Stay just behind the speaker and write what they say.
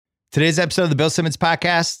Today's episode of the Bill Simmons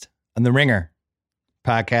Podcast on the Ringer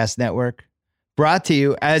Podcast Network, brought to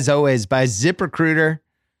you, as always, by ZipRecruiter.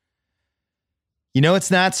 You know it's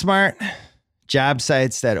not smart? Job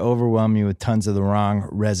sites that overwhelm you with tons of the wrong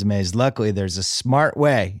resumes. Luckily, there's a smart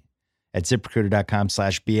way at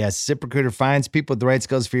ZipRecruiter.com/BS. ZipRecruiter finds people with the right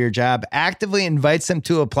skills for your job, actively invites them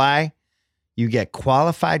to apply. You get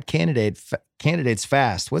qualified candidates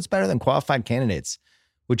fast. What's better than qualified candidates?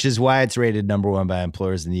 Which is why it's rated #1 by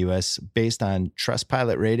employers in the U.S. based on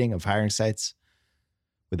Trustpilot rating of hiring sites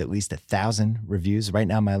with at least 1,000 reviews. Right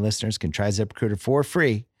now, my listeners can try ZipRecruiter for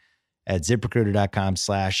free at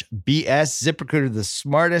ZipRecruiter.com/BS. ZipRecruiter, the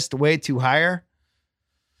smartest way to hire.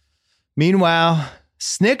 Meanwhile,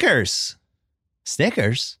 Snickers.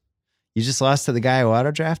 You just lost to the guy who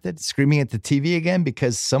auto-drafted, screaming at the TV again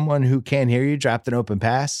because someone who can't hear you dropped an open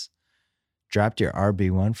pass. Dropped your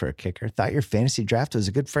RB1 for a kicker. Thought your fantasy draft was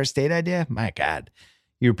a good first date idea? My God.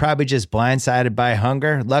 You were probably just blindsided by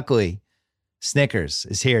hunger. Luckily, Snickers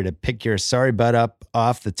is here to pick your sorry butt up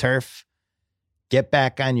off the turf. Get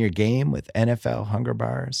back on your game with NFL Hunger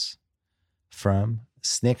Bars from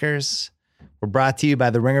Snickers. We're brought to you by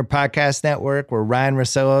the Ringer Podcast Network, where Ryan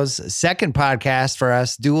Russillo's second podcast for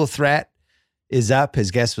us, Dual Threat, is up.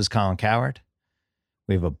 His guest was Colin Cowherd.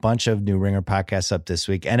 We have a bunch of new Ringer podcasts up this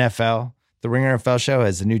week. NFL. The Ringer NFL show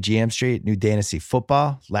has a new GM Street, new Dynasty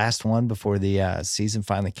Football, last one before the season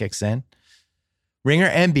finally kicks in. Ringer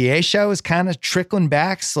NBA show is kind of trickling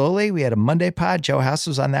back slowly. We had a Monday pod. Joe House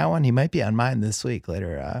was on that one. He might be on mine this week,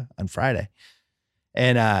 later on Friday.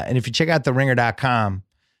 And if you check out theringer.com,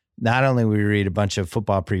 not only we read a bunch of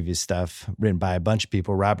football preview stuff written by a bunch of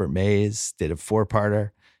people. Robert Mays did a 4-parter.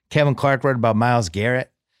 Kevin Clark wrote about Myles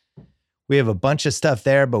Garrett. We have a bunch of stuff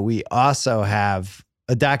there, but we also have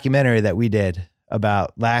a documentary that we did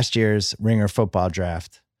about last year's Ringer football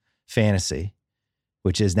draft fantasy,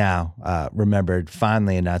 which is now remembered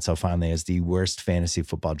fondly and not so fondly as the worst fantasy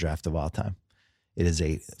football draft of all time. It is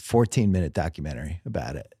a 14-minute documentary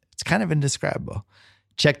about it. It's kind of indescribable.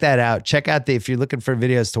 Check that out. Check out if you're looking for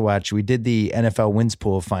videos to watch, we did the NFL wins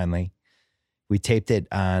pool finally. We taped it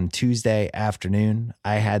on Tuesday afternoon.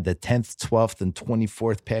 I had the 10th, 12th, and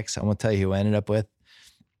 24th picks. I won't tell you who I ended up with.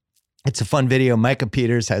 It's a fun video. Micah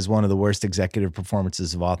Peters has one of the worst executive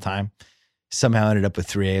performances of all time. Somehow ended up with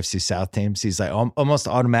 3 AFC South teams. He's like almost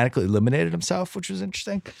automatically eliminated himself, which was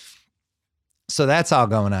interesting. So that's all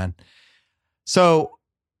going on. So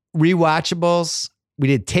rewatchables, we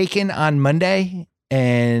did Taken on Monday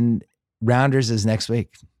and Rounders is next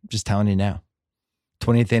week. I'm just telling you now.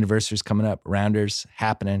 20th anniversary is coming up. Rounders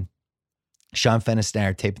happening. Sean Fennis and I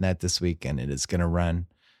are taping that this week, and it is going to run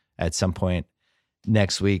at some point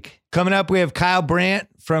next week. Coming up, we have Kyle Brandt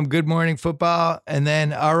from Good Morning Football, and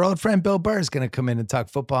then our old friend Bill Burr is going to come in and talk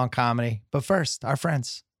football and comedy. But first, our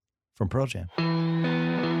friends from Pearl Jam.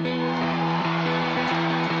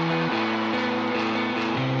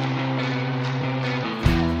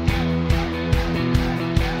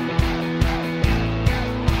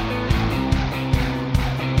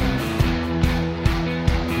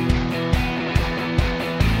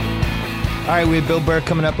 All right, we have Bill Burr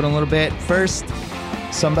coming up in a little bit. First,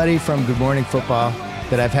 somebody from Good Morning Football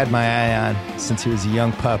that I've had my eye on since he was a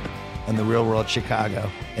young pup in the real world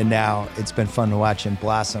Chicago. And now it's been fun to watch him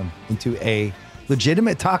blossom into a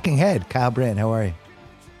legitimate talking head. Kyle Brandt, how are you?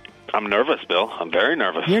 I'm nervous, Bill. I'm very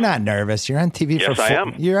nervous. You're not nervous. You're on TV yes, I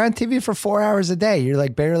am. You're on TV for 4 hours a day. You're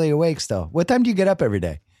like barely awake still. What time do you get up every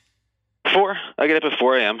day? 4. I get up at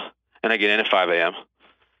 4 a.m. and I get in at 5 a.m.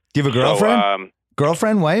 Do you have a girlfriend?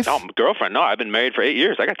 Girlfriend, wife? No, girlfriend. No, I've been married for 8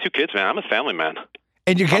 years. I got 2 kids, man. I'm a family man.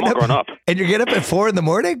 And you're getting grown up. And you're getting up at 4 in the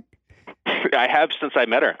morning? I have since I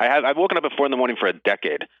met her. I've woken up at 4 in the morning for a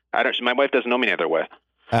decade. My wife doesn't know me any other way.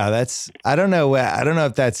 Oh, I don't know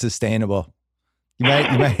if that's sustainable. You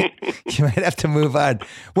might have to move on.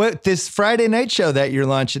 What this Friday night show that you're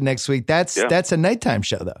launching next week? That's a nighttime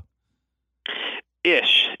show though.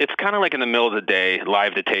 Ish. It's kind of like in the middle of the day,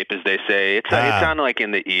 live to tape, as they say. It's on like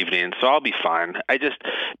in the evening, so I'll be fine.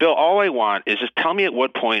 Bill, all I want is just tell me at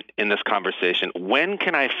what point in this conversation, when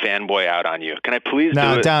can I fanboy out on you? Can I please do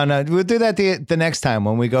it? No. We'll do that the next time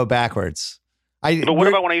when we go backwards. But what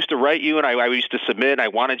about when I used to write you and I used to submit and I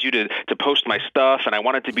wanted you to post my stuff and I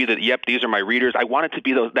wanted to be these are my readers. I wanted to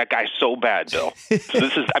be that guy so bad, Bill.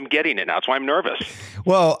 So I'm getting it now. That's why I'm nervous.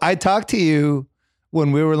 Well, I talked to you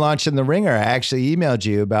when we were launching The Ringer. I actually emailed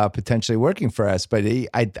you about potentially working for us, but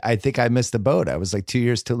I think I missed the boat. I was like 2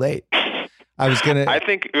 years too late. I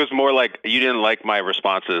think it was more like you didn't like my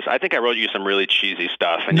responses. I think I wrote you some really cheesy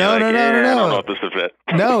stuff. And no. I don't know if this is it.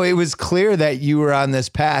 No, it was clear that you were on this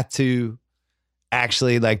path to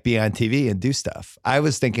actually like be on TV and do stuff. I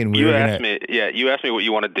was thinking you asked me what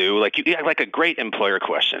you want to do. Like like a great employer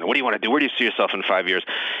question. What do you want to do? Where do you see yourself in 5 years?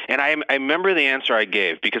 And I remember the answer I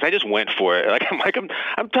gave because I just went for it.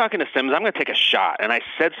 I'm talking to Simmons. I'm going to take a shot. And I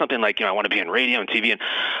said something like, I want to be in radio and TV and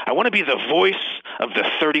I want to be the voice of the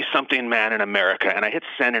 30-something man in America. And I hit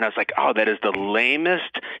send and I was like, oh, that is the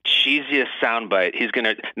lamest, cheesiest soundbite. He's going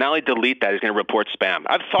to not only delete that, he's going to report spam.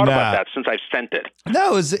 I've thought about that since I've sent it.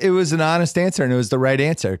 No, it was an honest answer and it was the right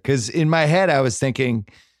answer. Because in my head, I was thinking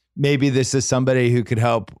maybe this is somebody who could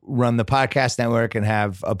help run the podcast network and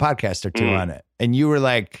have a podcast or two on it. And you were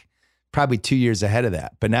like probably 2 years ahead of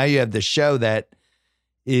that. But now you have the show that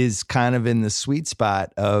is kind of in the sweet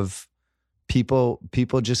spot of people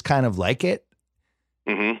just kind of like it.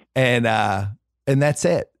 Mm-hmm. And that's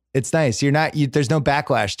it. It's nice. There's no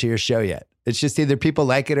backlash to your show yet. It's just either people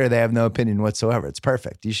like it or they have no opinion whatsoever. It's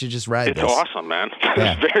perfect. You should just ride this. It's awesome, man.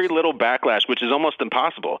 There's very little backlash, which is almost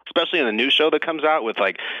impossible, especially in the new show that comes out with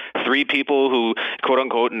like 3 people who, quote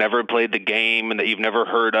unquote, never played the game and that you've never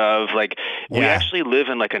heard of. Like we actually live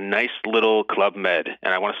in like a nice little Club Med,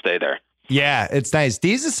 and I want to stay there. Yeah, it's nice.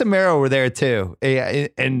 Deez and Samaro were there too.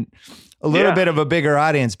 And a little bit of a bigger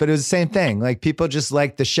audience, but it was the same thing. Like people just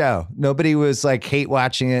liked the show. Nobody was like hate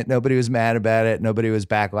watching it. Nobody was mad about it. Nobody was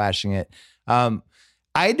backlashing it.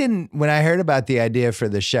 When I heard about the idea for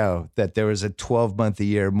the show, that there was a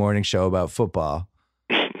 12-month-a-year morning show about football,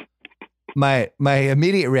 my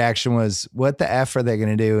immediate reaction was, what the F are they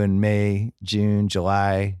going to do in May, June,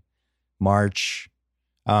 July, March?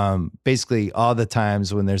 Basically all the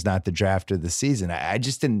times when there's not the draft or the season. I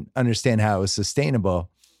just didn't understand how it was sustainable,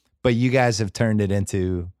 but you guys have turned it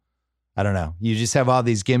into, I don't know. You just have all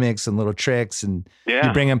these gimmicks and little tricks and you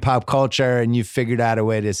bring in pop culture and you've figured out a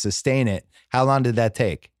way to sustain it. How long did that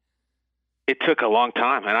take? It took a long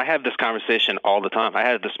time, and I have this conversation all the time. I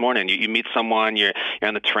had it this morning. You meet someone, you're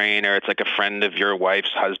on the train, or it's like a friend of your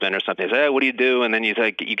wife's husband or something. They say, hey, what do you do? And then you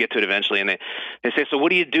get to it eventually, and they say, so what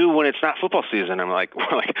do you do when it's not football season? I'm like,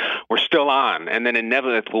 we're still on. And then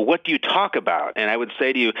inevitably, well, what do you talk about? And I would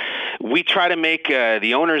say to you, we try to make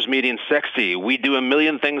the owners' meeting sexy. We do a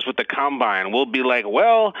million things with the combine. We'll be like,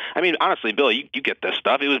 well, I mean, honestly, Bill, you get this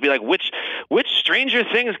stuff. It would be like, which Stranger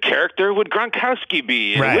Things character would Gronkowski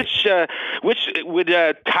be? And which would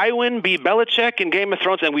Tywin be Belichick in Game of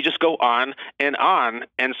Thrones? And we just go on. And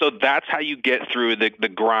so that's how you get through the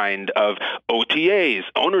grind of OTAs,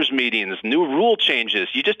 owners meetings, new rule changes.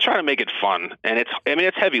 You just try to make it fun. And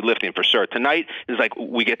it's heavy lifting for sure. Tonight is like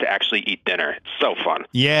we get to actually eat dinner. It's so fun.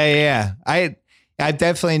 Yeah. I've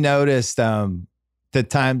definitely noticed the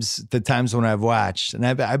times when I've watched, and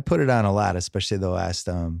I put it on a lot, especially the last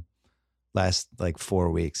like 4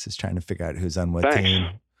 weeks, is trying to figure out who's on what team.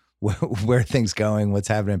 Where things going, what's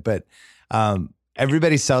happening. But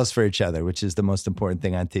everybody sells for each other, which is the most important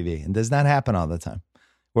thing on TV, and does not happen all the time.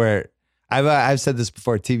 Where I've said this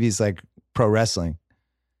before, TV's like pro wrestling,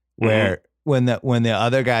 where when the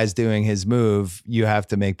other guy's doing his move, you have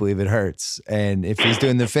to make believe it hurts, and if he's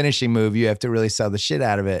doing the finishing move, you have to really sell the shit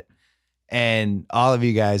out of it. And all of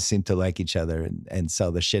you guys seem to like each other and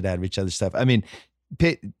sell the shit out of each other's stuff. I mean,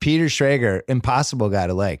 Peter Schrager, impossible guy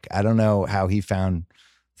to like. I don't know how he found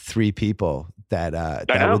 3 people that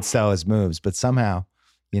would sell his moves, but somehow,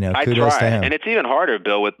 kudos to him. And it's even harder,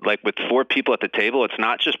 Bill, with 4 people at the table. It's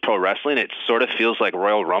not just pro wrestling. It sort of feels like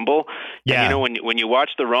Royal Rumble. Yeah. And, when you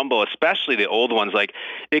watch the Rumble, especially the old ones, like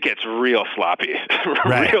it gets real sloppy,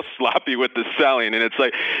 real sloppy with the selling. And it's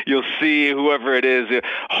like, you'll see whoever it is,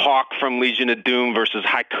 Hawk from Legion of Doom versus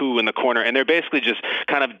Haiku in the corner. And they're basically just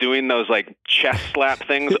kind of doing those like chest slap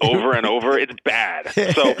things over and over. It's bad.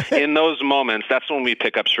 So in those moments, that's when we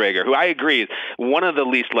pick up Schrager, who I agree is one of the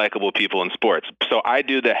least likable people in sports. So I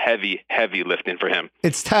do the heavy lifting for him.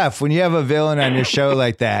 It's tough when you have a villain on your show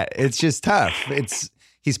like that. It's just tough.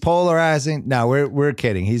 He's polarizing. No, we're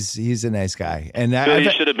kidding. He's a nice guy. And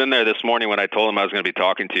you should have been there this morning when I told him I was going to be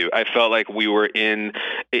talking to you. I felt like we were in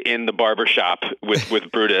the barber shop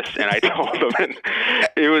with Brutus, and I told him, and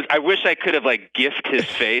it was. I wish I could have like gifted his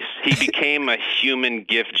face. He became a human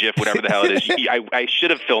gif, whatever the hell it is. I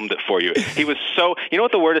should have filmed it for you. He was so. You know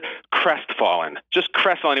what the word is? Crestfallen. Just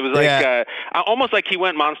crestfallen. He was like almost like he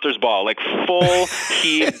went Monsters Ball, like full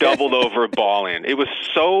heave, doubled over bawling. It was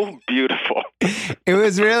so beautiful. It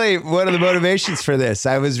was really one of the motivations for this.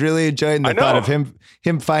 I was really enjoying the thought of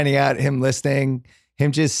him finding out, him listening,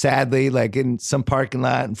 him just sadly like in some parking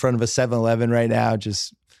lot in front of a 7-Eleven right now,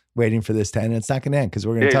 just waiting for this to end. It's not going to end because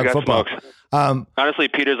we're going to talk football. Honestly,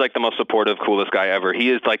 Peter's like the most supportive, coolest guy ever.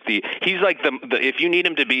 He's like the if you need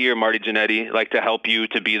him to be your Marty Jannetty, like to help you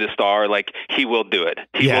to be the star, like he will do it.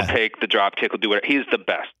 He will take the drop kick, will do it. He's the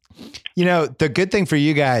best. You know, the good thing for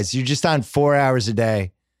you guys, you're just on 4 hours a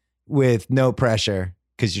day with no pressure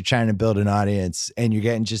because you're trying to build an audience and you're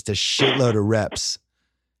getting just a shitload of reps.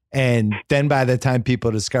 And then by the time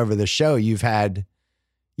people discover the show, you've had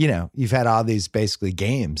all these basically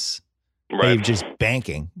games. Right. You're just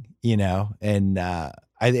banking, and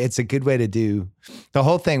it's a good way to do. The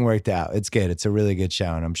whole thing worked out. It's good. It's a really good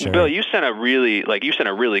show, and I'm sure. Bill, you sent a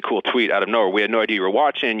really cool tweet out of nowhere. We had no idea you were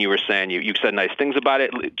watching. You were saying you said nice things about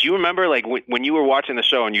it. Do you remember when you were watching the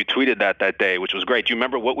show and you tweeted that day, which was great? Do you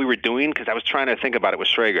remember what we were doing? Because I was trying to think about it with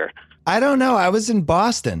Schrager. I don't know. I was in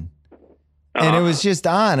Boston, and it was just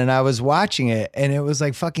on, and I was watching it, and it was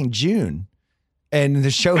like fucking June. And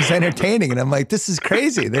the show is entertaining. And I'm like, this is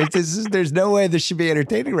crazy. There's no way this should be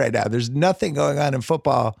entertaining right now. There's nothing going on in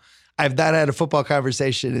football. I've not had a football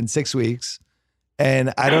conversation in 6 weeks.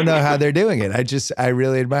 And I don't know how they're doing it. I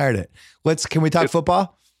really admired it. Can we talk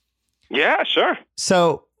football? Yeah, sure.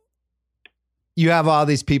 So you have all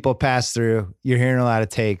these people pass through. You're hearing a lot of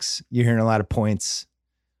takes. You're hearing a lot of points.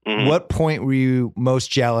 Mm-hmm. What point were you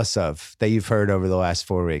most jealous of that you've heard over the last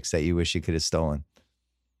 4 weeks that you wish you could have stolen?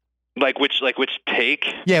 Like which take?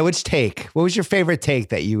 Yeah, which take? What was your favorite take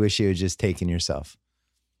that you wish you had just taken yourself?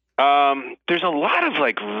 There's a lot of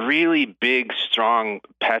really big, strong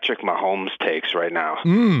Patrick Mahomes takes right now.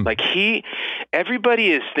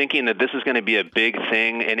 Everybody is thinking that this is going to be a big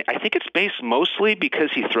thing, and I think it's based mostly because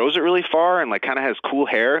he throws it really far and kind of has cool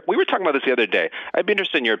hair. We were talking about this the other day. I'd be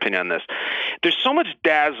interested in your opinion on this. There's so much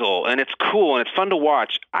dazzle, and it's cool, and it's fun to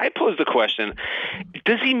watch. I posed the question: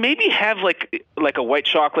 does he maybe have like a white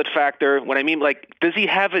chocolate factor? What I mean, does he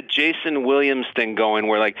have a Jason Williams thing going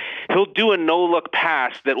where he'll do a no-look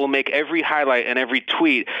pass that will make every highlight and every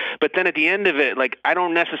tweet, but then at the end of it, I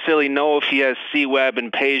don't necessarily know if he has C-Web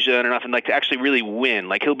and Peja and nothing to actually really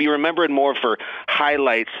win. He'll be remembered more for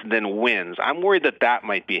highlights than wins. I'm worried that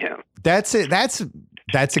might be him. That's it. That's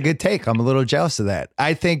a good take. I'm a little jealous of that.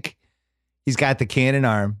 I think he's got the cannon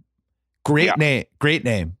arm. Great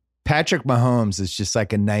name. Patrick Mahomes is just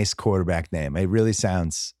like a nice quarterback name. It really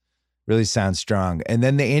sounds strong. And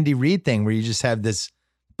then the Andy Reid thing where you just have this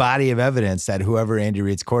body of evidence that whoever Andy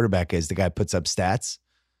Reid's quarterback is, the guy puts up stats.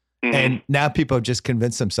 Mm-hmm. And now people have just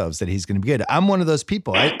convinced themselves that he's going to be good. I'm one of those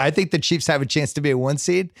people. I think the Chiefs have a chance to be a 1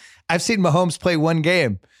 seed. I've seen Mahomes play one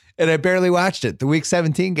game, and I barely watched it, the Week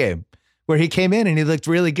 17 game, where he came in and he looked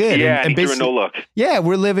really good. Yeah, and he threw a no-look. Yeah,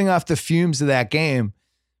 we're living off the fumes of that game.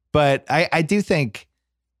 But I do think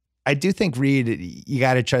Reid, you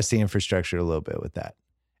got to trust the infrastructure a little bit with that.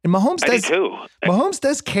 And Mahomes does too. Mahomes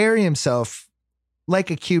does carry himself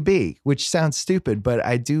like a QB, which sounds stupid, but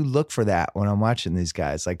I do look for that when I'm watching these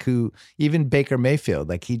guys, even Baker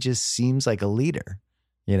Mayfield, he just seems like a leader,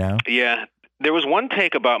 Yeah. There was one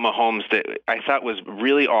take about Mahomes that I thought was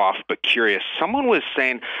really off, but curious. Someone was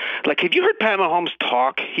saying, have you heard Pat Mahomes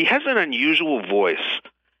talk? He has an unusual voice.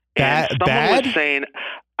 And someone was saying,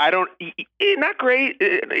 not great.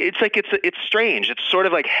 It's strange. It's sort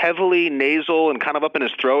of heavily nasal and kind of up in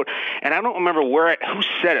his throat. And I don't remember who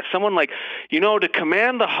said it. Someone to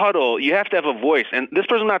command the huddle, you have to have a voice. And this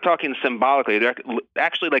person's not talking symbolically. They're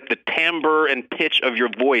actually the timbre and pitch of your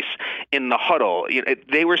voice in the huddle.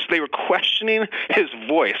 They were questioning his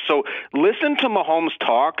voice. So listen to Mahomes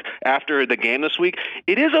talk after the game this week.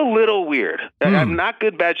 It is a little weird. I'm not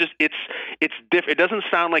good, bad. Just it's different. It doesn't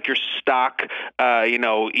sound like your stock,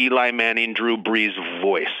 Eli Manning, Drew Brees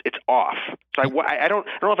voice. It's off. So I don't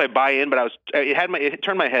know if I buy in, but it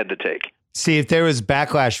turned my head to take. See, if there was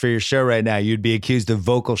backlash for your show right now, you'd be accused of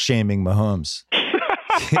vocal shaming Mahomes.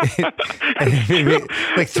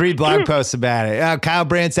 3 blog posts about it. Oh, Kyle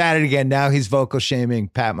Brandt's at it again. Now he's vocal shaming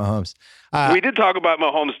Pat Mahomes. We did talk about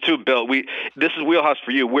Mahomes too, Bill. This is wheelhouse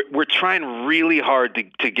for you. We're trying really hard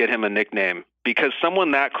to get him a nickname because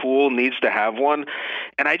someone that cool needs to have one.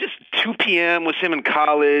 And 2 p.m. was him in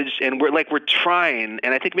college, and we're trying,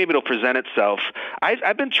 and I think maybe it'll present itself.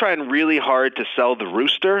 I've been trying really hard to sell the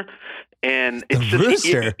Rooster. And it's the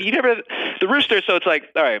Rooster. The Rooster. So it's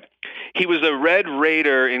all right. He was a Red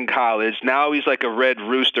Raider in college. Now he's a Red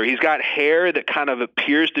Rooster. He's got hair that kind of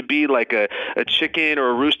appears to be like a chicken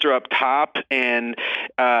or a rooster up top. And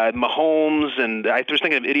Mahomes, and I was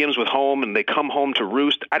thinking of idioms with home, and they come home to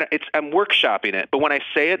roost. I'm workshopping it, but when I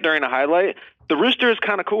say it during a highlight, the Rooster is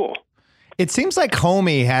kind of cool. It seems like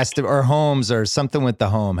Homie has to, or Holmes, or something with the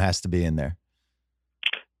home has to be in there.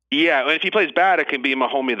 Yeah, and if he plays bad, it can be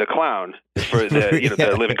Mahomie the Clown for the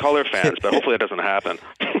the Living Color fans. But hopefully, that doesn't happen.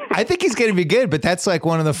 I think he's going to be good, but that's like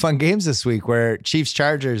one of the fun games this week where Chiefs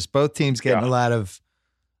Chargers, both teams getting a lot of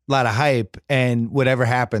hype, and whatever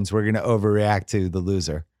happens, we're going to overreact to the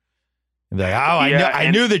loser. And be like,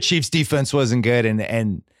 I knew the Chiefs defense wasn't good,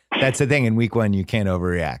 and that's the thing. In week one, you can't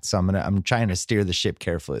overreact. So I'm trying to steer the ship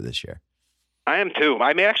carefully this year. I am too.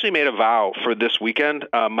 I actually made a vow for this weekend.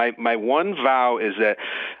 My one vow is that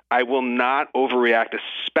I will not overreact,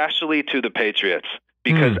 especially to the Patriots.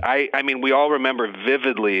 Because I mean, we all remember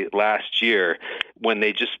vividly last year when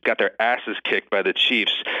they just got their asses kicked by the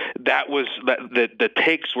Chiefs. That was the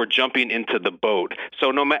takes were jumping into the boat. So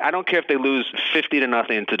I don't care if they lose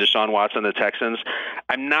 50-0 to Deshaun Watson, the Texans.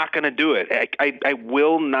 I'm not going to do it. I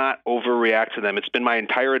will not overreact to them. It's been my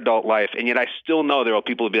entire adult life, and yet I still know there are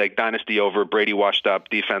people who be like, dynasty over, Brady washed up,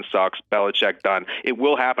 defense sucks, Belichick done. It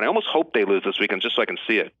will happen. I almost hope they lose this weekend just so I can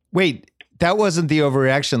see it. Wait. That wasn't the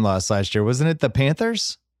overreaction loss last year, wasn't it? The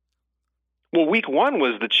Panthers? Well, week one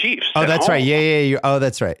was the Chiefs. Oh, that's right. Yeah. Oh,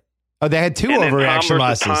 that's right. Oh, they had two overreaction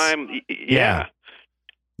losses. Yeah.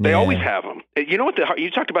 They always have them. You know what? You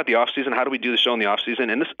talked about the offseason. How do we do the show in the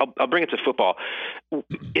offseason? And this, I'll bring it to football.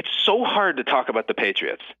 It's so hard to talk about the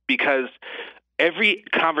Patriots because every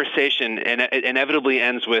conversation inevitably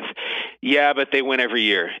ends with, yeah, but they win every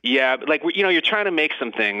year. Yeah, like, you're trying to make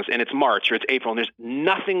some things, and it's March or it's April, and there's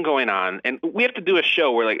nothing going on. And we have to do a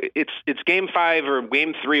show where, like, it's game 5 or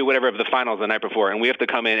game 3 or whatever of the finals the night before, and we have to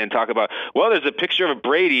come in and talk about, well, there's a picture of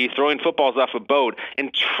Brady throwing footballs off a boat,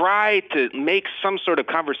 and try to make some sort of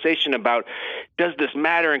conversation about, does this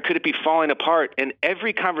matter, and could it be falling apart? And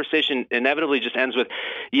every conversation inevitably just ends with,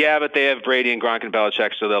 yeah, but they have Brady and Gronk and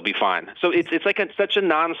Belichick, so they'll be fine. So it's like such a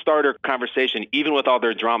non-starter conversation, even with all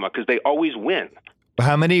their drama, because they always win.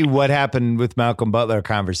 How many what happened with Malcolm Butler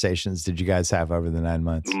conversations did you guys have over the 9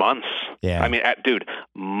 months? Months. Yeah. I mean, dude,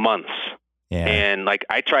 months. Yeah. And like,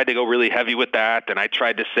 I tried to go really heavy with that, and I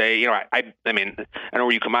tried to say, I mean, I don't know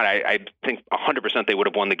where you come out. I think 100% they would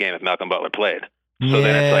have won the game if Malcolm Butler played. So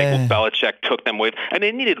then it's like, well, Belichick took them away. I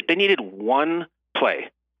mean, they needed one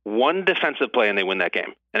play, one defensive play, and they win that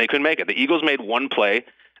game. And they couldn't make it. The Eagles made one play.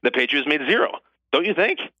 The Patriots made 0. Don't you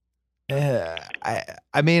think? Yeah,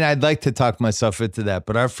 I mean, I'd like to talk myself into that,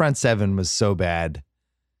 but our front seven was so bad.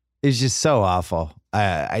 It's just so awful.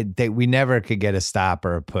 We never could get a stop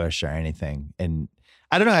or a push or anything. And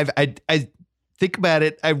I don't know. I think about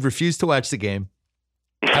it. I refused to watch the game.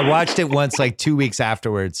 I watched it once, like 2 weeks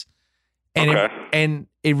afterwards. And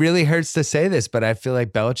it really hurts to say this, but I feel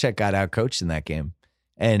like Belichick got outcoached in that game.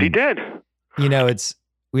 And he did. We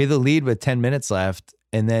had the lead with 10 minutes left.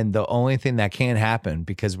 And then the only thing that can happen,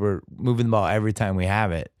 because we're moving the ball every time we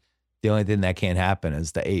have it, the only thing that can happen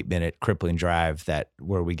is the 8-minute crippling drive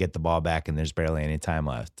where we get the ball back and there's barely any time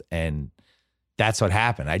left. And that's what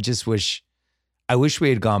happened. I wish we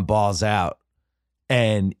had gone balls out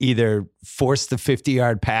and either forced the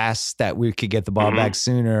 50-yard pass that we could get the ball back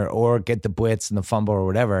sooner, or get the blitz and the fumble or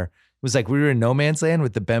whatever. It was like we were in no man's land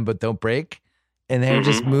with the bend but don't break, and they were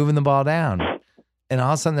just moving the ball down. And all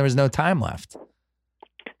of a sudden there was no time left.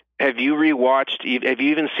 Have you rewatched? Have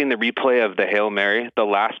you even seen the replay of the Hail Mary, the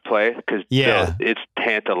last play? Because it's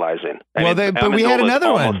tantalizing. But we had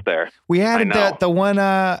another one. There. We had the one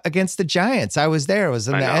against the Giants. I was there. It was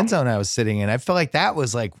in the end zone I was sitting in. I felt like that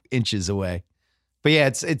was like inches away. But yeah,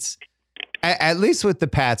 it's at least with the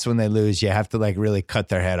Pats, when they lose, you have to like really cut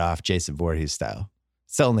their head off, Jason Voorhees style.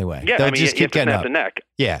 It's the only way. Yeah, they'll just keep getting up the neck.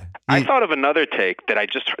 Yeah. I thought of another take that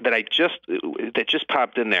just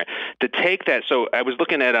popped in there. The take that, so I was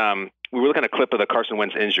looking at we were looking at a clip of the Carson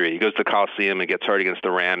Wentz injury. He goes to the Coliseum and gets hurt against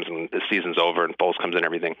the Rams, and the season's over, and Foles comes in and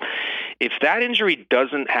everything. If that injury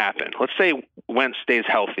doesn't happen, let's say Wentz stays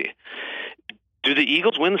healthy, do the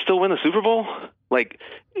Eagles still win the Super Bowl? Like,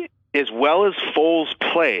 as well as Foles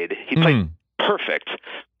played, he played perfect.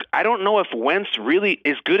 I don't know if Wentz really,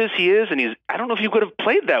 as good as he is, and I don't know if he could have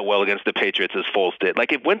played that well against the Patriots as Foles did.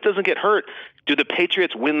 Like, if Wentz doesn't get hurt, do the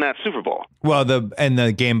Patriots win that Super Bowl? Well,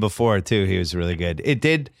 the game before too, he was really good. It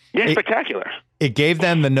did. Yeah, spectacular. It gave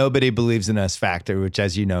them the nobody believes in us factor, which,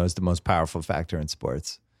 as you know, is the most powerful factor in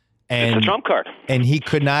sports. And it's a trump card. And he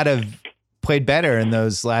could not have played better in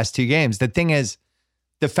those last 2 games. The thing is,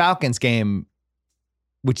 the Falcons game,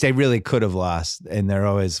 which they really could have lost. And they're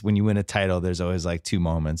always, when you win a title, there's always like 2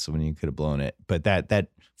 moments when you could have blown it. But that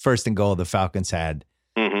first and goal the Falcons had,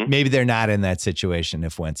 maybe they're not in that situation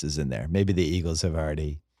if Wentz is in there. Maybe the Eagles have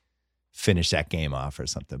already finished that game off or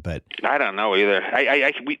something. But I don't know either.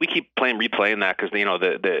 We keep replaying that because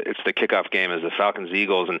it's the kickoff game is the Falcons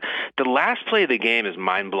Eagles, and the last play of the game is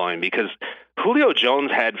mind blowing because Julio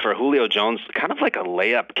Jones had for Julio Jones kind of like a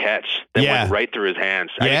layup catch that went right through his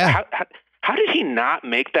hands. Yeah. How did he not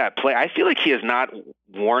make that play? I feel like he has not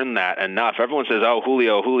worn that enough. Everyone says, oh,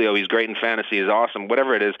 Julio, he's great in fantasy, he's awesome,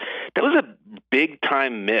 whatever it is. That was a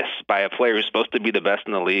big-time miss by a player who's supposed to be the best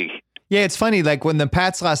in the league. Yeah, it's funny. Like when the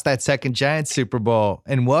Pats lost that second Giants Super Bowl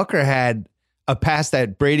and Welker had a pass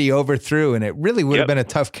that Brady overthrew, and it really would have been a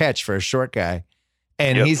tough catch for a short guy.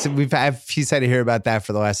 And he's had to hear about that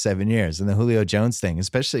for the last 7 years. And the Julio Jones thing,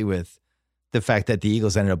 especially with the fact that the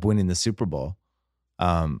Eagles ended up winning the Super Bowl.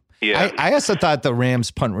 I also thought the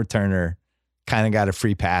Rams punt returner kind of got a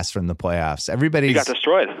free pass from the playoffs. He got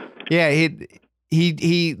destroyed. Yeah,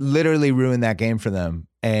 he literally ruined that game for them.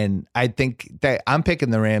 And I think that I'm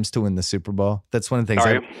picking the Rams to win the Super Bowl. That's one of the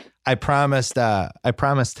things I promised. I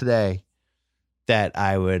promised today that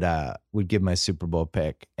I would give my Super Bowl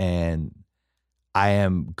pick, and I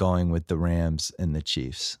am going with the Rams and the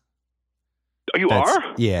Chiefs. Oh, you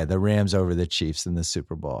are? Yeah, the Rams over the Chiefs in the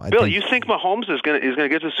Super Bowl. Bill, you think Mahomes is gonna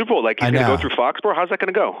get to the Super Bowl? Like he's gonna go through Foxborough? How's that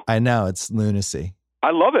gonna go? I know, it's lunacy.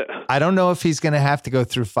 I love it. I don't know if he's gonna have to go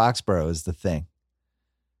through Foxborough is the thing.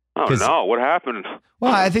 Oh no, what happened?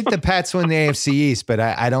 Well, I think the Pats win the AFC East, but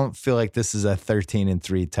I don't feel like this is a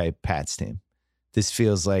 13-3 type Pats team. This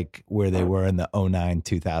feels like where they were in the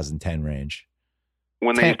 2009-2010 range.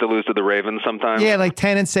 When they used to lose to the Ravens sometimes? Yeah, like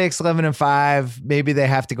 10-6, 11-5. Maybe they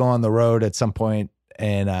have to go on the road at some point.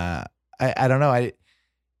 And I don't know.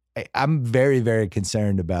 I'm very, very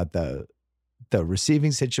concerned about the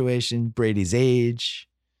receiving situation, Brady's age,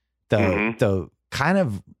 the kind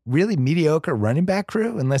of really mediocre running back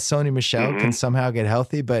crew, unless Sony Michel can somehow get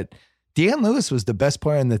healthy. But Deion Lewis was the best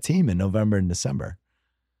player on the team in November and December.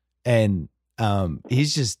 And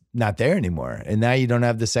he's just not there anymore. And now you don't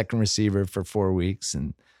have the second receiver for 4 weeks.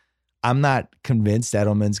 And I'm not convinced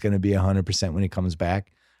Edelman's going to be 100% when he comes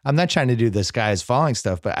back. I'm not trying to do the sky is falling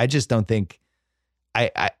stuff, but I just don't think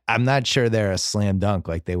I'm not sure they're a slam dunk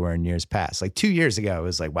like they were in years past. Like 2 years ago, it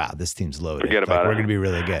was like, wow, this team's loaded. Forget about it. We're going to be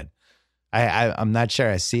really good. I'm not sure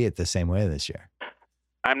I see it the same way this year.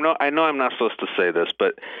 I know I'm not supposed to say this,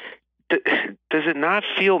 but does it not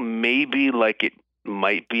feel maybe like it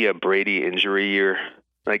might be a Brady injury year?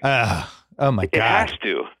 Like, oh my God. It has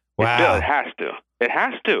to. Wow. It has to. It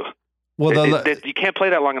has to. Well, you can't play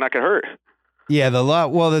that long and not get hurt. Yeah,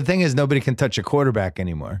 the thing is nobody can touch a quarterback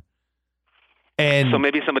anymore. And so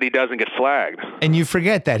maybe somebody doesn't get flagged. And you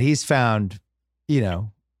forget that he's found,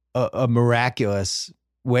 a miraculous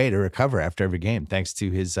way to recover after every game, thanks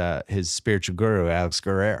to his spiritual guru, Alex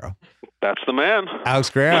Guerrero. That's the man.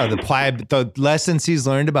 Alex Guerrero, the lessons he's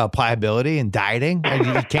learned about pliability and dieting, and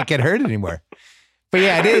you can't get hurt anymore. But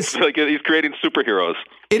yeah, it is. It's like he's creating superheroes.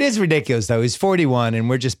 It is ridiculous, though. He's 41, and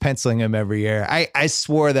we're just penciling him every year. I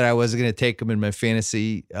swore that I wasn't going to take him in my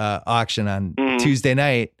fantasy auction on Tuesday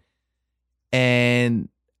night, and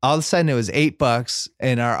all of a sudden it was $8,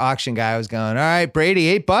 and our auction guy was going, "All right,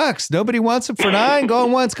 Brady, $8. Nobody wants him for $9.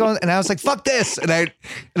 Going once, going," and I was like, "Fuck this!" And I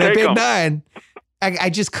paid $9.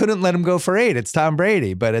 I just couldn't let him go for $8. It's Tom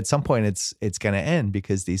Brady, but at some point it's going to end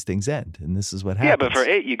because these things end, and this is what happens. Yeah, but for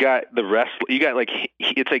 $8, you got the wrestler. You got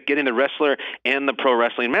it's like getting the wrestler and the pro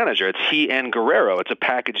wrestling manager. It's he and Guerrero. It's a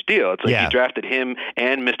package deal. It's like you drafted him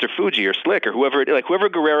and Mr. Fuji or Slick or whoever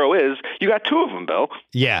Guerrero is. You got two of them, Bill.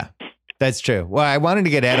 Yeah. That's true. Well, I wanted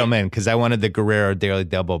to get Edelman because I wanted the Guerrero daily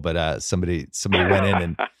double, but somebody went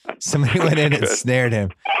in and snared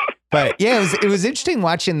him. But yeah, it was interesting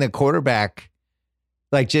watching the quarterback.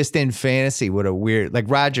 Like just in fantasy, what a weird,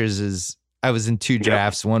 like I was in two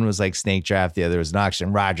drafts. One was like snake draft. The other was an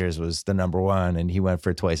auction. Rodgers was the number one and he went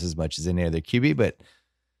for twice as much as any other QB. But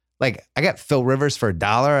like I got Phil Rivers for $1.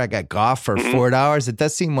 I got Goff for $4. It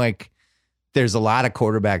does seem like there's a lot of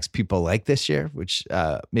quarterbacks people like this year, which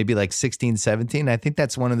maybe like 16, 17. I think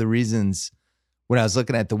that's one of the reasons when I was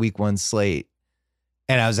looking at the week 1 slate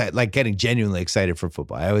and I was like getting genuinely excited for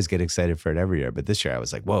football. I always get excited for it every year. But this year I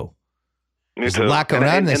was like, whoa. There's a lot going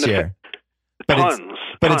on this year. But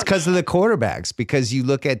it's because of the quarterbacks, because you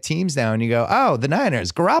look at teams now and you go, oh, the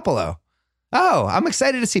Niners, Garoppolo. Oh, I'm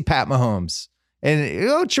excited to see Pat Mahomes. And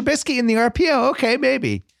Trubisky in the RPO. Okay,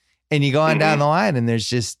 maybe. And you go on down the line and there's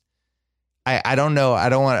just, I don't know. I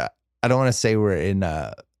don't want to say we're in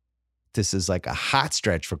this is like a hot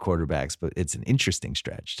stretch for quarterbacks, but it's an interesting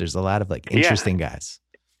stretch. There's a lot of like interesting guys.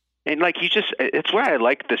 And like it's why I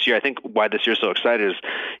like this year. I think why this year's so excited is,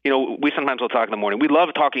 we sometimes will talk in the morning. We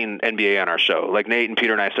love talking NBA on our show. Like Nate and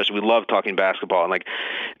Peter and I especially, we love talking basketball. And like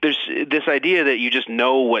there's this idea that you just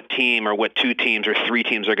know what team or what two teams or three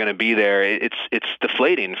teams are going to be there. It's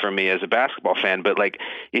deflating for me as a basketball fan. But like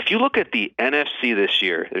if you look at the NFC this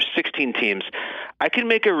year, there's 16 teams. I can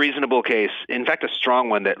make a reasonable case, in fact, a strong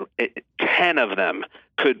one, that 10 of them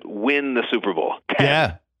could win the Super Bowl. 10.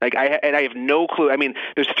 Yeah. Like I have no clue. I mean,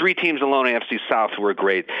 there's three teams alone in NFC South who are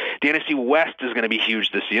great. The NFC West is going to be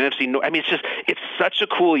huge this year. NFC North, I mean, it's such a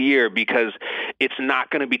cool year because it's not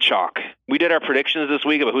going to be chalk. We did our predictions this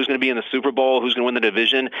week about who's going to be in the Super Bowl, who's going to win the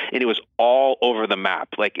division, and it was all over the map.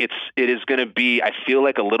 Like it is going to be, I feel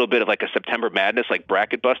like a little bit of like a September Madness, like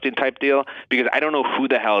bracket busting type deal, because I don't know who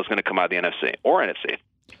the hell is going to come out of the NFC or NFC.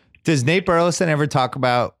 Does Nate Burleson ever talk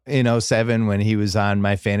about in 2007 when he was on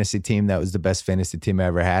my fantasy team? That was the best fantasy team I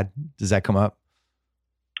ever had. Does that come up?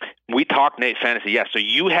 We talked Nate fantasy. Yes. So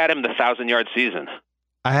you had him the 1,000-yard season.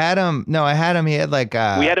 I had him. No, I had him. He had like.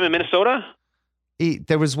 We had him in Minnesota?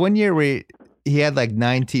 There was one year where he had like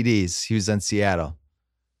 9 TDs. He was on Seattle.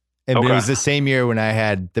 And It was the same year when I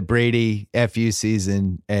had the Brady FU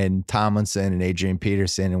season and Tomlinson and Adrian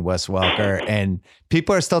Peterson and Wes Welker. And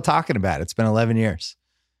people are still talking about it. It's been 11 years.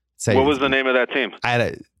 So what was the name of that team? I had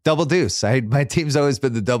a Double Deuce. My team's always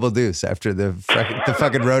been the Double Deuce after the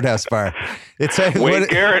fucking Roadhouse bar. It's Wade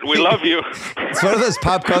Garrett, we love you. It's one of those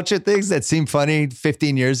pop culture things that seemed funny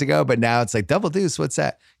 15 years ago, but now it's like Double Deuce. What's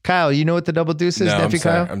that? Kyle, you know what the Double Deuce is, no, nephew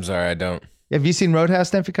Kyle? I'm sorry, I don't. Have you seen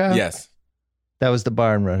Roadhouse, nephew Kyle? Yes. That was the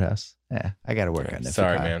bar in Roadhouse. Yeah, I got to work on nephew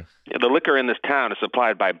Sorry, Kyle. man. Yeah, the liquor in this town is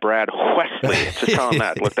supplied by Brad Wesley. Just tell him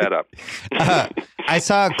that. Look that up. I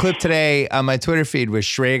saw a clip today on my Twitter feed with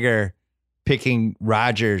Schrager picking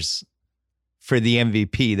Rodgers for the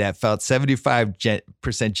MVP. That felt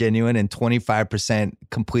 75% genuine and 25%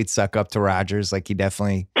 complete suck up to Rodgers. Like he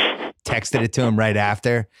definitely texted it to him right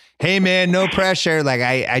after. Hey man, no pressure. Like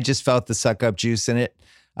I just felt the suck up juice in it.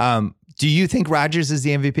 Do you think Rodgers is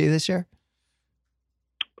the MVP this year?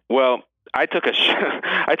 Well, I took a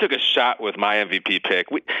shot with my MVP pick.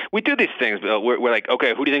 We do these things, Bill. We're like,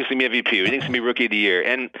 okay, who do you think is going to be MVP? Who do you think is going to be Rookie of the Year?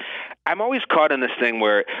 And I'm always caught in this thing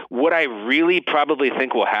where what I really probably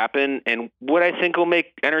think will happen and what I think will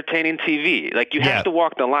make entertaining TV. Like you have to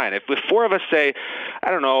walk the line. If four of us say, I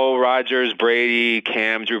don't know, Rodgers, Brady,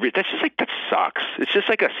 Cam, Drew Brees, that's just like, that sucks. It's just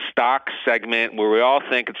like a stock segment where we all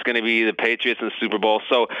think it's going to be the Patriots in the Super Bowl.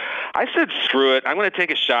 So I said, screw it. I'm going to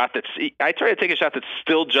take a shot I try to take a shot that's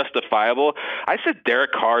still justifiable. I said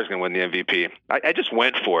Derek Carr is going to win the MVP. I just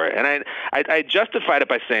went for it. And I justified it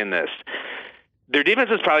by saying this. Their defense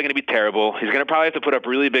is probably going to be terrible. He's going to probably have to put up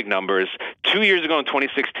really big numbers. 2 years ago in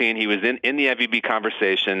 2016, he was in the MVP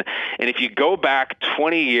conversation. And if you go back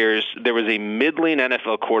 20 years, there was a middling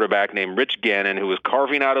NFL quarterback named Rich Gannon who was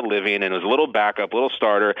carving out a living and was a little backup, little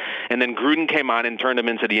starter. And then Gruden came on and turned him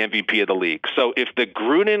into the MVP of the league. So if the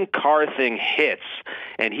Gruden-Carr thing hits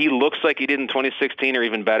and he looks like he did in 2016 or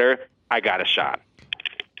even better, I got a shot.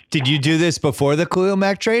 Did you do this before the Khalil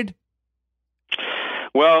Mack trade?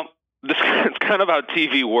 Well, it's kind of how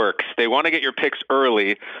TV works. They want to get your picks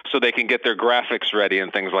early so they can get their graphics ready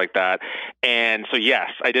and things like that. And so, yes,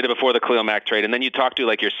 I did it before the Khalil Mack trade. And then you talk to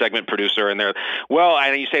like your segment producer and they're,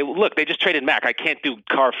 and you say, look, they just traded Mack. I can't do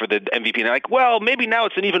Carr for the MVP. And they're like, well, maybe now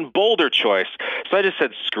it's an even bolder choice. So I just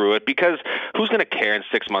said, screw it, because who's going to care in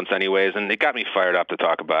 6 months anyways? And it got me fired up to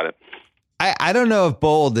talk about it. I don't know if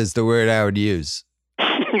bold is the word I would use.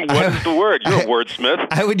 What is the word? You're a wordsmith.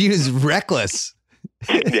 I would use reckless.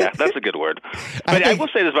 Yeah, that's a good word. But I will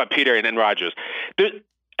say this about Peter and Rodgers. There's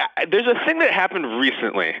a thing that happened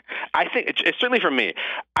recently. I think it's certainly for me.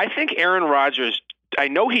 I think Aaron Rodgers, I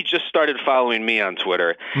know he just started following me on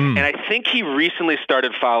Twitter, and I think he recently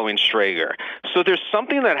started following Schrager. So there's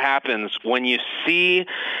something that happens when you see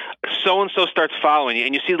so-and-so starts following you,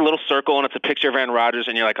 and you see the little circle, and it's a picture of Aaron Rodgers,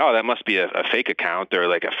 and you're like, oh, that must be a fake account or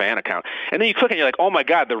like a fan account. And then you click, and you're like, oh, my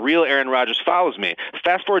God, the real Aaron Rodgers follows me.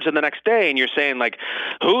 Fast forward to the next day, and you're saying, like,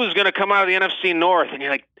 who's going to come out of the NFC North? And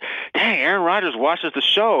you're like, dang, Aaron Rodgers watches the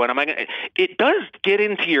show. And it does get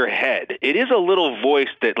into your head. It is a little voice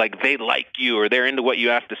that, like, they like you or they're into what you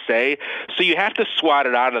have to say. So you have to swat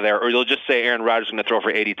it out of there, or you'll just say Aaron Rodgers is going to throw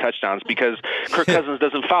for 80 touchdowns because Kirk Cousins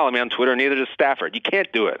doesn't follow me on Twitter, neither does Stafford. You can't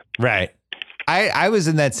do it. Right. I was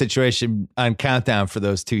in that situation on Countdown for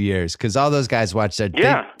those 2 years because all those guys watch that.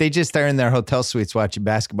 Yeah. They just are in their hotel suites watching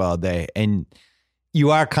basketball all day. And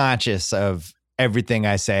you are conscious of everything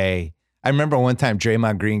I say. I remember one time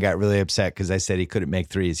Draymond Green got really upset because I said he couldn't make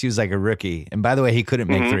threes. He was like a rookie. And by the way, he couldn't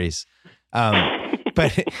make threes.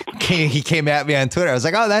 But he came at me on Twitter. I was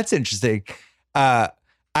like, oh, that's interesting.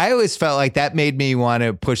 I always felt like that made me want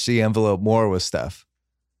to push the envelope more with stuff.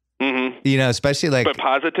 Mm-hmm. You know, especially like, but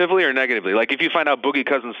positively or negatively. Like if you find out Boogie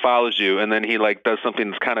Cousins follows you and then he like does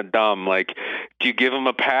something that's kind of dumb, like do you give him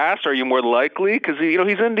a pass? Are you more likely? Because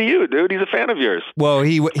he's into you, dude. He's a fan of yours. Well,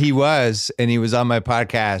 he was, and he was on my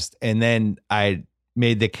podcast, and then I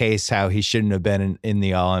made the case how he shouldn't have been in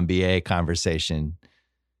the All NBA conversation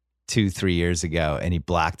 2-3 years ago, and he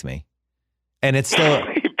blocked me, and it's still.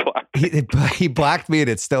 He blocked me and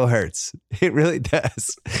it still hurts. It really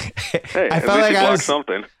does. Hey, I felt like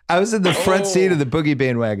I was in the front seat of the boogie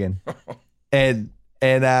bandwagon, and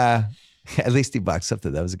at least he blocked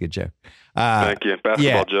something. That was a good joke. Thank you.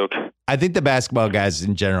 Basketball joke. I think the basketball guys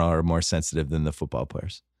in general are more sensitive than the football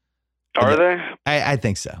players. Are they? I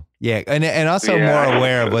think so. Yeah, and also more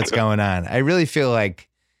aware of what's going on. I really feel like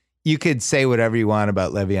you could say whatever you want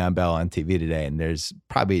about Le'Veon Bell on TV today, and there's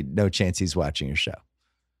probably no chance he's watching your show.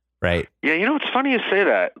 Right. Yeah, it's funny you say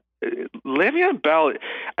that. Le'Veon Bell,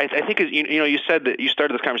 I think, you said that you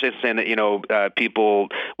started this conversation saying that, people,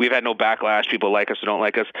 we've had no backlash, people like us or don't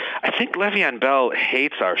like us. I think Le'Veon Bell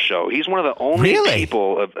hates our show. He's one of the only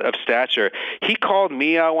people of stature. He called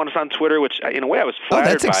me out once on Twitter, which in a way I was flattered by.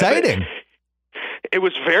 Oh, that's exciting. It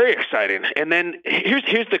was very exciting. And then here's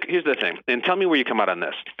the thing. And tell me where you come out on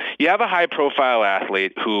this. You have a high-profile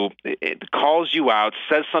athlete who calls you out,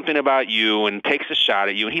 says something about you, and takes a shot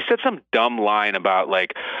at you. And he said some dumb line about,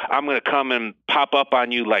 like, I'm going to come and pop up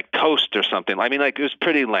on you like toast or something. I mean, like, it was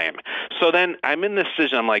pretty lame. So then I'm in this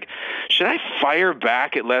decision. I'm like, should I fire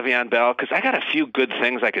back at Le'Veon Bell? Because I got a few good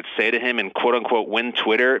things I could say to him and quote-unquote win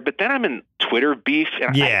Twitter. But then I'm in Twitter beef.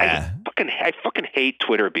 And yeah. I fucking hate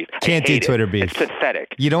Twitter beef. Can't do Twitter beef. It's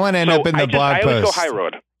pathetic. You don't want to end up in the blog post. I always go high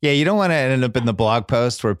road. Yeah, you don't want to end up in the blog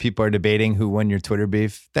post where people are debating who won your Twitter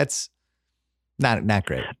beef. That's not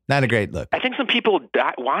great. Not a great look. I think some people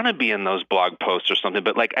want to be in those blog posts or something,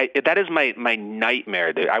 but like that is my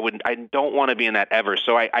nightmare. I don't want to be in that ever.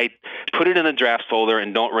 So I put it in the draft folder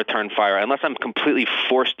and don't return fire unless I'm completely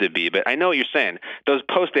forced to be. But I know what you're saying. Those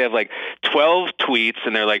posts, they have like 12 tweets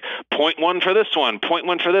and they're like point one for this one, point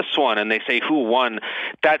one for this one, and they say who won.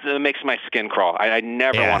 That makes my skin crawl. I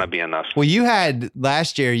never want to be in those. Well, you had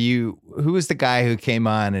last year. Who was the guy who came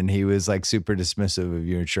on and he was like super dismissive of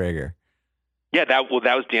you and Schrager? Yeah, that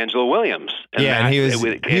was D'Angelo Williams. And he was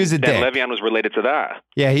a dick. Le'Veon was related to that.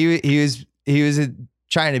 Yeah, he was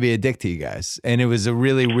trying to be a dick to you guys, and it was a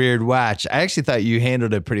really weird watch. I actually thought you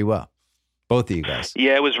handled it pretty well, both of you guys.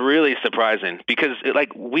 Yeah, it was really surprising because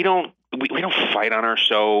we don't fight on our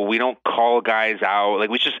show. We don't call guys out. Like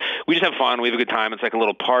we just have fun. We have a good time. It's like a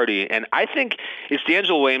little party. And I think it's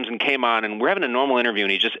D'Angelo Williams and came on and we're having a normal interview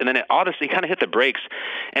and then he kind of hit the brakes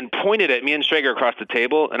and pointed at me and Schrager across the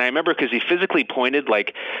table. And I remember because he physically pointed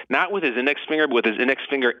like not with his index finger, but with his index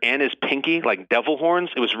finger and his pinky, like devil horns.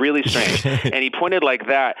 It was really strange. And he pointed like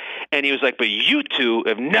that. And he was like, but you two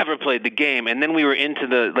have never played the game. And then we were into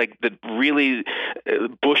the really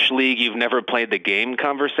Bush League, you've never played the game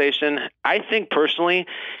conversation. I think personally,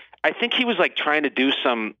 he was like trying to do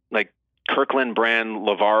some like Kirkland brand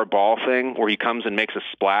LeVar Ball thing where he comes and makes a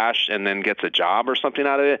splash and then gets a job or something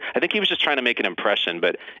out of it. I think he was just trying to make an impression,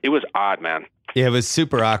 but it was odd, man. Yeah, it was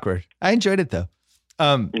super awkward. I enjoyed it though.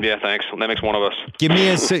 Yeah, thanks. That makes one of us. Give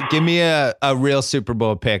me a real Super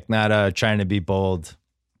Bowl pick, not trying to be bold.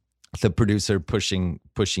 The producer pushing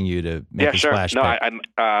you to make a splash. No, pick.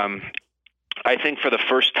 I think for the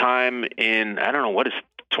first time in, I don't know, what is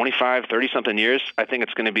 25, 30-something years, I think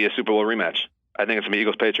it's going to be a Super Bowl rematch. I think it's going to be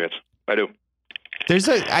Eagles-Patriots. I do. There's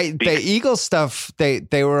the Eagles stuff,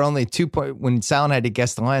 they were only 2 point, when Salen had to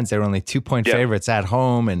guess the lines, they were only 2-point favorites at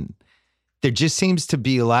home, and there just seems to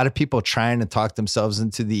be a lot of people trying to talk themselves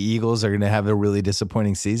into the Eagles are going to have a really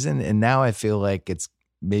disappointing season, and now I feel like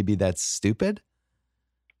maybe that's stupid.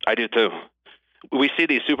 I do too. We see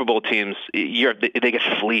these Super Bowl teams, they get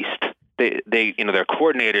fleeced. They their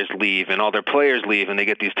coordinators leave and all their players leave and they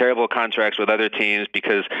get these terrible contracts with other teams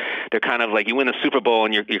because they're kind of like, you win the Super Bowl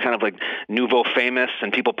and you're kind of like nouveau famous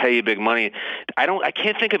and people pay you big money. I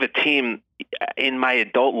can't think of a team in my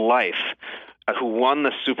adult life who won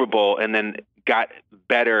the Super Bowl and then got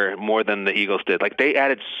better more than the Eagles did. Like they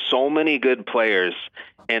added so many good players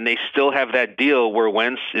and they still have that deal where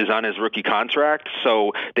Wentz is on his rookie contract,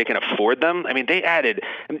 so they can afford them. I mean, they added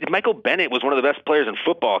Michael Bennett was one of the best players in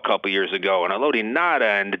football a couple years ago, and Elodie Nada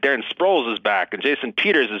and Darren Sproles is back, and Jason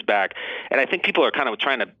Peters is back. And I think people are kind of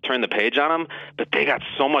trying to turn the page on them, but they got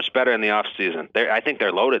so much better in the offseason. I think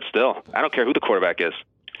they're loaded still. I don't care who the quarterback is.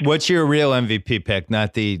 What's your real MVP pick,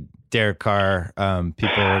 not the Derek Carr,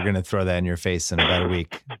 people are going to throw that in your face in about a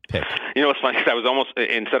week pick? You know what's funny? I was almost,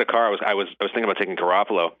 instead of Carr, I was thinking about taking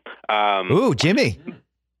Garoppolo. Ooh, Jimmy.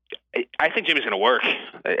 I think Jimmy's going to work.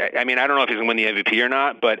 I mean, I don't know if he's going to win the MVP or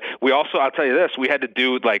not, but I'll tell you this, we had to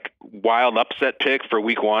do like wild upset pick for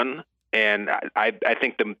week 1. And I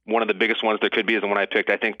think one of the biggest ones there could be is the one I picked.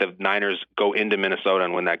 I think the Niners go into Minnesota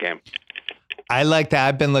and win that game. I like that.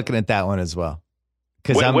 I've been looking at that one as well.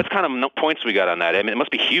 What kind of points we got on that? I mean, it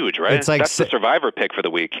must be huge, right? It's like that's the survivor pick for the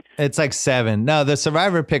week. It's like 7. No, the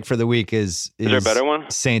survivor pick for the week is there a better one?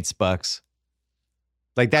 Saints Bucks.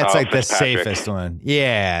 Like that's like the safest one.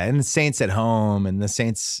 Yeah, and the Saints at home, and the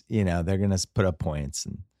Saints, they're going to put up points.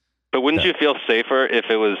 But wouldn't you feel safer if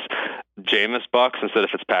it was Jameis Bucks instead of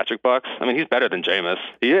Fitzpatrick Bucks? I mean, he's better than Jameis.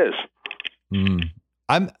 He is.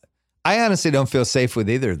 I honestly don't feel safe with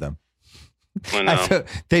either of them.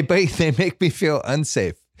 They make me feel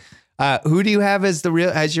unsafe. Who do you have as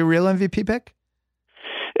your real MVP pick?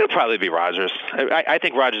 It'll probably be Rodgers. I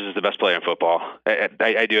think Rodgers is the best player in football.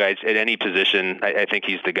 I do. At any position, I think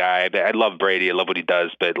he's the guy. I love Brady. I love what he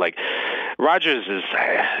does. But like Rodgers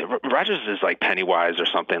is like Pennywise or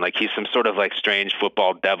something. Like he's some sort of like strange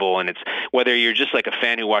football devil. And it's whether you're just like a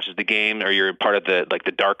fan who watches the game or you're part of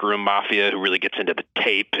the dark room mafia who really gets into the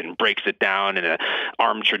tape and breaks it down and an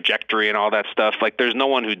arm trajectory and all that stuff. Like there's no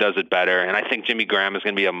one who does it better. And I think Jimmy Graham is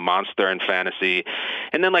going to be a monster in fantasy.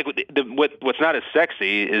 And then like what's not as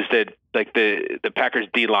sexy is that like the Packers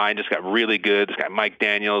D line just got really good. It's got Mike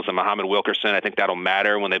Daniels and Muhammad Wilkerson. I think that'll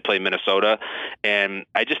matter when they play Minnesota. And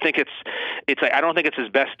I just think it's like I don't think it's his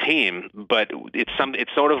best team, but it's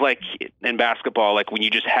sort of like in basketball, like when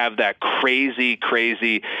you just have that crazy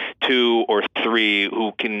 2 or 3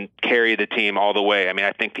 who can carry the team all the way. I mean,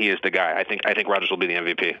 I think he is the guy. I think Rodgers will be the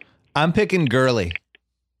MVP. I'm picking Gurley.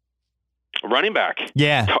 Running back.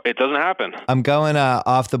 Yeah. It doesn't happen. I'm going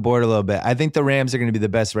off the board a little bit. I think the Rams are going to be the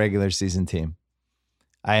best regular season team.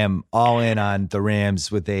 I am all in on the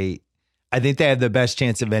Rams I think they have the best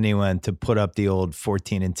chance of anyone to put up the old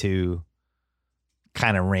 14-2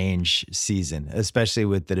 kind of range season, especially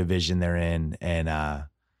with the division they're in. And I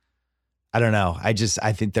don't know. I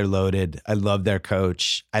think they're loaded. I love their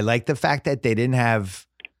coach. I like the fact that they didn't have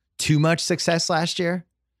too much success last year.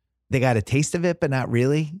 They got a taste of it, but not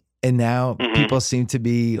really. And now people seem to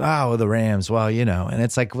be, the Rams, and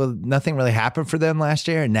it's like, nothing really happened for them last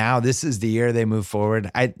year. And now this is the year they move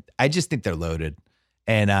forward. I just think they're loaded.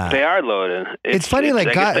 And they are loaded. It's funny,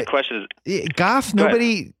 like the question is, Goff,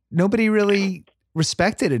 nobody really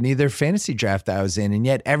respected in either fantasy draft I was in. And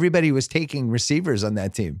yet everybody was taking receivers on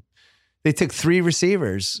that team. They took 3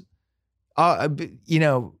 receivers, pretty,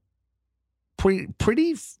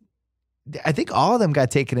 I think all of them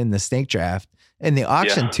got taken in the snake draft. In the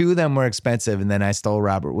auction, 2 of them were expensive, and then I stole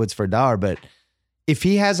Robert Woods for $1. But if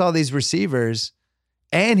he has all these receivers,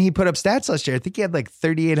 and he put up stats last year, I think he had like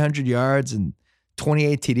 3,800 yards and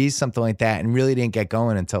 28 TDs, something like that, and really didn't get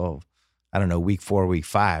going until, I don't know, week 4, week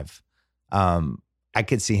 5. I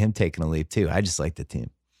could see him taking a leap too. I just like the team.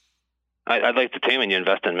 I'd like the team, and you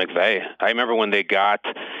invest in McVay. I remember when they got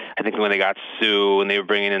Sue and they were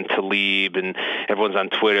bringing in Talib, and everyone's on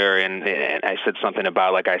Twitter, and I said something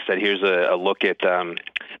about, like I said, here's a look at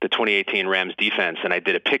the 2018 Rams defense, and I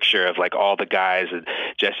did a picture of like all the guys,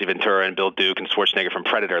 Jesse Ventura and Bill Duke and Schwarzenegger from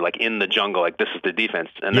Predator, like in the jungle, like this is the defense.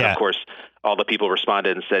 And then of course all the people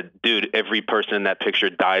responded and said, dude, every person in that picture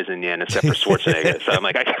dies in the end except for Schwarzenegger. So I'm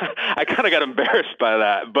like, I kind of got embarrassed by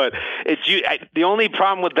that. But the only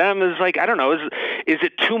problem with them is like, I don't know, is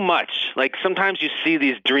it too much? Like sometimes you see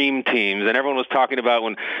these dream teams, and everyone was talking about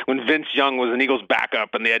when Vince Young was an Eagles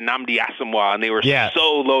backup and they had Nnamdi Asomugha and they were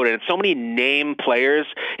so loaded and so many name players.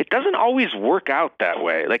 It doesn't always work out that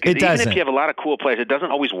way. Like even if you have a lot of cool players, it doesn't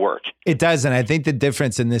always work. It doesn't. I think the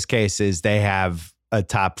difference in this case is they have a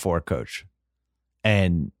top 4 coach.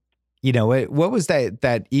 And, what was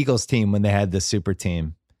that Eagles team when they had the super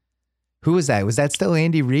team? Who was that? Was that still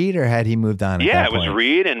Andy Reid, or had he moved on? Yeah, it was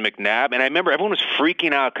Reid and McNabb. And I remember everyone was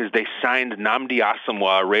freaking out because they signed Nnamdi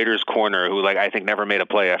Asomugha, Raiders corner, who I think never made a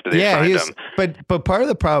play after they signed him. But part of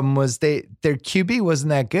the problem was their QB wasn't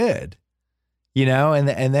that good,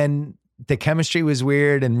 and then the chemistry was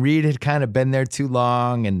weird, and Reid had kind of been there too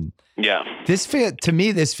long. And to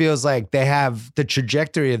me, this feels like they have the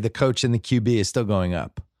trajectory of the coach and the QB is still going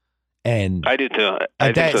up. And I do too.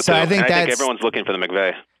 I think so too. I think everyone's looking for the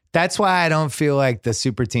McVay. That's why I don't feel like the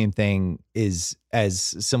super team thing is as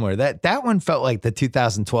similar. That one felt like the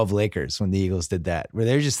 2012 Lakers when the Eagles did that, where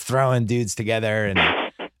they're just throwing dudes together. And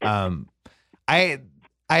I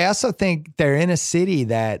also think they're in a city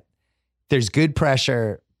that there's good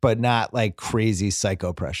pressure, but not like crazy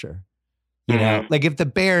psycho pressure. Like if the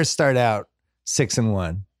Bears start out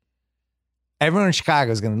 6-1, everyone in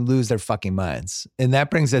Chicago is going to lose their fucking minds. And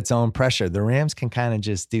that brings its own pressure. The Rams can kind of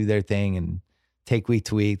just do their thing and take week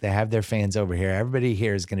to week. They have their fans over here. Everybody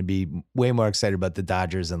here is going to be way more excited about the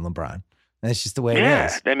Dodgers and LeBron. That's just the way it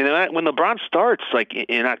is. I mean, when LeBron starts, like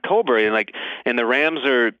in October, and the Rams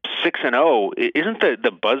are 6-0, isn't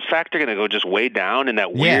the buzz factor going to go just way down in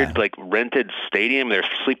that weird like rented stadium? It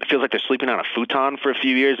feels like they're sleeping on a futon for a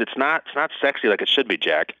few years. It's not sexy like it should be,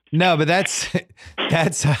 Jack. No, but that's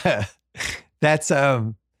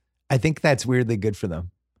I think that's weirdly good for them.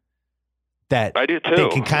 That I do too. They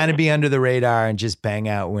can kind of be under the radar and just bang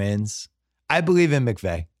out wins. I believe in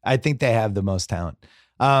McVay. I think they have the most talent.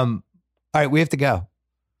 All right, we have to go.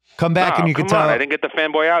 Come back and you can tell. I didn't get the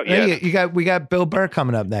fanboy out yet. We got Bill Burr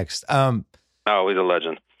coming up next. Oh, he's a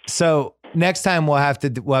legend. So next time we'll have to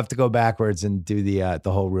go backwards and do the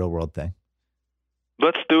whole real world thing.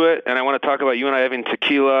 Let's do it. And I want to talk about you and I having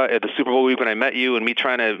tequila at the Super Bowl week when I met you, and me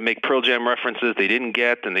trying to make Pearl Jam references they didn't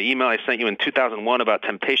get, and the email I sent you in 2001 about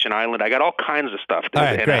Temptation Island. I got all kinds of stuff, dude. All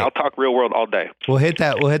right, great. I'll talk real world all day. We'll hit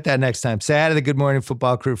that next time. Say hi to the Good Morning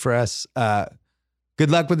Football crew for us. Good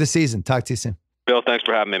luck with the season. Talk to you soon. Bill, thanks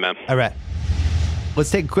for having me, man. All right. Let's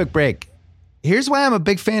take a quick break. Here's why I'm a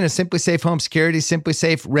big fan of Simply Safe Home Security. Simply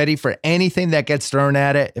Safe, ready for anything that gets thrown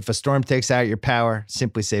at it. If a storm takes out your power,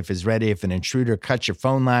 Simply Safe is ready. If an intruder cuts your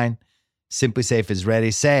phone line, Simply Safe is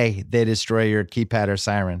ready. Say they destroy your keypad or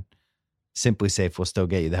siren, Simply Safe will still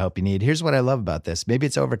get you the help you need. Here's what I love about this. Maybe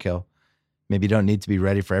it's overkill. Maybe you don't need to be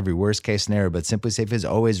ready for every worst case scenario, but Simply Safe is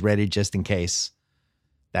always ready just in case.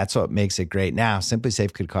 That's what makes it great. Now, Simply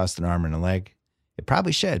Safe could cost an arm and a leg. It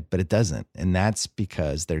probably should, but it doesn't. And that's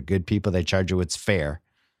because they're good people. They charge you what's fair,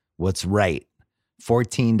 what's right.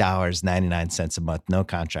 $14.99 a month, no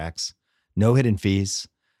contracts, no hidden fees.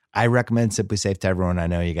 I recommend Simply Safe to everyone I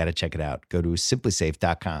know. You got to check it out. Go to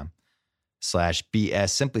simplysafe.com/BS.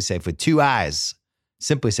 Simply Safe with 2 I's.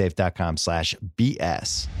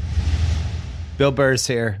 Simplysafe.com/BS. Bill Burr's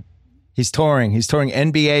here. He's touring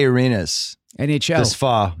NBA arenas. NHL. This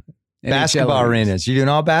fall. Basketball arenas. You're doing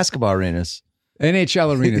all basketball arenas.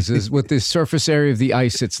 NHL arenas is with the surface area of the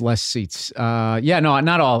ice, it's less seats. No,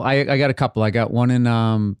 not all. I got a couple. I got one in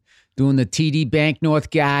doing the TD Bank North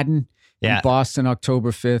Garden in Boston, October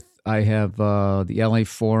 5th. I have the LA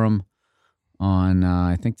Forum on,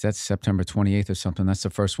 I think that's September 28th or something. That's the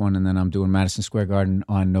first one. And then I'm doing Madison Square Garden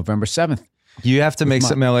on November 7th. You have to make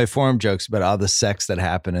some LA Forum jokes about all the sex that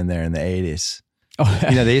happened in there in the 80s.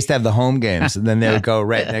 They used to have the home games, and then they would go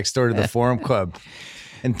right next door to the Forum Club.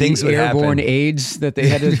 And things would happen. Airborne AIDS that they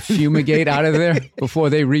had to fumigate out of there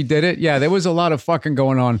before they redid it. Yeah, there was a lot of fucking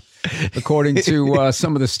going on, according to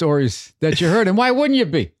some of the stories that you heard. And why wouldn't you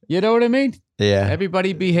be? You know what I mean? Yeah.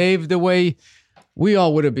 Everybody behaved the way we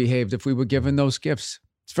all would have behaved if we were given those gifts.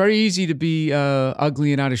 It's very easy to be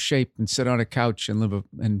ugly and out of shape and sit on a couch and live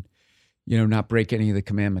and not break any of the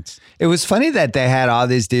commandments. It was funny that they had all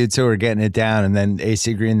these dudes who were getting it down, and then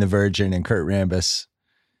AC Green, the Virgin, and Kurt Rambis.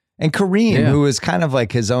 And Kareem, who was kind of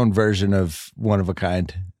like his own version of one of a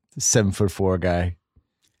kind, 7'4" guy.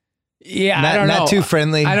 Yeah, I don't know. Not too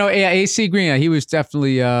friendly. I know. Yeah, AC Green, he was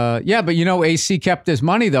definitely. But AC kept his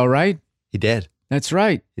money though, right? He did. That's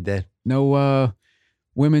right. He did. No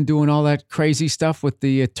women doing all that crazy stuff with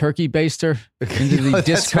the turkey baster into the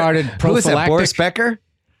discarded prophylactic. Who was that, Boris Becker?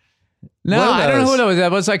 No, I don't know who that was.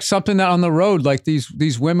 That was like something that on the road, like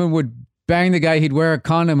these women would bang the guy, he'd wear a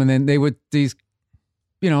condom, and then they would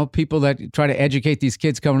people that try to educate these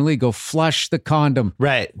kids coming to the league go flush the condom.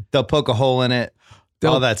 Right. They'll poke a hole in it.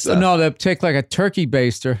 All that stuff. No, they'll take like a turkey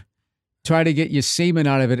baster, try to get your semen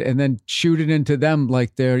out of it, and then shoot it into them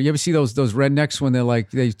like they're. You ever see those rednecks when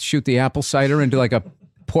they shoot the apple cider into like a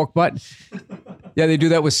pork butt? Yeah, they do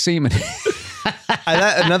that with semen.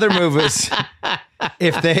 Another move is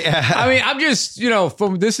if they. I'm just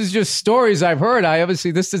this is just stories I've heard.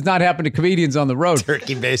 This does not happen to comedians on the road.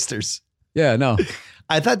 Turkey basters. Yeah, no.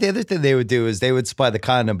 I thought the other thing they would do is they would supply the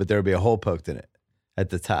condom, but there would be a hole poked in it at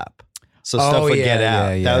the top. So stuff would get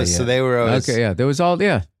out. So they were always... Okay, yeah. There was all,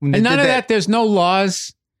 yeah. And none of that, there's no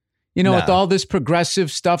laws, with all this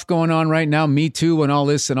progressive stuff going on right now, Me Too and all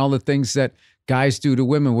this and all the things that guys do to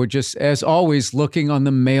women. We're just, as always, looking on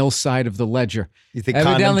the male side of the ledger. You think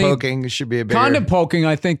condom poking should be a bigger... Condom poking,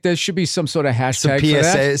 I think there should be some sort of hashtag some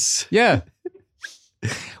PSAs. For that. Yeah.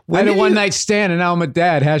 I had a one-night stand and now I'm a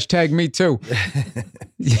dad. Hashtag me too.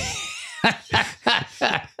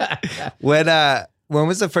 When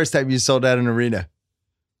was the first time you sold out an arena?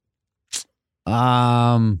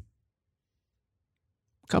 Because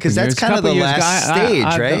that's kind of the last stage,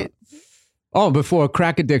 right? Before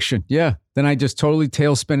crack addiction. Yeah. Then I just totally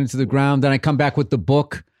tailspin into the ground. Then I come back with the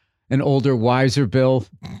book, an older, wiser Bill,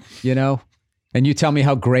 and you tell me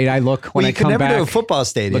how great I look when I come back. You could never do a football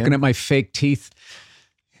stadium. Looking at my fake teeth.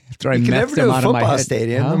 After I you can met never them do a out of my football head.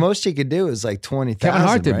 stadium. Huh? The most you could do is like 20,000. Kevin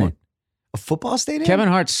Hart did one. A football stadium? Kevin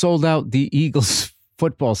Hart sold out the Eagles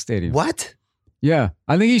football stadium. What? Yeah.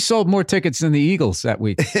 I think he sold more tickets than the Eagles that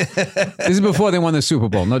week. This is before they won the Super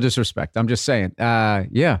Bowl. No disrespect. I'm just saying.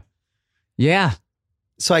 Yeah. Yeah.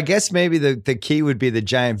 So I guess maybe the key would be the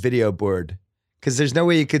giant video board, because there's no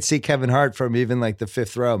way you could see Kevin Hart from even like the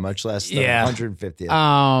fifth row, much less the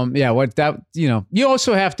 150th. Yeah. What that, you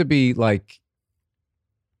also have to be like,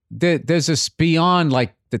 there's this beyond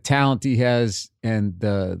like the talent he has and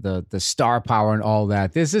the star power and all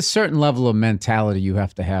that. There's a certain level of mentality you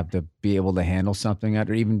have to be able to handle something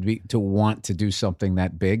or even to want to do something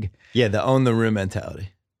that big. Yeah, the own the room mentality.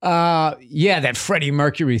 Yeah, that Freddie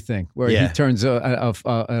Mercury thing where he turns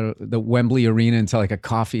the Wembley Arena into like a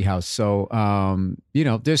coffee house. So,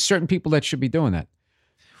 there's certain people that should be doing that.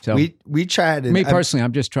 So we tried. Me personally,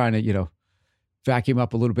 I'm just trying to, vacuum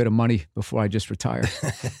up a little bit of money before I just retire.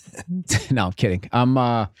 No, I'm kidding. I'm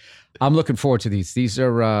looking forward to these. These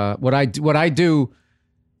are what I do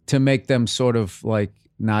to make them sort of like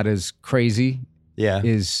not as crazy. Yeah,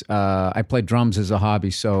 is I play drums as a hobby,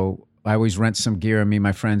 so I always rent some gear, and me and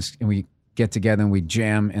my friends, and we get together and we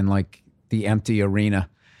jam in like the empty arena,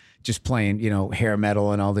 just playing, hair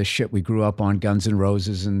metal and all this shit we grew up on, Guns N'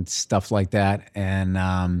 Roses and stuff like that.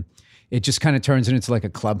 And it just kind of turns it into like a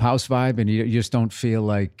clubhouse vibe, and you just don't feel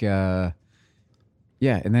like, and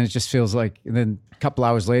then it just feels like, and then a couple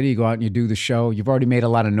hours later you go out and you do the show. You've already made a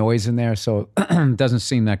lot of noise in there, so it doesn't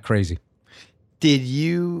seem that crazy. Did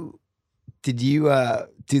you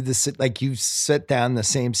do this, like you set down the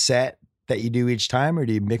same set that you do each time, or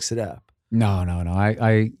do you mix it up? No.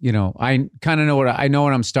 I kind of know what I know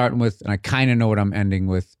what I'm starting with, and I kind of know what I'm ending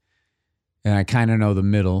with, and I kind of know the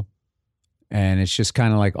middle. And it's just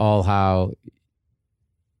kind of like all how,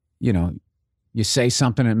 you say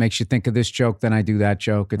something and it makes you think of this joke, then I do that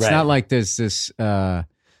joke. It's not like there's this,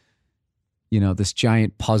 this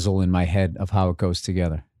giant puzzle in my head of how it goes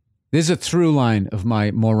together. There's a through line of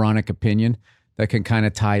my moronic opinion that can kind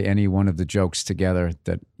of tie any one of the jokes together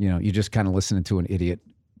that, you're just kind of listening to an idiot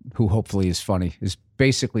who hopefully is funny, is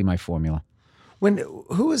basically my formula.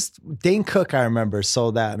 Who was Dane Cook? I remember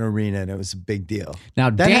sold out an arena and it was a big deal. Now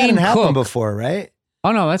that hadn't happened before, right?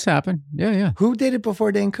 Oh no, that's happened. Yeah. Who did it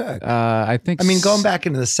before Dane Cook? I think. I mean, going back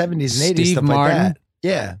into the 70s and 80s, stuff Martin, like that.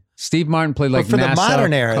 Yeah, Steve Martin played like. But for NASA, the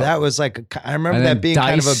modern era, that was like I remember that being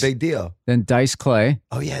kind of a big deal. Then Dice Clay.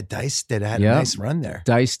 Oh yeah, Dice had a nice run there.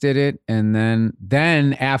 Dice did it, and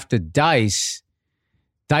then after Dice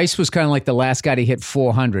was kind of like the last guy to hit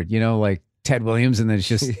 400. Like Ted Williams, and then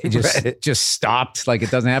it just stopped. Like it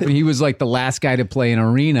doesn't happen. He was like the last guy to play an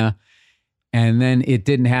arena, and then it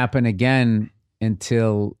didn't happen again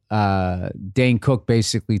until Dane Cook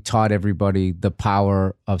basically taught everybody the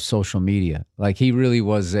power of social media. Like he really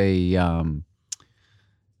was a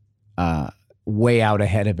way out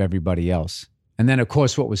ahead of everybody else. And then of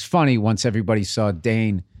course, what was funny, once everybody saw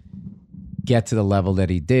Dane get to the level that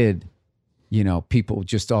he did, people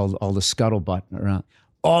just all the scuttlebutt around.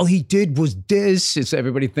 All he did was this. It's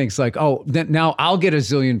everybody thinks like, oh, then now I'll get a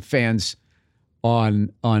zillion fans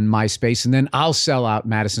on MySpace, and then I'll sell out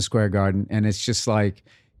Madison Square Garden. And it's just like,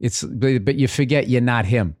 but you forget you're not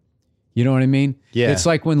him. You know what I mean? Yeah. It's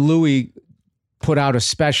like when Louis put out a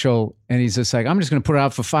special and he's just like, I'm just going to put it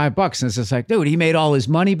out for $5. And it's just like, dude, he made all his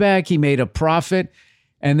money back. He made a profit.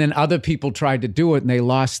 And then other people tried to do it and they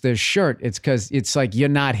lost their shirt. It's because it's like, you're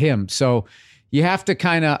not him. So you have to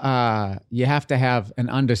have an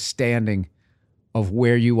understanding of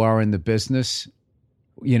where you are in the business,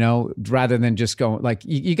 rather than just going like,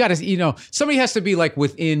 you got to, somebody has to be like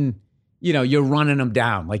within, you're running them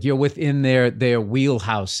down. Like you're within their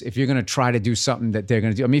wheelhouse. If you're going to try to do something that they're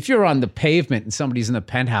going to do. I mean, if you're on the pavement and somebody's in the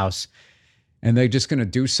penthouse and they're just going to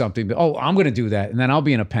do something, but, oh, I'm going to do that. And then I'll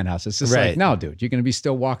be in a penthouse. It's just like, no, dude, you're going to be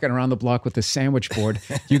still walking around the block with a sandwich board.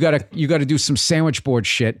 You got to do some sandwich board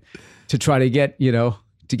shit to try to get, to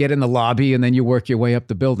get in the lobby, and then you work your way up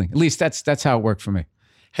the building. At least that's how it worked for me.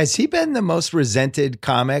 Has he been the most resented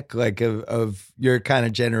comic like of your kind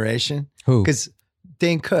of generation? Who? Because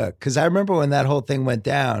Dane Cook. Because I remember when that whole thing went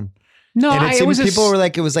down. No, and people were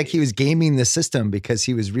like, it was like he was gaming the system because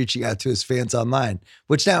he was reaching out to his fans online,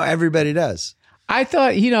 which now everybody does. I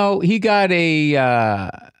thought, he got he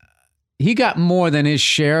got more than his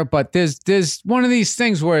share, but there's one of these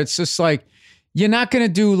things where it's just like, you're not going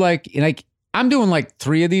to do like I'm doing like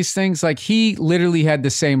 3 of these things. Like he literally had the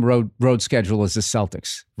same road schedule as the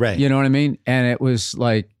Celtics. Right. You know what I mean? And it was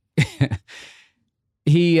like,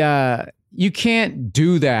 you can't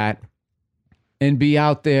do that and be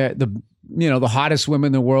out there. the hottest women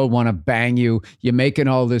in the world want to bang you. You're making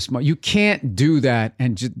all this money. You can't do that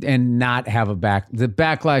and not have the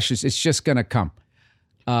backlash it's just going to come.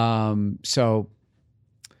 So,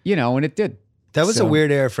 and it did. That was a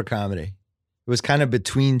weird era for comedy. It was kind of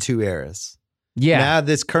between two eras. Yeah. Now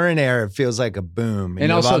this current era feels like a boom. And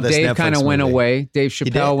also Dave kind of went away. Dave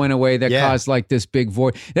Chappelle went away. That caused like this big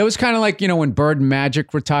void. That was kind of like, when Bird and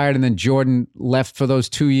Magic retired and then Jordan left for those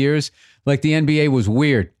 2 years. Like the NBA was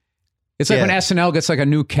weird. It's like when SNL gets like a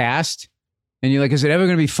new cast and you're like, is it ever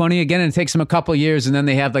going to be funny again? And it takes them a couple of years and then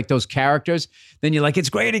they have like those characters. Then you're like, it's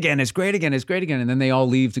great again. It's great again. It's great again. And then they all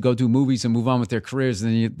leave to go do movies and move on with their careers.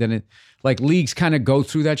 And then it like leagues kind of go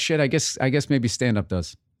through that shit. I guess maybe stand-up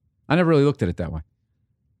does. I never really looked at it that way.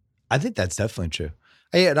 I think that's definitely true.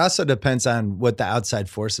 It also depends on what the outside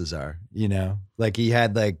forces are, Like he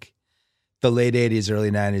had like the late 80s, early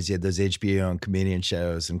 90s, you had those HBO and comedian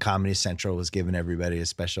shows and Comedy Central was giving everybody a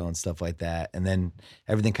special and stuff like that. And then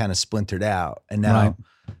everything kind of splintered out. And now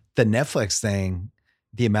the Netflix thing,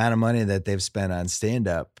 the amount of money that they've spent on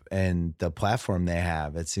stand-up and the platform they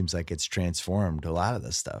have, it seems like it's transformed a lot of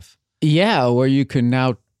this stuff. Yeah, or you can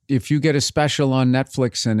now, if you get a special on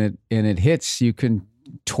Netflix and it hits, you can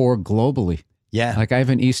tour globally. Yeah. Like I have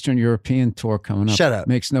an Eastern European tour coming up. Shut up.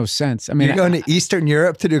 Makes no sense. I mean, you're going to Eastern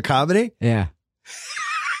Europe to do comedy? Yeah.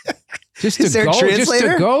 Just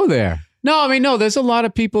to go there. No, there's a lot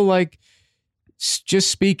of people like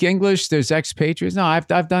just speak English. There's expatriates. No, I've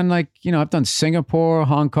done like, I've done Singapore,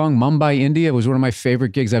 Hong Kong, Mumbai, India. It was one of my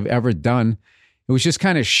favorite gigs I've ever done. It was just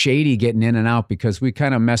kind of shady getting in and out because we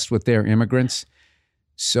kind of messed with their immigrants.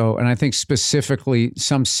 So, and I think specifically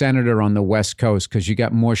some senator on the West Coast, because you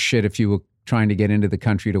got more shit if you were trying to get into the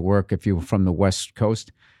country to work if you were from the West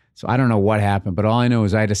Coast. So I don't know what happened, but all I know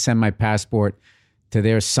is I had to send my passport to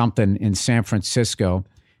their something in San Francisco.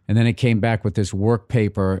 And then it came back with this work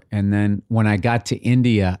paper. And then when I got to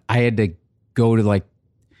India, I had to go to like,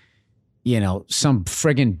 some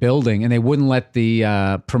friggin' building and they wouldn't let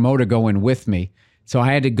the promoter go in with me. So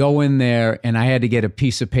I had to go in there and I had to get a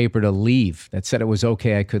piece of paper to leave that said it was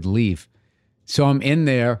okay, I could leave. So I'm in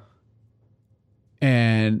there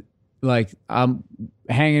and like I'm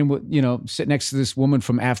hanging with, sitting next to this woman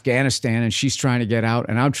from Afghanistan and she's trying to get out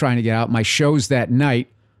and I'm trying to get out. My show's that night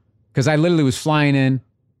because I literally was flying in,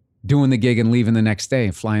 doing the gig and leaving the next day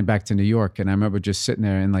and flying back to New York. And I remember just sitting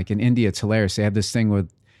there and like in India, it's hilarious. They have this thing where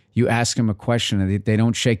you ask them a question and they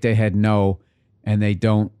don't shake their head no and they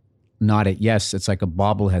don't nod it yes. It's like a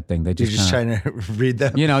bobblehead thing. They just trying to read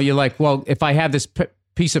them. You're like, well, if I have this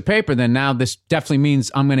piece of paper, then now this definitely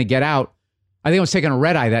means I'm going to get out. I think I was taking a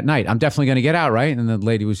red eye that night. I'm definitely going to get out, right? And the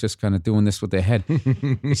lady was just kind of doing this with their head.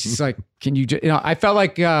 She's like, "Can you?" I felt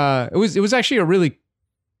like it was actually a really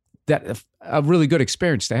good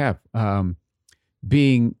experience to have.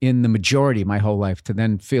 Being in the majority my whole life to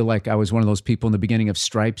then feel like I was one of those people in the beginning of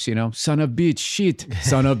Stripes, son of bitch, shit,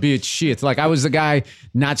 son of bitch, shit. Like I was the guy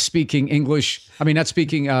not speaking English. I mean, not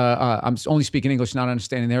speaking, I'm only speaking English, not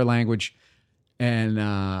understanding their language. And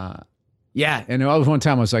yeah. And there was one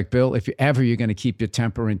time I was like, Bill, if you're going to keep your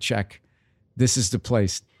temper in check, this is the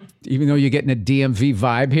place. Even though you're getting a DMV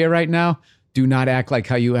vibe here right now, do not act like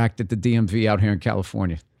how you act at the DMV out here in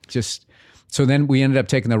California. So then we ended up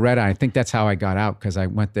taking the red eye. I think that's how I got out because I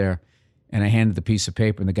went there and I handed the piece of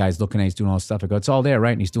paper and the guy's looking at it, he's doing all this stuff. I go, it's all there,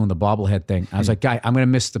 right? And he's doing the bobblehead thing. I was like, guy, I'm going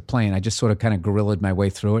to miss the plane. I just sort of kind of guerrillaed my way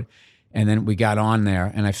through it. And then we got on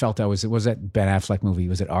there and I felt was that Ben Affleck movie?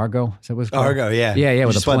 Was it Argo? Is that what it was called? Argo, yeah. Yeah. You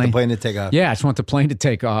with just want the plane to take off. Yeah, I just want the plane to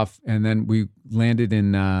take off. And then we landed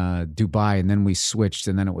in Dubai and then we switched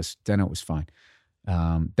and then it was fine.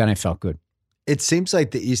 Then I felt good. It seems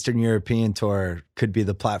like the Eastern European tour could be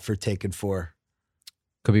the plot for Taken 4.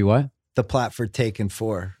 Could be what? The plot for Taken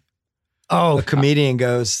 4. Oh, a comedian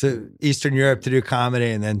goes to Eastern Europe to do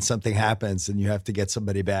comedy and then something happens and you have to get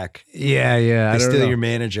somebody back. Yeah. They steal your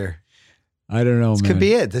manager. I don't know, This man. could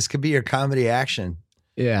be it. This could be your comedy action.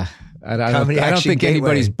 Yeah. I don't think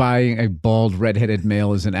anybody's buying a bald, redheaded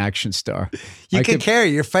male as an action star. You can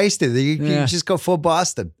carry. You're feisty. You just go full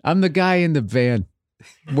Boston. I'm the guy in the van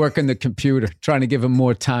working the computer, trying to give him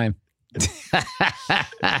more time.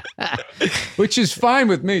 Which is fine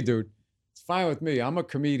with me, dude. It's fine with me. I'm a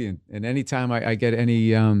comedian. And anytime I get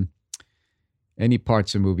any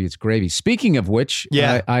parts of a movie, it's gravy. Speaking of which,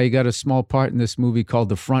 I got a small part in this movie called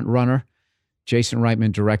The Front Runner. Jason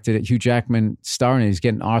Reitman directed it. Hugh Jackman starring it. He's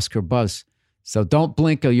getting Oscar buzz. So don't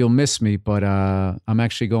blink or you'll miss me. But I'm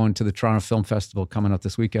actually going to the Toronto Film Festival coming up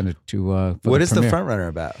this weekend to What is The Front Runner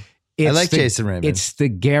about? I like Jason Reitman. It's the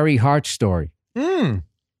Gary Hart story. And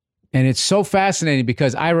it's so fascinating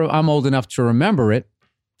because I'm old enough to remember it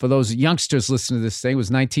for those youngsters listening to this thing, it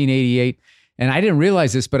was 1988. And I didn't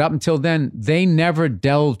realize this, but up until then, they never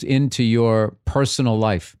delved into your personal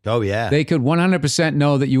life. Oh, yeah. They could 100%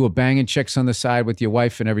 know that you were banging chicks on the side with your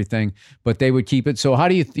wife and everything, but they would keep it. So how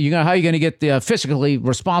are you going to get the fiscally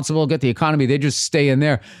responsible, get the economy? They just stay in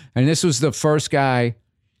there. And this was the first guy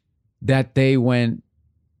that they went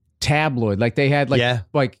tabloid. Like they had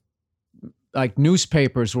like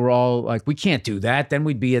newspapers were all like, we can't do that. Then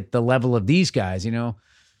we'd be at the level of these guys,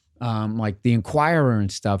 like the Inquirer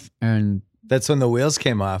and stuff. And that's when the wheels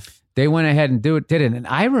came off. They went ahead and did it. And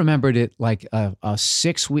I remembered it like a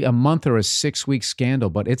month or a 6-week scandal,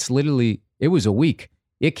 but it was a week.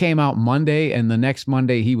 It came out Monday, and the next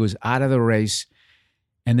Monday he was out of the race.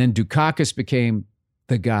 And then Dukakis became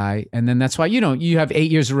the guy. And then that's why, you have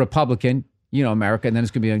 8 years of Republican, America, and then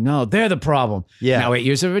it's going to be like, no, they're the problem. Yeah. Now 8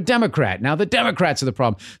 years of a Democrat. Now the Democrats are the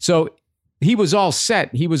problem. So he was all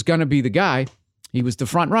set. He was going to be the guy. He was the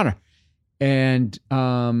front runner. And,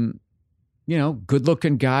 good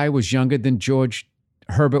looking guy, was younger than George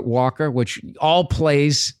Herbert Walker, which all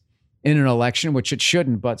plays in an election, which it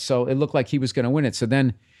shouldn't. But so it looked like he was going to win it. So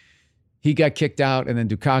then he got kicked out, and then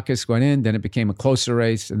Dukakis went in. Then it became a closer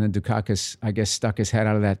race. And then Dukakis, I guess, stuck his head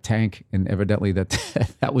out of that tank. And evidently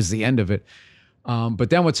that was the end of it. But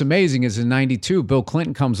then what's amazing is in 92, Bill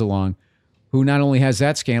Clinton comes along, who not only has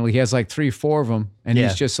that scandal, he has like 3-4 of them. And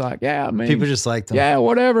he's just like, yeah, man. People just liked him. Yeah,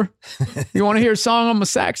 whatever. You want to hear a song on my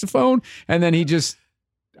saxophone? And then and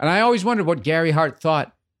I always wondered what Gary Hart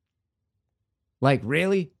thought. Like,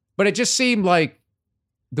 really? But it just seemed like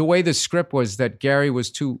the way the script was that Gary was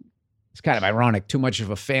it's kind of ironic, too much of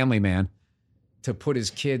a family man to put his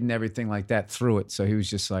kid and everything like that through it. So he was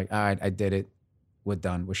just like, all right, I did it. We're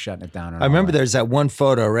done. We're shutting it down. I remember there's that one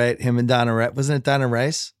photo, right? Him and Donna Rice. Wasn't it Donna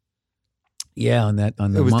Rice? Yeah,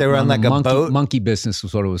 they were on like a boat. Monkey Business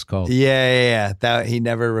was what it was called. Yeah. That he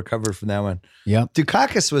never recovered from that one. Yeah.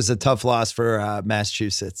 Dukakis was a tough loss for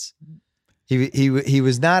Massachusetts. He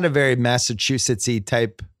was not a very Massachusetts-y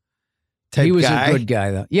type He was guy. A good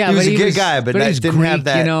guy though. Yeah, he was a good guy, but I didn't Greek, have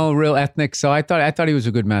that. Real ethnic. So I thought he was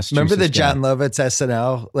a good Massachusetts. Remember the guy. John Lovitz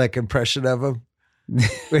SNL impression of him?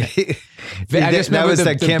 I just remember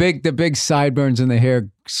the big sideburns and the hair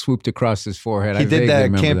swooped across his forehead. He did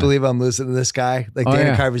that. Can't believe I'm losing to this guy.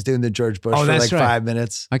 Dana Carver's doing the George Bush for 5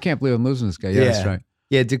 minutes. I can't believe I'm losing to this guy. Yeah, that's right.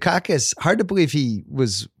 Yeah, Dukakis, hard to believe he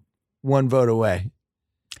was one vote away.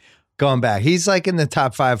 Going back. He's in the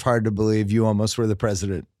top 5, hard to believe you almost were the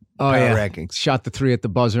president. Oh, yeah. Rankings. Shot the 3 at the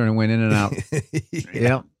buzzer and went in and out.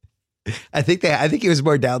 Yeah. I think he was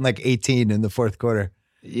more down 18 in the fourth quarter.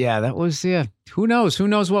 Yeah, that was, Who knows? Who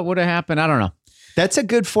knows what would have happened? I don't know. That's a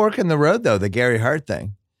good fork in the road, though, the Gary Hart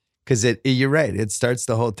thing. Because you're right. It starts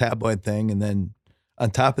the whole tabloid thing. And then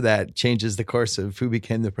on top of that, changes the course of who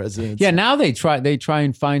became the president. Yeah, now they try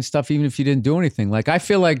and find stuff even if you didn't do anything. I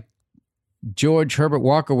feel like George Herbert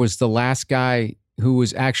Walker was the last guy who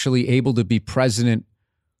was actually able to be president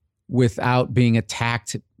without being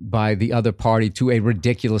attacked by the other party to a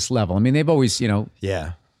ridiculous level. I mean, they've always,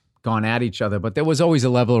 gone at each other, but there was always a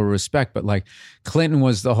level of respect. But Clinton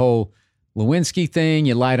was the whole Lewinsky thing.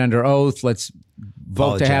 You lied under oath. Let's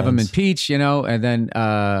vote to have him impeached, and then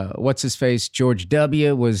what's his face? George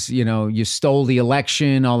W. was, you stole the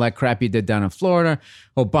election, all that crap you did down in Florida.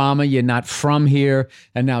 Obama, you're not from here.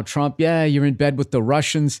 And now Trump, you're in bed with the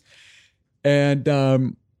Russians. And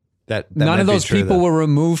that none of those people were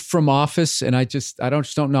removed from office. And I just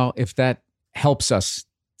don't know if that helps us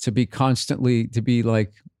to be constantly,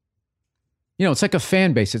 it's like a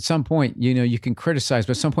fan base. At some point, you can criticize,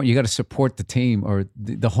 but at some point you got to support the team, or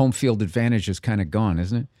the home field advantage is kind of gone,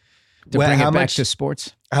 isn't it? To bring it back to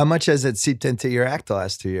sports. How much has it seeped into your act the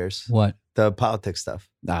last 2 years? What? The politics stuff.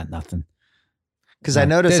 Nothing. Because I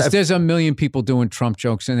noticed there's a million people doing Trump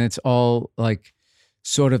jokes, and it's all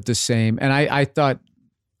sort of the same. And I thought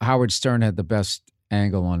Howard Stern had the best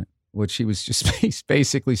angle on it, which he was just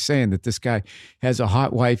basically saying that this guy has a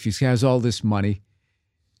hot wife. He has all this money.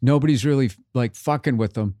 Nobody's really fucking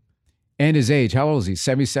with him. And his age. How old is he?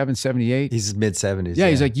 77, 78? He's mid-70s. Yeah,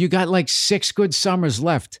 he's you got 6 good summers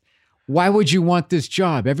left. Why would you want this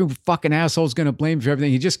job? Every fucking asshole's going to blame you for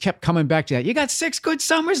everything. He just kept coming back to that. You got 6 good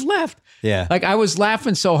summers left. Yeah. I was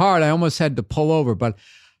laughing so hard, I almost had to pull over. But,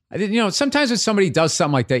 I didn't, sometimes when somebody does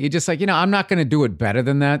something like that, you're just I'm not going to do it better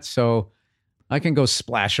than that. So I can go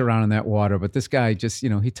splash around in that water, but this guy just,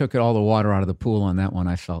 he took all the water out of the pool on that one,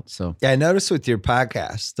 I felt. So yeah, I noticed with your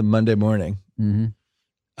podcast, the Monday morning,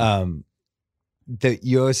 that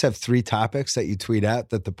you always have 3 topics that you tweet out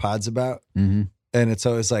that the pod's about. Mm-hmm. And it's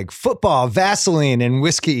always like football, Vaseline, and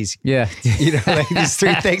whiskeys. Yeah. Like these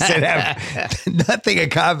three things that have nothing in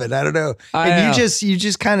common. I don't know. And you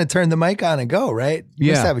just kind of turn the mic on and go, right?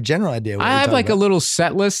 You must have a general idea. What I have like a little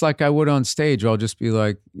set list like I would on stage. Where I'll just be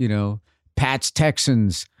like, Pats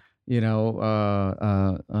Texans, chick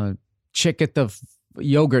at the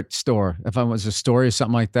yogurt store. If I was a story or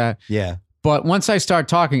something like that. Yeah. But once I start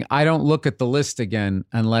talking, I don't look at the list again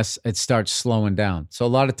unless it starts slowing down. So a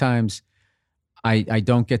lot of times I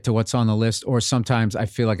don't get to what's on the list, or sometimes I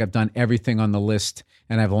feel like I've done everything on the list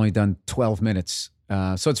and I've only done 12 minutes.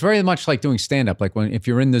 So it's very much like doing stand-up. Like if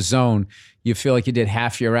you're in the zone, you feel like you did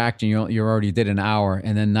half your act and you already did an hour.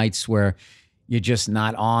 And then nights where you're just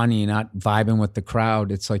not on, you're not vibing with the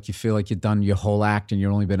crowd. It's like you feel like you've done your whole act and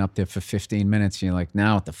you've only been up there for 15 minutes. And you're like,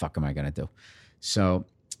 now what the fuck am I going to do? So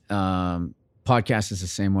podcast is the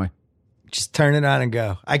same way. Just turn it on and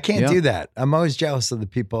go. I can't do that. I'm always jealous of the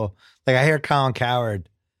people. Like I hear Colin Cowherd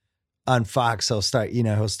on Fox. He'll start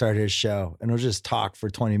his show and he'll just talk for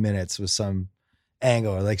 20 minutes with some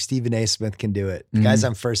angle. Or like Stephen A. Smith can do it. The guys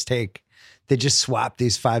on First Take, they just swap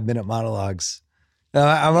these 5-minute monologues.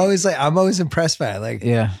 I'm always impressed by it. Like,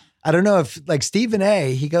 I don't know if like Stephen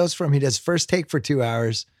A. He does First Take for 2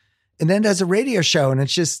 hours and then does a radio show, and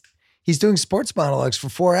it's just he's doing sports monologues for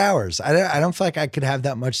 4 hours. I don't feel like I could have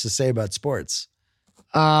that much to say about sports.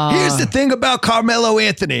 Here's the thing about Carmelo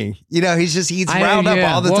Anthony. He's riled up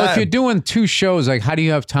all the time. Well, if you're doing 2 shows, like how do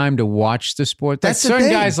you have time to watch the sport? That's certain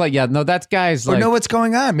guys like, that guy's like, or know what's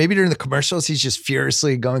going on. Maybe during the commercials, he's just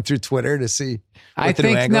furiously going through Twitter to see. I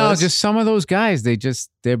think no, just some of those guys,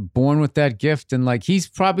 they're born with that gift. And like, he's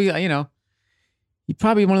probably, he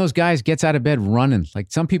probably one of those guys gets out of bed running.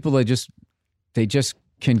 Like some people, they just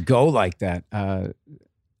can go like that.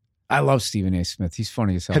 I love Stephen A. Smith. He's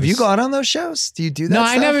funny as hell. Have you gone on those shows? Do you do that? No,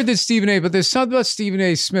 stuff? I never did Stephen A. But there's something about Stephen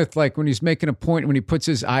A. Smith, like when he's making a point, when he puts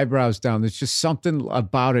his eyebrows down, there's just something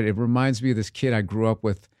about it. It reminds me of this kid I grew up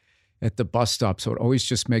with at the bus stop. So it always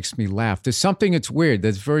just makes me laugh. There's something that's weird.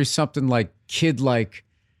 There's very something like kid-like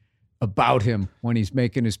about him when he's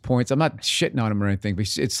making his points. I'm not shitting on him or anything, but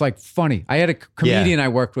it's like funny. I had a comedian I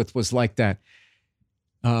worked with was like that.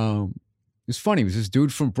 It was funny. He was this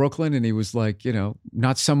dude from Brooklyn, and he was like,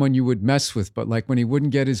 not someone you would mess with, but like when he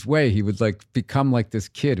wouldn't get his way, he would like become like this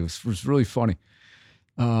kid. It was really funny.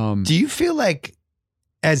 Do you feel like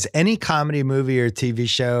has any comedy movie or TV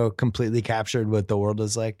show completely captured what the world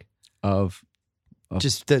is like? Of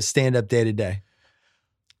just the stand-up day to day?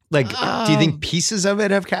 Like, do you think pieces of it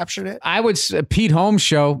have captured it? I would say Pete Holmes'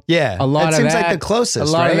 show. Yeah. A lot of that. Seems like the closest,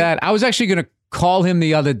 a lot of that. I was actually going to call him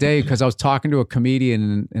the other day because I was talking to a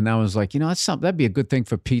comedian and I was like, that's something, that'd be a good thing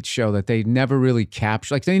for Pete's show that they never really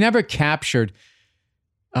captured. Like they never captured,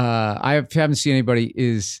 I haven't seen anybody,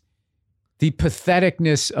 is the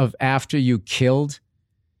patheticness of after you killed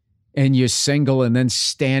and you're single and then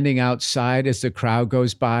standing outside as the crowd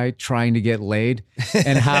goes by trying to get laid,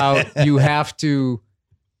 and how you have to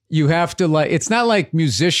like, it's not like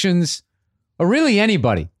musicians or really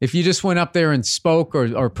anybody. If you just went up there and spoke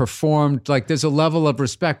or performed, like there's a level of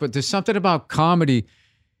respect, but there's something about comedy,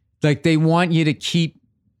 like they want you to keep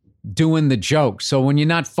doing the joke. So when you're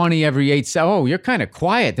not funny every 8 seconds, oh, you're kind of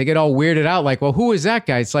quiet. They get all weirded out. Like, well, who is that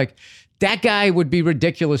guy? It's like, that guy would be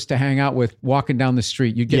ridiculous to hang out with walking down the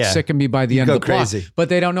street. You'd get sick of me by the end of the block. But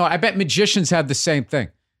they don't know. I bet magicians have the same thing.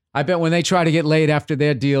 I bet when they try to get laid after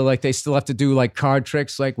their deal, like they still have to do like card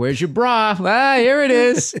tricks. Like, where's your bra? Here it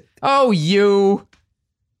is. Oh, you.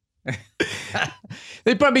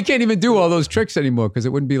 They probably can't even do all those tricks anymore because it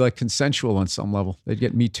wouldn't be like consensual on some level. They'd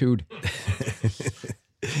get Me Too'd.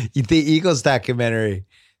 The Eagles documentary,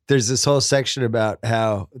 there's this whole section about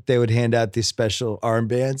how they would hand out these special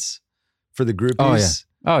armbands for the groupies.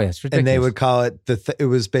 Oh, yeah. It's ridiculous. And they would call it, it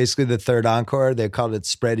was basically the third encore. They called it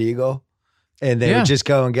Spread Eagle. And they would just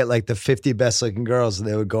go and get like the 50 best looking girls and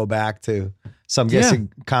they would go back to, so I'm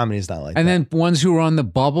guessing comedy's not like that. And then ones who were on the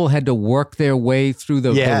bubble had to work their way through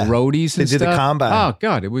the roadies and stuff. They did the combine. Oh,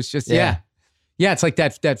 God. It was just, Yeah, it's like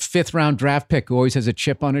that 5th round draft pick who always has a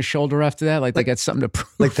chip on his shoulder after that. Like they got something to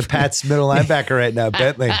prove. Like the Pats middle linebacker right now,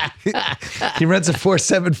 Bentley. He runs a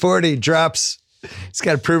 4.740, drops. He's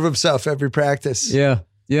got to prove himself every practice. Yeah.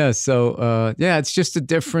 Yeah. So, it's just a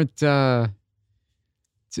different, it's a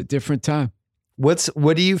different time.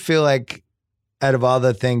 What do you feel like out of all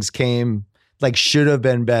the things came, like should have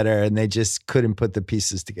been better and they just couldn't put the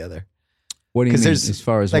pieces together? What do you mean as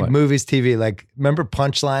far as like what? Movies, TV? Like remember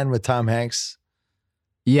Punchline with Tom Hanks?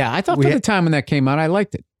 Yeah, I thought for the time when that came out, I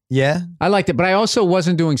liked it. Yeah? I liked it, but I also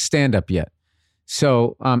wasn't doing stand-up yet.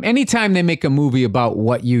 So anytime they make a movie about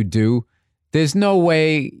what you do, there's no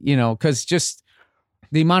way, because just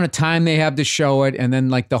the amount of time they have to show it, and then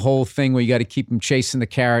like the whole thing where you got to keep them chasing the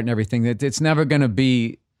carrot and everything, it's never going to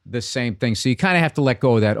be the same thing. So you kind of have to let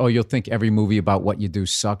go of that. Oh, you'll think every movie about what you do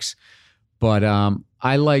sucks. But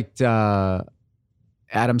I liked Adam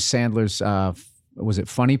Sandler's, was it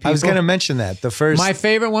Funny People? I was going to mention that. My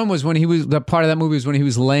favorite one was when the part of that movie was when he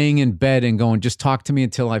was laying in bed and going, just talk to me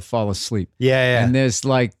until I fall asleep. Yeah. And there's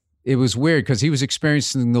like, it was weird because he was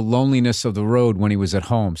experiencing the loneliness of the road when he was at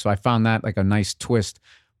home. So I found that like a nice twist.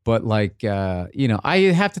 But like, half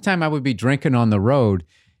the time I would be drinking on the road.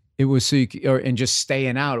 It was and just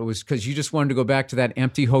staying out. It was because you just wanted to go back to that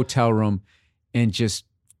empty hotel room and just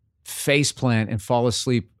face plant and fall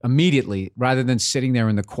asleep immediately rather than sitting there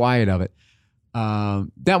in the quiet of it.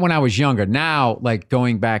 That when I was younger. Now, like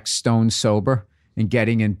going back stone sober and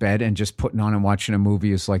getting in bed and just putting on and watching a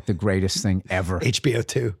movie is like the greatest thing ever. HBO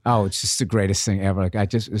 2. Oh, it's just the greatest thing ever. Like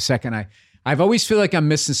I've always feel like I'm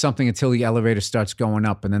missing something until the elevator starts going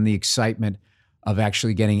up, and then the excitement of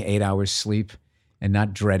actually getting 8 hours sleep and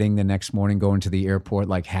not dreading the next morning going to the airport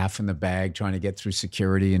like half in the bag, trying to get through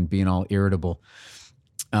security and being all irritable.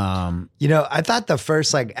 I thought the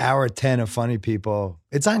first like hour 10 of Funny People,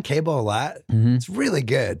 it's on cable a lot. Mm-hmm. It's really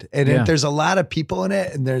good. And there's a lot of people in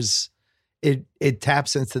it, and it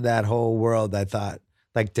taps into that whole world. I thought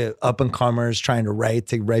like the up and comers trying to write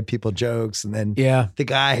people jokes. And then the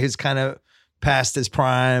guy who's kind of past his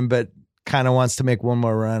prime, but kind of wants to make one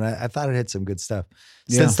more run. I thought it had some good stuff.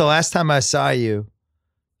 Since the last time I saw you,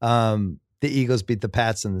 the Eagles beat the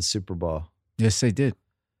Pats in the Super Bowl. Yes, they did.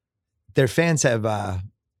 Their fans have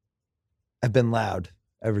been loud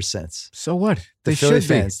ever since. So what? The Philly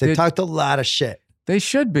fans. They talked a lot of shit. They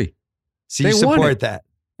should be. So you support that?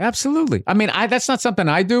 Absolutely. I mean, that's not something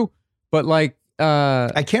I do, but like...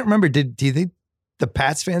 I can't remember. Do you think the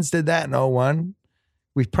Pats fans did that in 2001?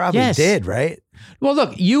 We probably did, right? Well,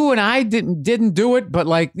 look, you and I didn't do it, but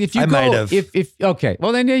like if you might have. If okay,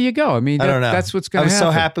 well then there you go. I mean, I don't know. That's what's going to happen. I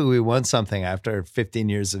was so happy we won something after 15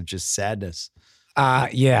 years of just sadness.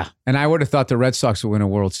 Yeah. And I would have thought the Red Sox would win a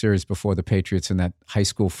World Series before the Patriots in that high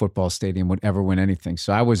school football stadium would ever win anything.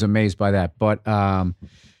 So I was amazed by that. But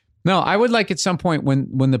no, I would like at some point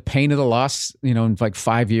when the pain of the loss, in like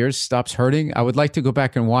 5 years stops hurting, I would like to go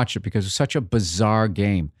back and watch it because it's such a bizarre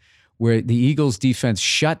game where the Eagles defense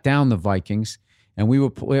shut down the Vikings. And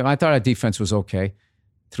I thought our defense was okay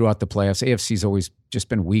throughout the playoffs. AFC's always just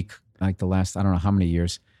been weak like the last, I don't know how many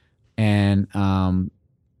years. And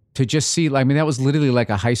to just see, that was literally like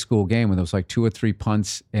a high school game when there was like 2 or 3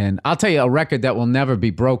 punts. And I'll tell you a record that will never be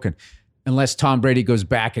broken unless Tom Brady goes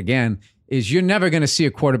back again is you're never going to see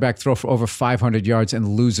a quarterback throw for over 500 yards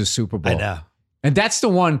and lose a Super Bowl. I know. And that's the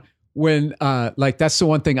one when, that's the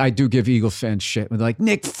one thing I do give Eagle fans shit. When they're like,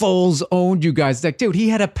 Nick Foles owned you guys. Like, dude, he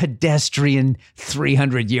had a pedestrian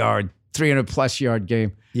 300-plus yard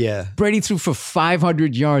game. Yeah. Brady threw for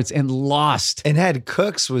 500 yards and lost. And had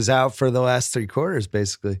Cooks was out for the last 3 quarters,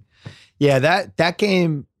 basically. Yeah, that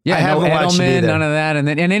game, I haven't watched it either. None of that. And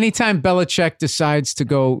anytime Belichick decides to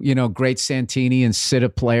go, great Santini and sit a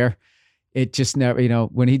player, it just never,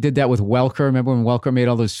 when he did that with Welker, remember when Welker made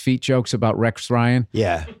all those feet jokes about Rex Ryan?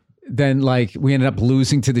 Yeah. Then we ended up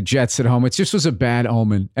losing to the Jets at home. It just was a bad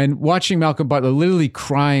omen. And watching Malcolm Butler literally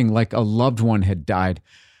crying like a loved one had died.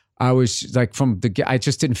 I was like I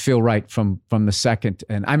just didn't feel right from the second.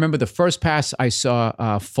 And I remember the first pass I saw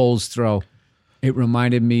Foles throw, it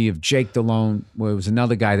reminded me of Jake Delhomme, where it was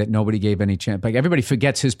another guy that nobody gave any chance. Like everybody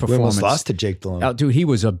forgets his performance. We almost lost to Jake Delhomme. Oh, dude, he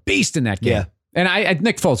was a beast in that game. Yeah. And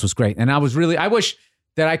Nick Foles was great. And I wish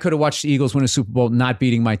that I could have watched the Eagles win a Super Bowl not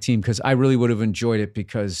beating my team because I really would have enjoyed it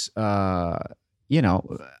because, believe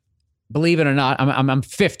it or not, I'm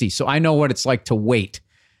 50, so I know what it's like to wait.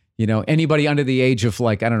 Anybody under the age of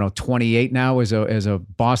 28 now as a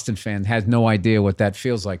Boston fan has no idea what that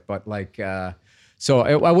feels like. But so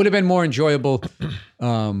I would have been more enjoyable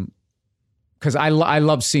because I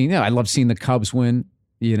love seeing the Cubs win.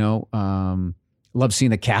 Love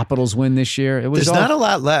seeing the Capitals win this year. There's not a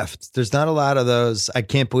lot left. There's not a lot of those. I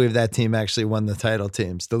can't believe that team actually won the title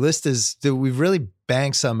teams. The list is, we've really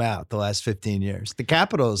banged some out the last 15 years. The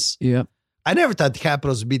Capitals. Yeah. I never thought the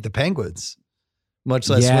Capitals would beat the Penguins, much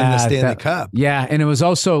less win the Stanley Cup. Yeah. And it was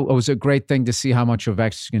a great thing to see how much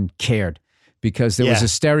Ovechkin cared. Because there was a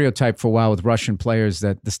stereotype for a while with Russian players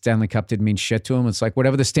that the Stanley Cup didn't mean shit to them. It's like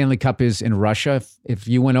whatever the Stanley Cup is in Russia, if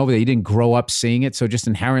you went over there, you didn't grow up seeing it. So just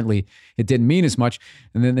inherently, it didn't mean as much.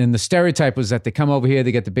 And then the stereotype was that they come over here,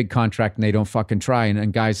 they get the big contract, and they don't fucking try.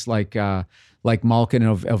 And guys like Malkin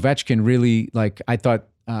and Ovechkin really, I thought,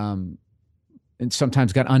 and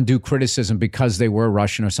sometimes got undue criticism because they were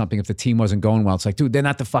Russian or something if the team wasn't going well. It's like, dude, they're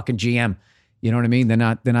not the fucking GM. You know what I mean? They're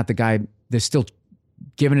not the guy. They're still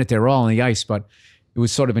giving it their all on the ice, but it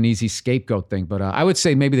was sort of an easy scapegoat thing. But I would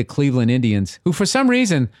say maybe the Cleveland Indians, who for some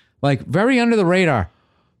reason, like very under the radar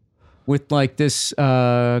with like this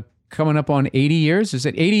coming up on 80 years. Is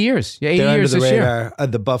it 80 years? Yeah, 80 They're years under the this radar. year.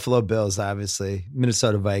 The Buffalo Bills, obviously.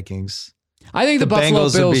 Minnesota Vikings. I think the Buffalo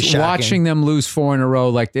Bengals would be Bills, shocking. watching them lose 4 in a row,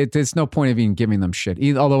 like there's no point of even giving them shit.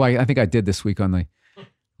 Although I think I did this week on the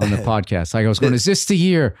podcast. I was going, is this the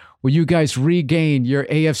year where you guys regain your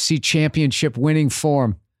AFC championship winning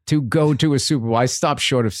form to go to a Super Bowl? I stopped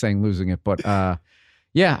short of saying losing it, but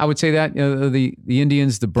yeah, I would say that the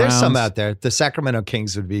Indians, the Browns. There's some out there. The Sacramento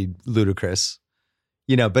Kings would be ludicrous.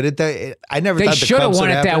 But I never thought they should have won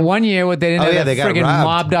it that one year where they didn't have a friggin'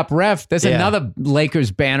 mobbed up ref. There's another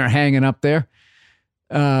Lakers banner hanging up there.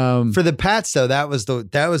 For the Pats, though, that was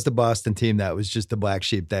the Boston team that was just the black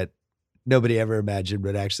sheep that nobody ever imagined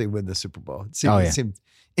would actually win the Super Bowl. It seemed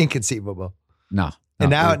inconceivable. No. And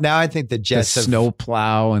now I think the Jets have snow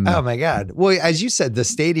plow and oh my God. Well, as you said, the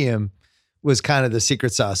stadium was kind of the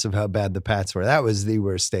secret sauce of how bad the Pats were. That was the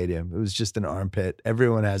worst stadium. It was just an armpit.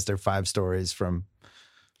 Everyone has their 5 stories from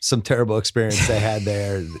some terrible experience they had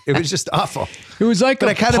there. It was just awful. It was like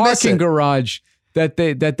a parking garage that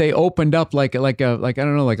they opened up like I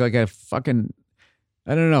don't know, like a fucking,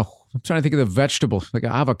 I don't know. I'm trying to think of the vegetable, like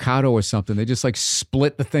an avocado or something. They just like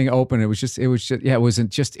split the thing open. It was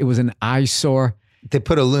an eyesore. They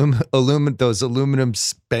put those aluminum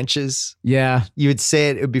benches. Yeah. You would say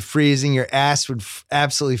it would be freezing. Your ass would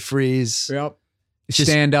absolutely freeze. Yep.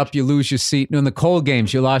 Stand up, you lose your seat. No, in the cold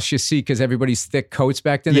games, you lost your seat because everybody's thick coats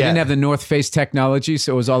back then. They didn't have the North Face technology,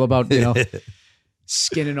 so it was all about,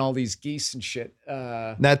 skinning all these geese and shit.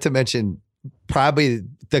 Not to mention, probably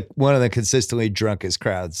one of the consistently drunkest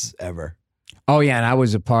crowds ever. Oh, yeah, and I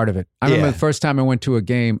was a part of it. I remember the first time I went to a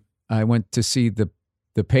game, I went to see the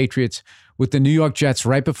Patriots with the New York Jets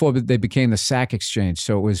right before they became the Sack Exchange.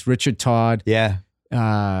 So it was Richard Todd. Yeah.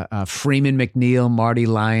 Freeman McNeil, Marty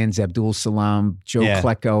Lyons, Abdul Salam, Joe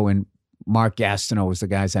Klecko, and Mark Gastineau was the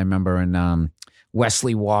guys I remember, and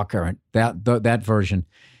Wesley Walker, that version.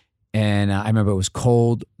 And I remember it was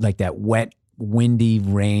cold, like that wet, windy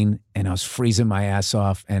rain, and I was freezing my ass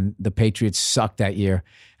off, and the Patriots sucked that year.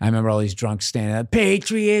 I remember all these drunks standing there,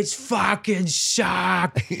 Patriots fucking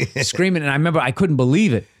suck, screaming. And I remember I couldn't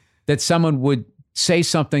believe it that someone would say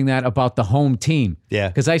something that about the home team. Yeah.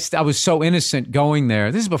 Because I was so innocent going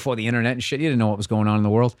there. This is before the internet and shit. You didn't know what was going on in the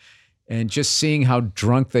world. And just seeing how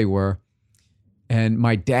drunk they were. And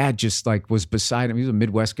my dad just like was beside him. He was a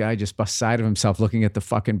Midwest guy, just beside of himself looking at the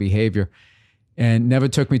fucking behavior. And never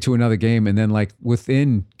took me to another game. And then like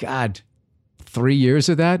within, 3 years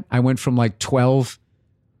of that, I went from like 12,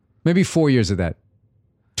 maybe 4 years of that,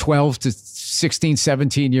 12 to 16,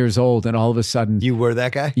 17 years old. And all of a sudden. You were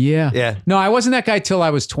that guy? Yeah. Yeah. No, I wasn't that guy till I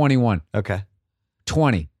was 21. Okay.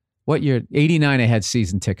 20. What year? 89, I had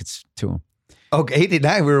season tickets to him. Okay,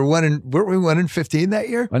 89. Weren't we 1-15 that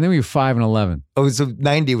year? I think we were 5-11. Oh, so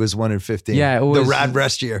 90 was 1-15. Yeah, it was the Rod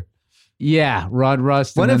Rust year. Yeah, Rod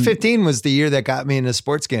Rust. 1-15 was the year that got me into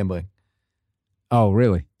sports gambling. Oh,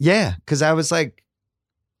 really? Yeah, because I was like,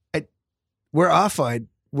 we're off. I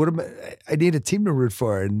need a team to root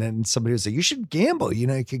for. And then somebody was like, you should gamble. You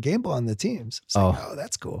could gamble on the teams. I was like, oh,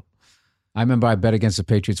 that's cool. I remember I bet against the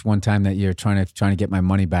Patriots one time that year trying to get my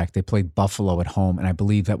money back. They played Buffalo at home, and I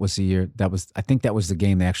believe that was the year. I think that was the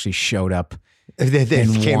game they actually showed up. They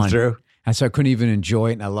came won. through. And so I couldn't even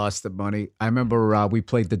enjoy it, and I lost the money. I remember we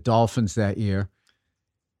played the Dolphins that year,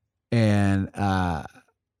 and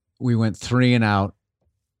we went 3-0.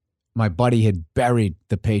 My buddy had buried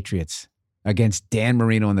the Patriots against Dan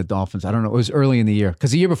Marino and the Dolphins. I don't know. It was early in the year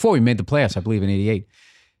because the year before we made the playoffs, I believe, in '88.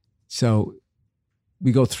 So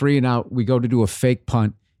we go 3-0. We go to do a fake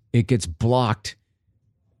punt. It gets blocked.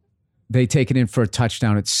 They take it in for a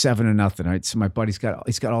touchdown. It's 7-0. Right. So my buddy's got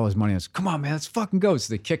all his money. I was, come on, man, let's fucking go.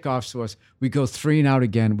 So they kick off to us. We go 3-0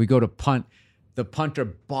 again. We go to punt. The punter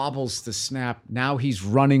bobbles the snap. Now he's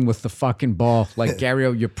running with the fucking ball like Gary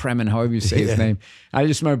Yepremin, however you say his name. I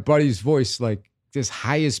just my buddy's voice, like this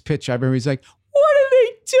highest pitch I've ever. He's like, "What are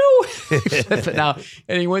they doing?" Now,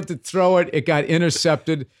 and he went to throw it. It got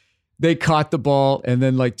intercepted. They caught the ball, and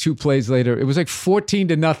then like 2 plays later, it was like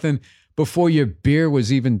 14-0 before your beer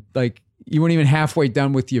was even like you weren't even halfway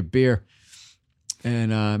done with your beer.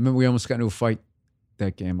 And I remember we almost got into a fight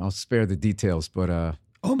that game. I'll spare the details, but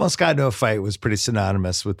almost got into a fight was pretty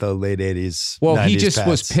synonymous with the late 80s. Well, 90s he just Pats.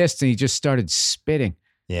 was pissed and he just started spitting.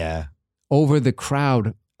 Yeah. Over the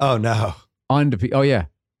crowd. Oh no. Oh yeah.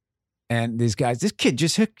 And these guys, this kid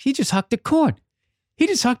just hucked a corn. He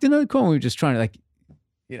just hucked another corn. We were just trying to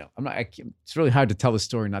it's really hard to tell the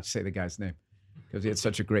story, not to say the guy's name. because he had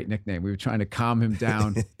such a great nickname. We were trying to calm him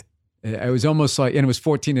down. It was almost like, and it was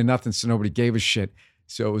 14-0, so nobody gave a shit.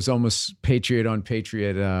 So it was almost Patriot on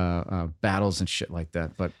Patriot battles and shit like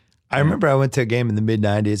that. But I remember I went to a game in the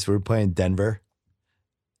mid-'90s. We were playing Denver.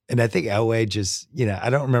 And I think Elway just, I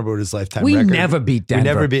don't remember what his lifetime record. We never beat Denver. We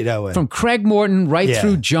never beat Elway. From Craig Morton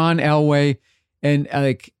through John Elway. And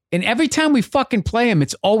every time we fucking play him,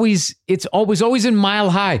 it's always in Mile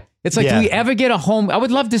High. It's like, do we ever get a home? I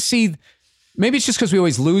would love to see, maybe it's just because we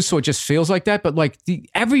always lose, so it just feels like that. But like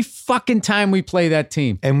every fucking time we play that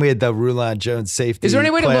team. And we had the Rulon Jones safety. Is there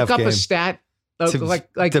any way to look up a stat?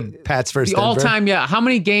 Like the Pats versus the Denver? all-time, how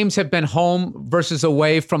many games have been home versus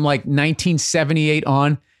away from like 1978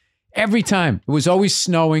 on? Every time. It was always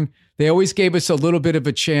snowing. They always gave us a little bit of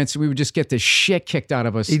a chance. We would just get the shit kicked out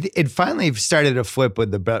of us. It finally started to flip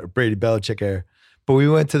with the Brady Belichick era. But we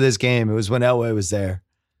went to this game. It was when Elway was there.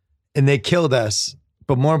 And they killed us.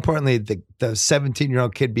 But more importantly, the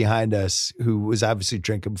 17-year-old kid behind us, who was obviously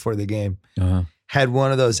drinking before the game, had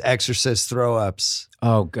one of those exorcist throw-ups.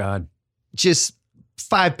 Oh, God. Just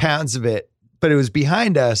 5 pounds of it. But it was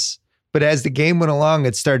behind us. But as the game went along,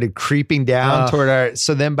 it started creeping down toward our.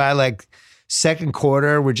 So then by like second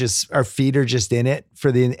quarter, our feet are just in it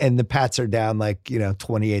and the Pats are down like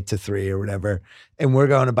 28-3 or whatever, and we're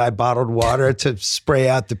going to buy bottled water to spray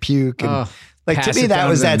out the puke. And to me, that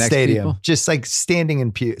was that stadium, people. Just like sitting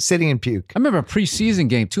in puke. I remember a preseason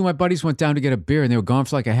game. 2 of my buddies went down to get a beer, and they were gone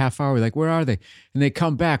for like a half hour. We're like, where are they? And they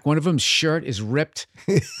come back. One of them's shirt is ripped,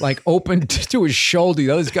 like open to his shoulder. The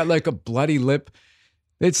other's got like a bloody lip.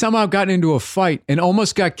 They'd somehow gotten into a fight and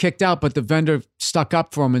almost got kicked out, but the vendor stuck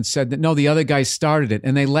up for him and said that, no, the other guy started it,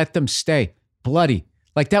 and they let them stay. Bloody.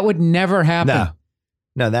 Like, that would never happen.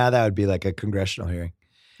 No, now that would be like a congressional hearing.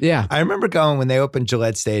 Yeah. I remember going when they opened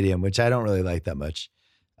Gillette Stadium, which I don't really like that much.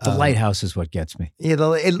 The lighthouse is what gets me. Yeah,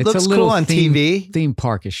 it looks cool on TV. Theme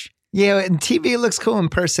parkish. Yeah, and TV, it looks cool in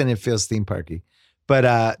person. It feels theme parky.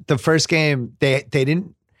 But the first game, they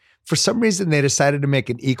didn't. For some reason, they decided to make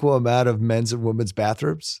an equal amount of men's and women's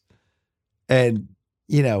bathrooms. And,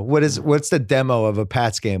 what's the demo of a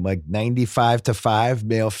Pats game? Like 95-5,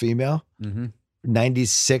 male, female?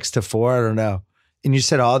 96-4, I don't know. And you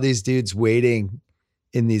said all these dudes waiting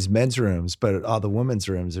in these men's rooms, but all the women's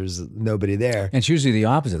rooms, there's nobody there. And it's usually the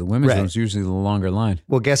opposite. The women's room's usually the longer line.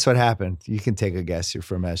 Well, guess what happened? You can take a guess. You're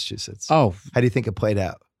from Massachusetts. Oh. How do you think it played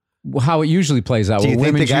out? How it usually plays out. Do you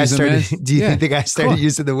think the guy started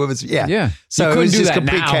using the women's? Yeah. Yeah. So it was just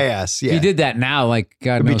complete chaos. Yeah. If you did that now, like,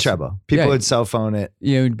 God It'd knows. be trouble. People would cell phone it.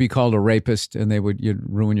 You'd be called a rapist and you'd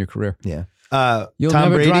ruin your career. Yeah. You'll Tom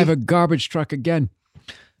never Brady? drive a garbage truck again.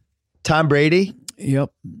 Tom Brady?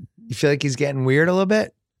 Yep. You feel like he's getting weird a little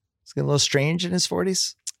bit? He's getting a little strange in his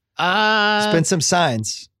 40s? There's been some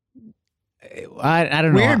signs. I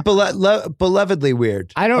don't know. Weird, belovedly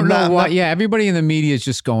weird. I don't know what. Yeah, everybody in the media is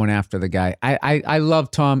just going after the guy. I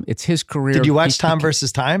love Tom. It's his career. Did you watch Tom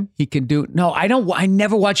versus Time? He can do. No, I don't. I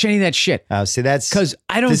never watch any of that shit. Oh, see, that's because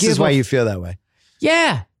I don't. This is why you feel that way.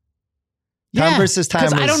 Yeah. Tom versus Time.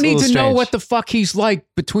 Because I don't need to know what the fuck he's like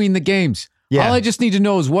between the games. Yeah. All I just need to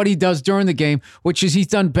know is what he does during the game, which is he's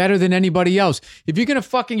done better than anybody else. If you're going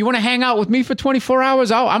to you want to hang out with me for 24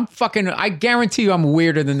 hours? I guarantee you I'm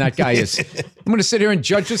weirder than that guy is. I'm going to sit here and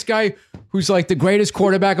judge this guy who's like the greatest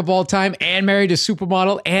quarterback of all time and married a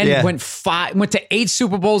supermodel and went to 8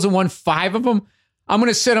 Super Bowls and won 5 of them. I'm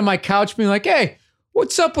going to sit on my couch being like, hey,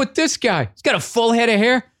 what's up with this guy? He's got a full head of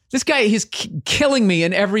hair. This guy is killing me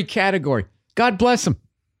in every category. God bless him.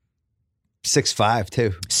 6'5",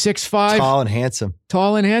 too. 6'5". Tall and handsome.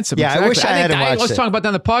 Yeah, exactly. I wish I had watched it. Let's talk about that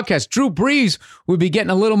on the podcast. Drew Brees would be getting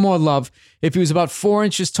a little more love if he was about 4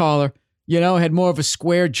 inches taller, had more of a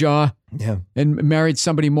square jaw, and married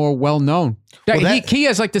somebody more well-known. He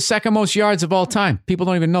has like the second most yards of all time. People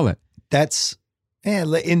don't even know that. That's,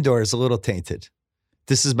 indoors a little tainted.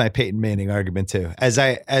 This is my Peyton Manning argument, too. As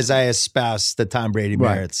I espouse the Tom Brady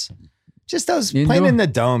merits. Just those, playing in the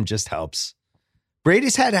dome just helps.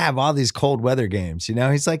 Brady's had to have all these cold weather games.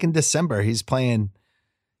 He's like in December. He's playing.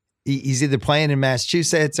 He's either playing in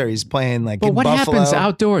Massachusetts or he's playing like in Buffalo. But what happens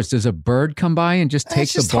outdoors? Does a bird come by and just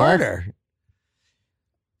take the ball? Harder.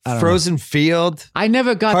 Frozen field. I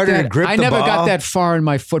never got that. I never got that far in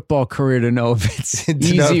my football career to know if it's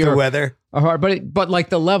easier the weather or hard. But like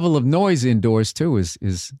the level of noise indoors too is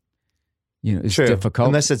True. difficult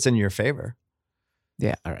unless it's in your favor.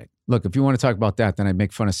 Yeah. All right. Look, if you want to talk about that, then I'd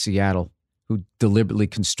make fun of Seattle, who deliberately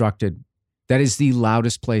constructed That is the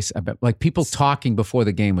loudest place. Like people talking before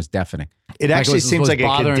the game was deafening. It actually seems like it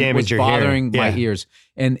could damage your hearing. Bothering my ears.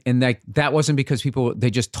 And that wasn't because they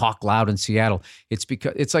just talk loud in Seattle. It's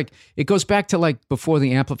because it's like, it goes back to like before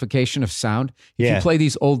the amplification of sound. If you play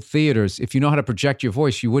these old theaters, if you know how to project your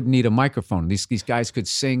voice, you wouldn't need a microphone. These guys could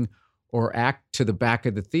sing or act to the back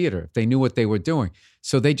of the theater if they knew what they were doing.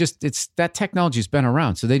 So that technology's been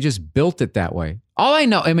around. So they just built it that way. All I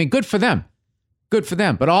know, I mean, good for them. Good for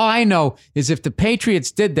them. But all I know is if the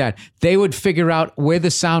Patriots did that, they would figure out where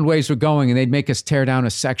the sound waves were going and they'd make us tear down a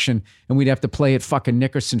section and we'd have to play at fucking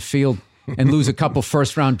Nickerson Field and lose a couple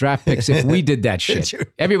first-round draft picks if we did that shit.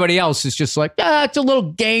 Everybody else is just like, it's a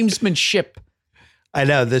little gamesmanship. I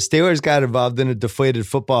know. The Steelers got involved in a deflated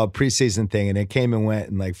football preseason thing and it came and went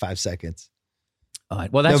in like 5 seconds.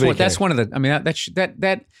 Well, that's one of the, I mean,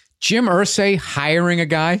 that Jim Irsay hiring a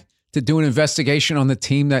guy to do an investigation on the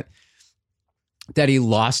team that he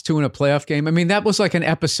lost to in a playoff game. I mean, that was like an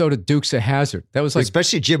episode of Dukes of Hazzard. That was like,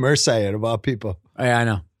 especially Jim Irsay of all people. Yeah, I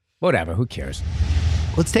know. Whatever. Who cares?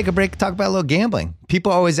 Let's take a break and talk about a little gambling.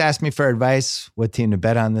 People always ask me for advice. What team to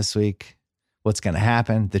bet on this week? What's going to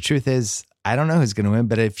happen? The truth is, I don't know who's going to win,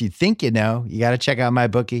 but if you think you know, you got to check out my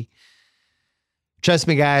bookie. Trust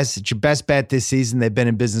me, guys, it's your best bet this season. They've been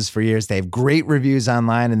in business for years. They have great reviews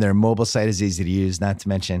online and their mobile site is easy to use, not to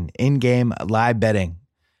mention in-game live betting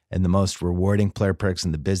and the most rewarding player perks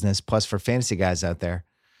in the business. Plus, for fantasy guys out there,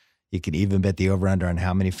 you can even bet the over-under on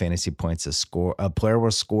how many fantasy points a player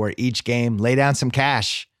will score each game. Lay down some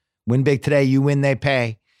cash. Win big today. You win, they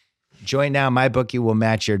pay. Join now. MyBookie will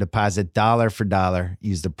match your deposit dollar for dollar.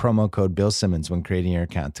 Use the promo code Bill Simmons when creating your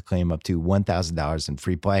account to claim up to $1,000 in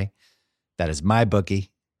free play. That is MyBookie,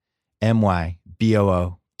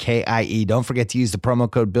 MyBookie. Don't forget to use the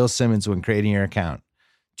promo code Bill Simmons when creating your account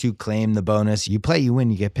to claim the bonus. You play, you win,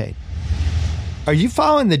 you get paid. Are you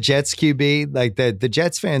following the Jets QB? Like the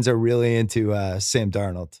Jets fans are really into Sam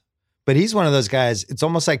Darnold, but he's one of those guys. It's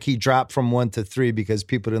almost like he dropped from 1 to 3 because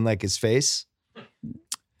people didn't like his face.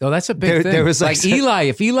 Oh, that's a big thing. There was like Eli.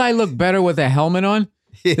 If Eli looked better with a helmet on,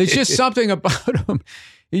 there's just something about him.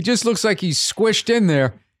 He just looks like he's squished in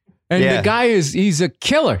there. And the guy he's a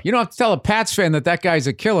killer. You don't have to tell a Pats fan that guy's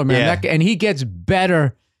a killer, man. Yeah. And he gets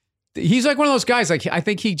better. He's like one of those guys, like I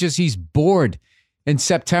think he's bored in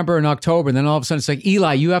September and October. And then all of a sudden it's like,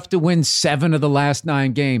 Eli, you have to win 7 of the last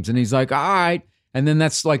 9 games. And he's like, all right. And then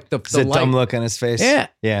that's like the dumb look on his face. Yeah.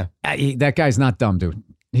 Yeah. That guy's not dumb, dude.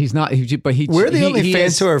 He's not. We're the only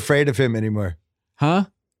fans who are afraid of him anymore. Huh?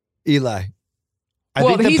 Eli. I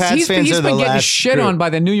think the Pats fans he's been getting shit on by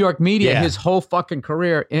the New York media his whole fucking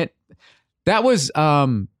career. That was, I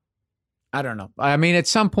don't know. I mean, at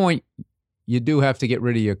some point, you do have to get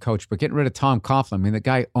rid of your coach, but getting rid of Tom Coughlin, I mean, the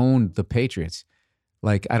guy owned the Patriots.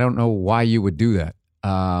 Like, I don't know why you would do that.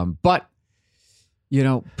 But, you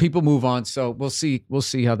know, people move on. So we'll see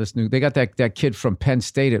how they got that kid from Penn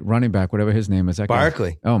State at running back, whatever his name is. That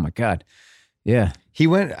Barkley. Guy. Oh, my God. Yeah. He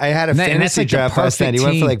went, I had a fantasy draft last night. He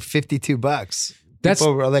went for like $52.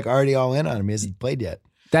 People were like already all in on him. He hasn't played yet.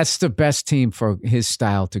 That's the best team for his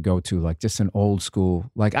style to go to, like just an old school.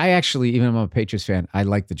 Like I actually, even though I'm a Patriots fan, I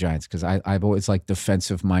like the Giants because I've always liked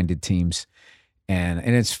defensive-minded teams. And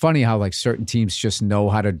it's funny how like certain teams just know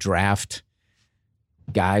how to draft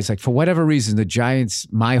guys. Like for whatever reason, the Giants,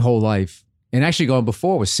 my whole life, and actually going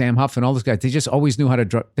before with Sam Huff and all those guys, they just always knew how to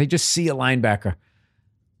draft. They just see a linebacker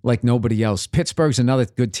like nobody else. Pittsburgh's another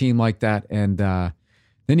good team like that. And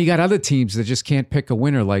then you got other teams that just can't pick a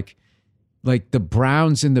winner like the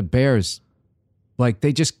Browns and the Bears, like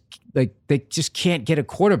they just can't get a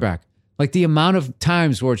quarterback. Like the amount of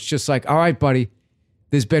times where it's just like, all right, buddy,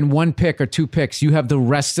 there's been 1 pick or 2 picks. You have the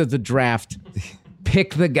rest of the draft.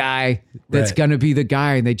 Pick the guy that's going to be the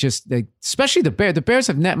guy. And especially the Bears. The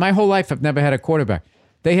Bears my whole life have never had a quarterback.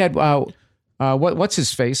 They had what's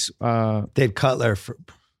his face? They had Cutler.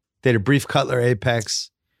 They had a brief Cutler apex.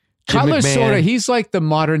 Cutler sort of. He's like the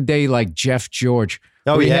modern day like Jeff George.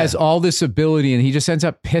 Oh, he has all this ability and he just ends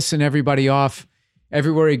up pissing everybody off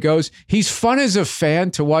everywhere he goes. He's fun as a fan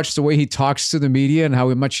to watch the way he talks to the media and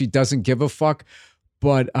how much he doesn't give a fuck.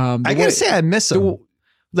 But I gotta say, I miss him.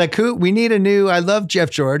 Like we need a new. I love Jeff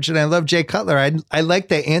George and I love Jay Cutler. I like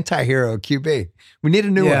the anti-hero QB. We need a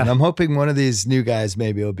new one. I'm hoping one of these new guys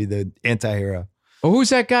maybe will be the anti-hero. Well, who's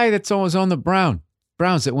that guy that's always on the Browns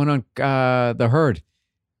that went on the Herd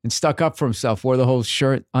and stuck up for himself, wore the whole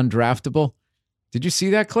shirt, undraftable? Did you see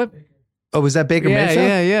that clip? Oh, was that Baker Mayfield?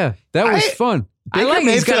 Yeah. That was fun. I like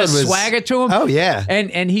he's got a swagger to him. Oh, yeah.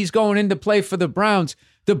 And he's going in to play for the Browns.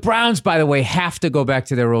 The Browns, by the way, have to go back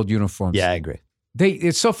to their old uniforms. Yeah, I agree.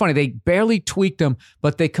 It's so funny. They barely tweaked them,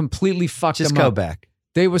 but they completely fucked them up. Just go back.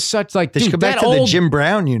 They were such like, they should dude, go back to the Jim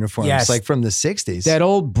Brown uniforms, yes, like from the 60s. That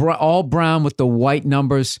old all brown with the white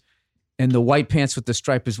numbers and the white pants with the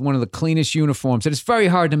stripe is one of the cleanest uniforms. And it's very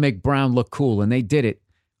hard to make Brown look cool, and they did it.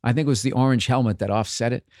 I think it was the orange helmet that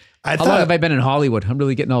offset it. How long have I been in Hollywood? I'm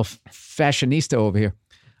really getting all fashionista over here.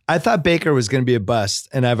 I thought Baker was going to be a bust,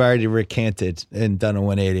 and I've already recanted and done a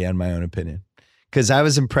 180 on my own opinion because I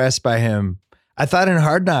was impressed by him. I thought in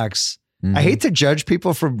Hard Knocks, I hate to judge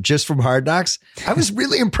people from Hard Knocks. I was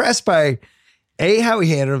really impressed by how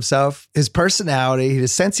he handled himself, his personality,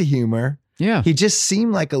 his sense of humor. Yeah. He just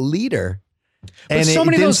seemed like a leader. But and so it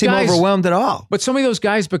many didn't of those seem guys, overwhelmed at all. But so many of those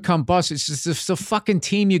guys become busts. It's just the fucking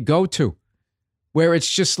team you go to where it's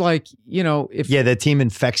just like, if the team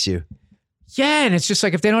infects you. Yeah, and it's just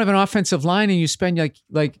like if they don't have an offensive line and you spend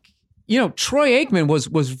Troy Aikman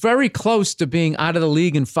was very close to being out of the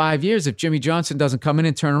league in 5 years if Jimmy Johnson doesn't come in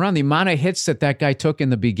and turn around. The amount of hits that guy took in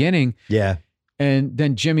the beginning. Yeah. And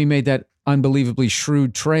then Jimmy made that unbelievably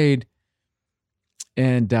shrewd trade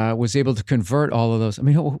and was able to convert all of those. I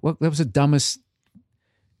mean, that was the dumbest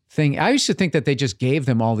thing. I used to think that they just gave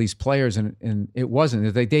them all these players and it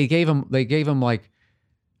wasn't. They gave them like,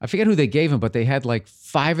 I forget who they gave him, but they had like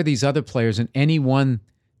 5 of these other players, and any one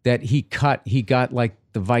that he cut, he got like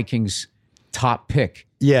the Vikings' top pick.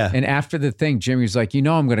 Yeah. And after the thing, Jimmy was like, I'm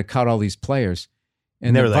going to cut all these players.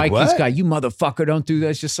 And they the were like, Vikings what? guy, you motherfucker, don't do that.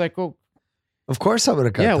 It's just like, well, of course I would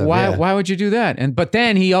have cut them. Why would you do that? But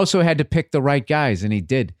then he also had to pick the right guys, and he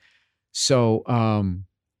did. So, Are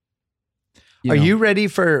you ready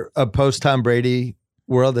for a post-Tom Brady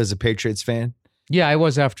world as a Patriots fan? Yeah, I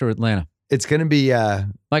was after Atlanta. It's going to be...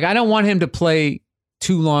 like, I don't want him to play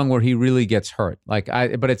too long where he really gets hurt.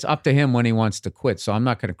 But it's up to him when he wants to quit. So I'm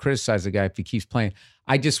not going to criticize the guy if he keeps playing.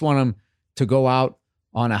 I just want him to go out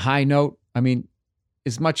on a high note. I mean,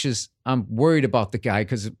 as much as I'm worried about the guy,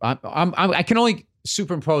 because I can only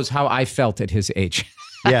superimpose how I felt at his age.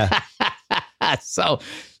 Yeah. So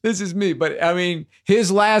this is me. But I mean,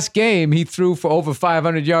 his last game, he threw for over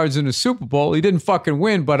 500 yards in the Super Bowl. He didn't fucking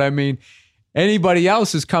win, but I mean, anybody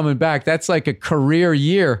else is coming back. That's like a career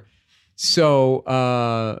year.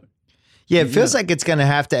 So, it feels like it's going to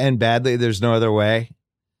have to end badly. There's no other way.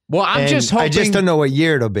 Well, I'm just hoping. I just don't know what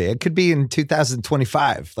year it'll be. It could be in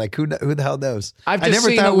 2025. Like, who the hell knows? I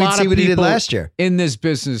never thought we'd see what he did last year. In this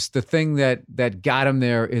business, the thing that got him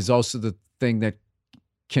there is also the thing that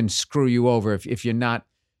can screw you over if you're not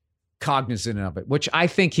cognizant of it, which I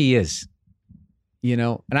think he is.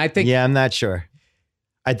 And I think. Yeah, I'm not sure.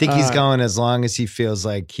 I think he's going as long as he feels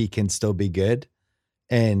like he can still be good.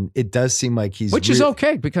 And it does seem like he's... Which is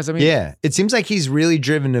okay, because I mean... Yeah, it seems like he's really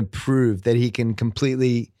driven to prove that he can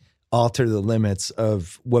completely alter the limits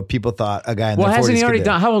of what people thought a guy in the 40s hasn't he already could do.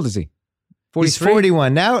 done? How old is he? 43? He's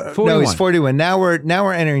 41. Now, 41. No, he's 41. Now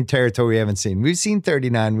we're entering territory we haven't seen. We've seen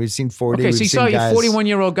 39. We've seen 40. Okay, so you saw a guys...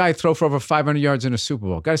 41-year-old guy throw for over 500 yards in a Super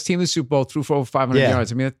Bowl. Got his team in the Super Bowl, threw for over 500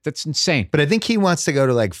 yards. I mean, that's insane. But I think he wants to go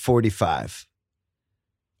to like 45.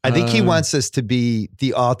 I think he wants us to be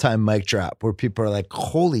the all-time mic drop where people are like,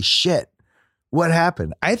 holy shit, what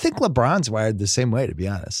happened? I think LeBron's wired the same way, to be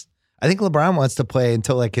honest. I think LeBron wants to play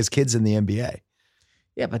until like his kid's in the NBA.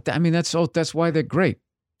 Yeah, but I mean, that's why they're great.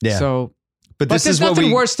 Yeah. So, but this there's is what nothing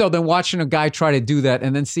worse though than watching a guy try to do that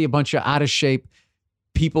and then see a bunch of out of shape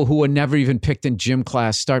people who were never even picked in gym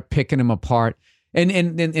class start picking him apart, and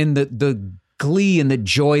the glee and the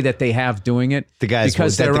joy that they have doing it. The guys,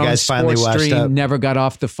 because their own finally sports washed up. dream never got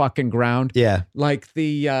off the fucking ground. Yeah, like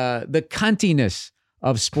the cuntiness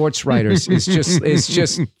of sports writers is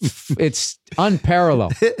it's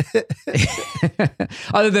unparalleled.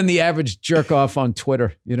 Other than the average jerk off on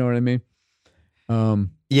Twitter, you know what I mean?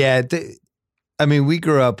 Yeah, I mean, we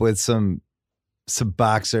grew up with some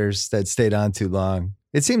boxers that stayed on too long.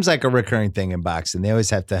 It seems like a recurring thing in boxing. They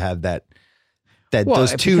always have to have that.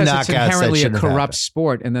 Those two knockouts. It's inherently a corrupt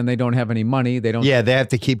sport, and then they don't have any money. They don't. Yeah, they have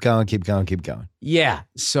to keep going. Yeah.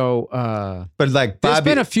 So, but like, there's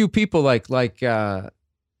been a few people like that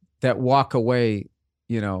walk away.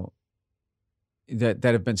 That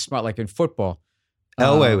have been smart, like in football.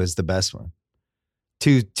 Elway was the best one.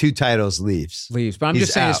 Two titles leaves. But I'm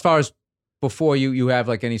just saying, as far as before you have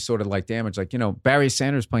like any sort of like damage, like Barry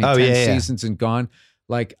Sanders playing 10 seasons and gone.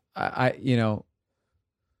 Like I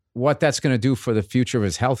what that's going to do for the future of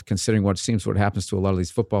his health, considering what happens to a lot of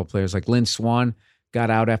these football players. Like Lynn Swann got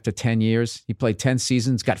out after 10 years. He played 10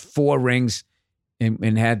 seasons, got 4 rings,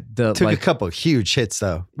 and had took a couple of huge hits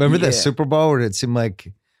though. Remember that Super Bowl where it seemed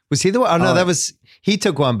like, was he the one? Oh no, he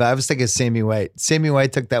took one, but I was thinking Sammy White. Sammy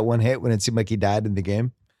White took that one hit when it seemed like he died in the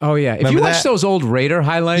game. Oh, yeah. If you watch those old Raider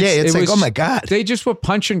highlights, it's like, oh my God. They just were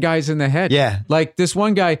punching guys in the head. Yeah. Like this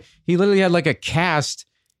one guy, he literally had like a cast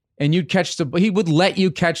and he would let you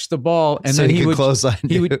catch the ball and so then he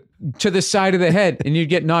would to the side of the head and you'd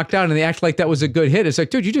get knocked out and they act like that was a good hit. It's like,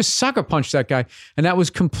 dude, you just sucker punched that guy. And that was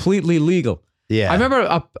completely legal. Yeah. I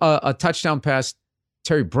remember a touchdown pass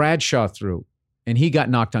Terry Bradshaw threw and he got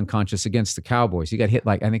knocked unconscious against the Cowboys. He got hit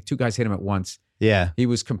I think 2 guys hit him at once. Yeah. He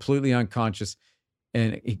was completely unconscious.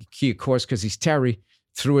 And he, of course, because he's Terry,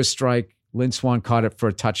 threw a strike. Lynn Swann caught it for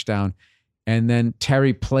a touchdown. And then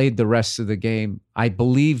Terry played the rest of the game. I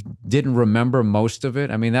believe didn't remember most of it.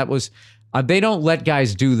 I mean, that was they don't let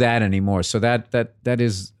guys do that anymore. So that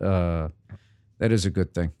is a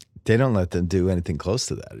good thing. They don't let them do anything close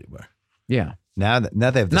to that anymore. Yeah. Now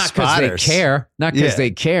they have the not spotters. Because they care. Not because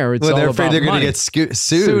they care. It's all they're afraid they're going to get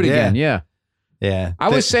sued again. Yeah. Yeah. I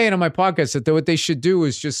was saying on my podcast that what they should do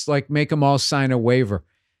is just like make them all sign a waiver.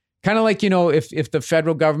 Kind of like, if the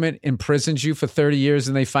federal government imprisons you for 30 years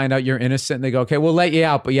and they find out you're innocent and they go, okay, we'll let you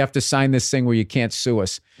out, but you have to sign this thing where you can't sue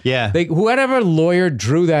us. Yeah. Whoever lawyer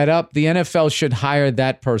drew that up, the NFL should hire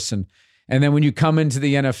that person. And then when you come into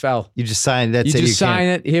the NFL, you just sign that. You just sign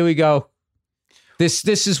it. Here we go. This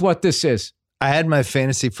is what this is. I had my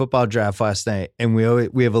fantasy football draft last night and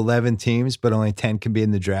we have 11 teams, but only 10 can be in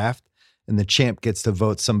the draft. And the champ gets to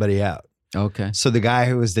vote somebody out. Okay. So the guy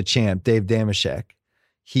who was the champ, Dave Damashek,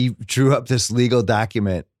 he drew up this legal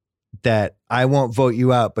document that I won't vote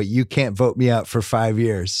you out, but you can't vote me out for 5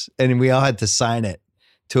 years. And we all had to sign it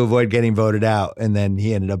to avoid getting voted out. And then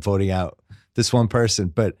he ended up voting out this one person.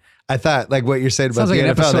 But I thought, like what you're saying about the NFL,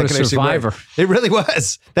 episode that of can Survivor. It really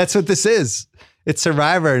was. That's what this is. It's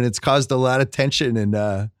Survivor, and it's caused a lot of tension and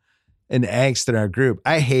angst in our group.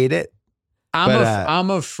 I hate it. I'm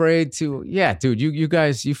afraid to. Yeah, dude, you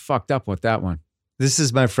guys, you fucked up with that one. This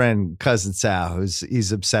is my friend cousin Sal,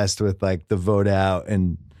 he's obsessed with like the vote out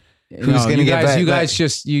and who's going to get back. You guys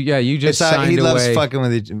just signed he away. Loves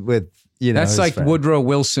fucking with That's like friend. Woodrow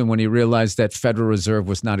Wilson when he realized that Federal Reserve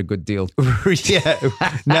was not a good deal. Yeah,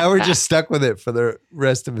 now we're just stuck with it for the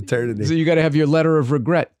rest of eternity. So you got to have your letter of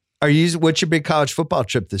regret. What's your big college football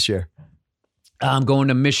trip this year? I'm going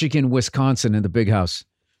to Michigan, Wisconsin in the Big House.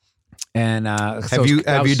 And have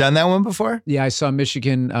you done that one before? Yeah, I saw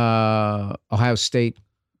Michigan, Ohio State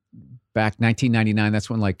back 1999. That's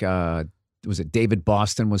when was it David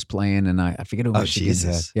Boston was playing, and I forget who Michigan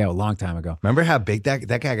had. Yeah, a long time ago. Remember how big that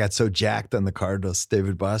guy got so jacked on the Cardinals,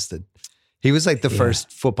 David Boston. He was like the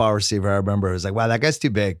first football receiver I remember. I was like, wow, that guy's too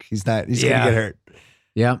big. He's gonna get hurt.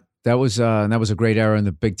 Yeah, that was a great era in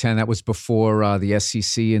the Big Ten. That was before the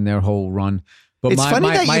SEC and their whole run. But it's funny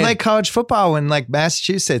that you like college football when like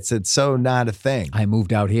Massachusetts, it's so not a thing. I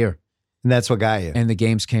moved out here. And that's what got you. And the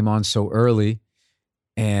games came on so early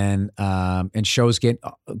and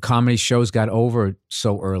comedy shows got over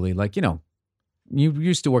so early. Like, you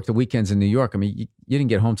used to work the weekends in New York. I mean, you didn't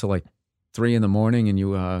get home till like 3 a.m. and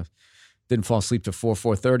you didn't fall asleep till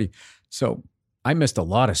 4:30. So I missed a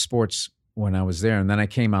lot of sports when I was there. And then I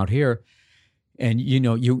came out here. And,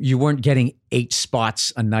 you weren't getting 8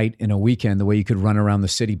 spots a night in a weekend the way you could run around the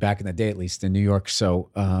city back in the day, at least in New York. So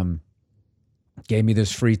gave me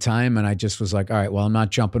this free time, and I just was like, all right, well, I'm not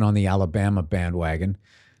jumping on the Alabama bandwagon.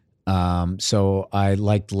 So I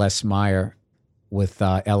liked Les Meyer with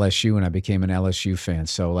LSU, and I became an LSU fan.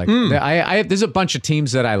 So there's a bunch of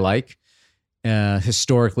teams that I like.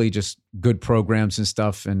 Historically, just good programs and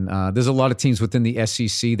stuff. And there's a lot of teams within the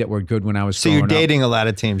SEC that were good when I was growing up. So you're dating a lot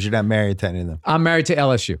of teams. You're not married to any of them. I'm married to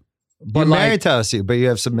LSU. You're married to LSU, but you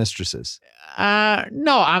have some mistresses.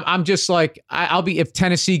 No, I'm just like, I'll be, if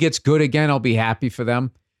Tennessee gets good again, I'll be happy for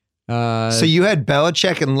them. So you had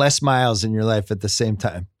Belichick and Les Miles in your life at the same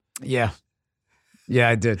time. Yeah. Yeah,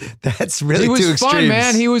 I did. That's really too extremes. He was fun,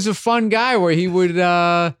 man. He was a fun guy where he would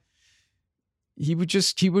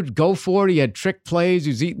go for it. He had trick plays.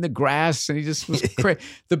 He was eating the grass, and he just was crazy.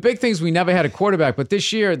 The big things, we never had a quarterback, but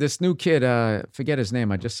this year, this new kid, forget his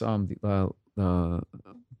name. I just saw him.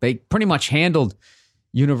 They pretty much handled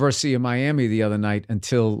University of Miami the other night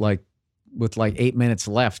until with 8 minutes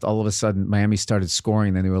left. All of a sudden, Miami started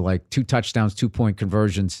scoring. Then they were 2 touchdowns, 2-point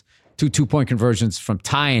conversions, 2 2-point conversions from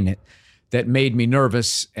tying it. That made me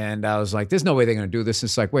nervous, and I was like, there's no way they're going to do this.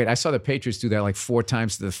 It's like, wait, I saw the Patriots do that 4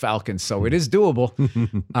 times to the Falcons, so it is doable.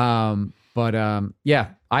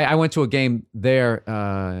 I went to a game there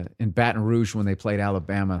in Baton Rouge when they played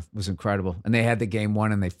Alabama. It was incredible. And they had the game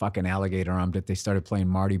won, and they fucking alligator armed it. They started playing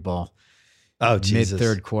Marty ball. Oh, Jesus.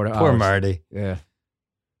 Mid-third quarter. Poor Marty. Yeah.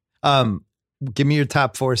 Give me your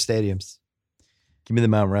top 4 stadiums. Give me the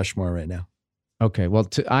Mount Rushmore right now. Okay, well,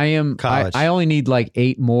 college. I only need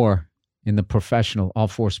 8 more. in the professional, all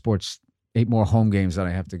 4 sports, 8 more home games that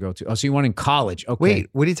I have to go to. Oh, so you want in college? Okay. Wait,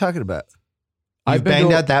 what are you talking about? I've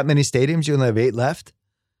banged out that many stadiums. You only have 8 left.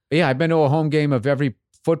 Yeah, I've been to a home game of every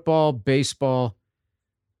football, baseball,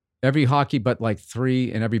 every hockey, but like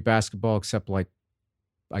 3, and every basketball except like,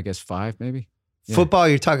 I guess 5 maybe. Yeah. Football,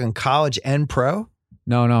 you're talking college and pro?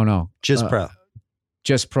 No. Just pro.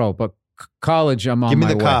 Just pro, but college, I'm on my way. Give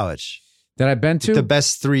me the college that I've been to. The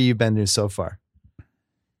best 3 you've been to so far.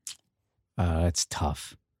 It's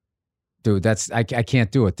tough, dude. I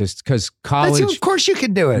can't do it. Because college. Of course you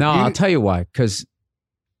can do it. No, I'll tell you why. Because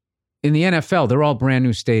in the NFL, they're all brand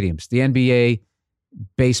new stadiums. The NBA,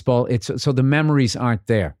 baseball, so the memories aren't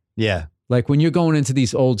there. Yeah. Like when you're going into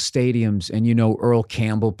these old stadiums and Earl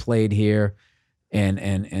Campbell played here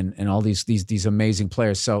and all these amazing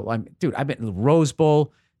players. So I've been to the Rose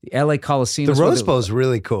Bowl, the LA Coliseum. The Rose Bowl is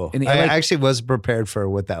really cool. I actually wasn't prepared for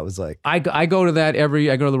what that was like. I go to that I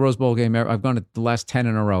go to the Rose Bowl game. I've gone to the last 10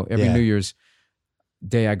 in a row. Every New Year's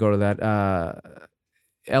Day I go to that.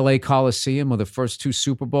 LA Coliseum where the first 2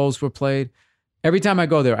 Super Bowls were played. Every time I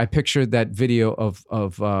go there, I picture that video of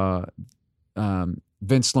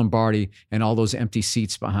Vince Lombardi and all those empty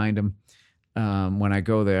seats behind him when I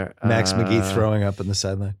go there. Max McGee throwing up in the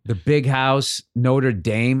sideline. The big house, Notre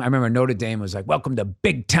Dame. I remember Notre Dame was like, welcome to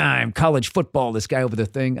big time college football. This guy over the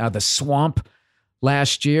thing, the swamp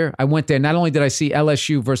last year. I went there. Not only did I see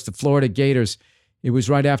LSU versus the Florida Gators, it was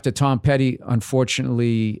right after Tom Petty,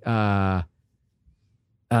 unfortunately, died,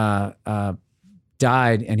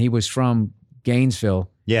 and he was from Gainesville.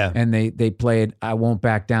 Yeah. And they played I Won't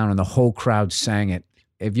Back Down, and the whole crowd sang it.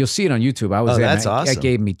 If you'll see it on YouTube, I was there. That's awesome. That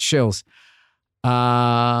gave me chills.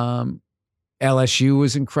 LSU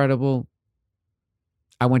was incredible.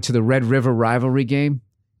 I went to the Red River rivalry game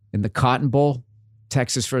in the Cotton Bowl,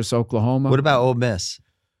 Texas versus Oklahoma. What about Ole Miss?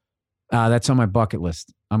 That's on my bucket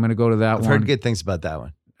list. I'm going to go to that one. I've heard good things about that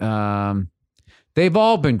one. They've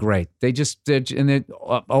all been great. They just did. And then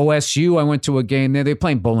OSU, I went to a game there. They're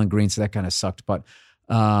playing Bowling Green, so that kind of sucked. But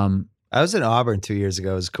I was in Auburn 2 years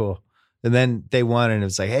ago. It was cool. And then they won, and it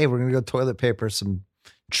was like, hey, we're going to go toilet paper some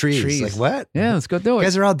trees. Like, what? Yeah, let's go do it. You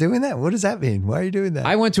guys are all doing that? What does that mean? Why are you doing that?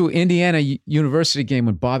 I went to an Indiana University game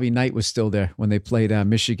when Bobby Knight was still there when they played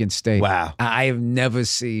Michigan State. Wow. I have never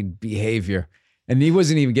seen behavior. And he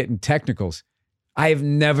wasn't even getting technicals. I have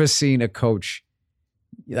never seen a coach.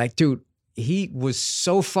 Like, dude, he was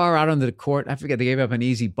so far out onto the court. I forget, they gave up an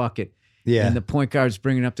easy bucket. Yeah. And the point guard's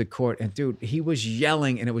bringing up the court. And dude, he was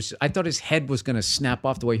yelling, and I thought his head was going to snap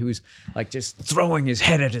off the way he was like just throwing his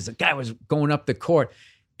head at as the guy was going up the court.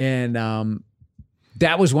 And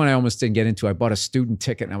that was when I almost didn't get into it. I bought a student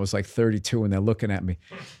ticket and I was like 32 and they're looking at me.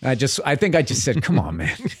 And I think I just said, come on,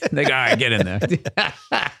 man. They go, all right, get in there.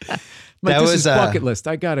 This is bucket list.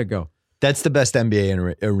 I got to go. That's the best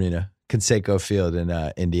NBA arena, Conseco Field in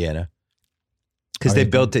Indiana. Because they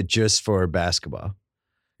built it just for basketball.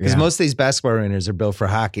 Because most of these basketball arenas are built for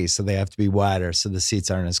hockey, so they have to be wider, so the seats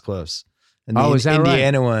aren't as close. And the is that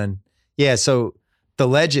Indiana right? one, yeah. So the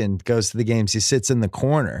legend goes to the games. He sits in the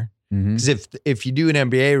corner. Because if you do an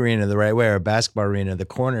NBA arena the right way or a basketball arena, the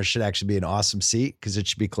corner should actually be an awesome seat because it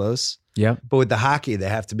should be close. Yeah. But with the hockey, they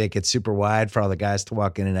have to make it super wide for all the guys to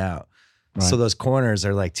walk in and out. Right. So those corners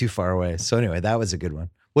are like too far away. So anyway, that was a good one.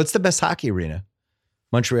 What's the best hockey arena?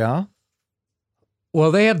 Montreal?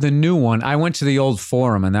 Well, they have the new one. I went to the old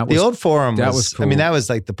Forum, and that was the old Forum. That was cool. I mean, that was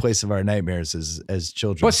like the place of our nightmares as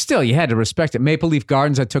children. But still, you had to respect it. Maple Leaf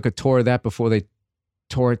Gardens. I took a tour of that before they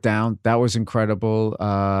tore it down. That was incredible.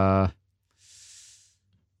 I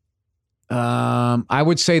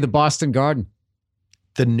would say the Boston Garden.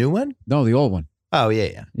 The new one? No, the old one. Oh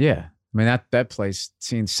yeah. Yeah. I mean, that place,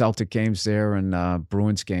 seeing Celtic games there and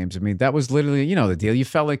Bruins games. I mean, that was literally, the deal. You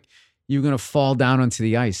felt like you were going to fall down onto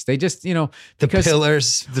the ice. They just, the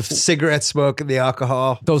pillars, the cigarette smoke, and the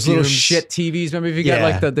alcohol. Those fumes. little shit TVs. Remember if you got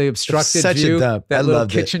like the obstructed view? That little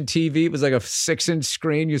kitchen TV. It was like a 6-inch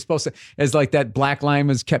screen. You're supposed to, as like that black line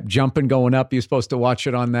was kept jumping, going up, you're supposed to watch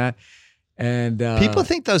it on that. And people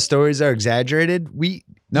think those stories are exaggerated.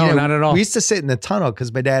 No, not at all. We used to sit in the tunnel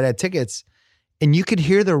because my dad had tickets. And you could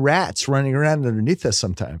hear the rats running around underneath us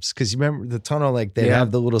sometimes because you remember the tunnel, like they have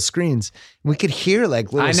the little screens. We could hear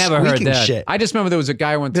like little I never heard that. Shit. I just remember there was a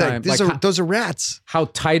guy one time. Those are rats. How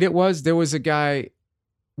tight it was. There was a guy,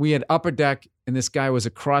 we had upper deck, and this guy was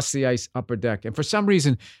across the ice upper deck. And for some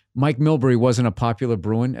reason, Mike Milbury wasn't a popular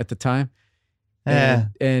Bruin at the time.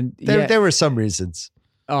 And there were some reasons.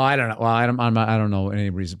 Oh, I don't know. Well, I don't know any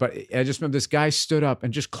reason, but I just remember this guy stood up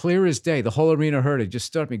and just clear as day. The whole arena heard it. Just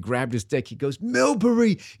stood up and grabbed his dick. He goes,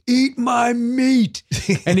 "Milbury, eat my meat,"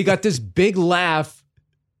 and he got this big laugh.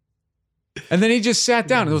 And then he just sat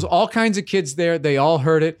down. There was all kinds of kids there. They all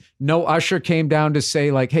heard it. No usher came down to say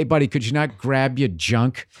like, hey, buddy, could you not grab your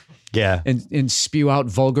junk? Yeah. And spew out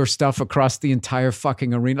vulgar stuff across the entire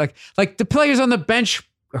fucking arena. Like the players on the bench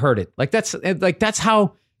heard it. That's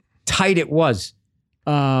how tight it was.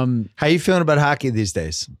 How you feeling about hockey these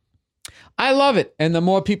days? I love it. And the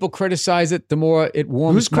more people criticize it, the more it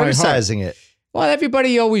warms Who's my heart. criticizing it? Well,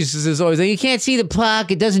 everybody is always like, you can't see the puck.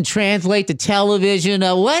 It doesn't translate to television.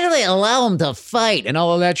 Why do they allow them to fight and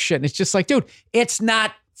all of that shit? And it's just like, dude, it's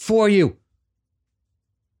not for you.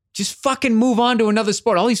 Just fucking move on to another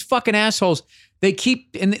sport. All these fucking assholes, they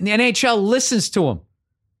keep, and the NHL listens to them.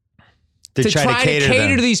 They try to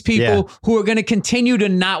cater to these people who are going to continue to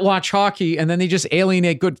not watch hockey, and then they just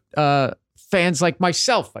alienate good fans like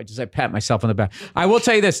myself. I pat myself on the back. I will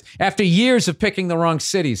tell you this, after years of picking the wrong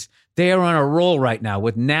cities, they are on a roll right now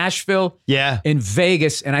with Nashville and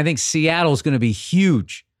Vegas, and I think Seattle's going to be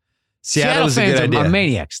huge. Seattle fans are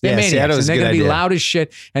maniacs. They're maniacs, and they're going to be loud as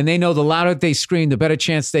shit, and they know the louder they scream, the better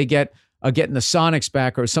chance they get of getting the Sonics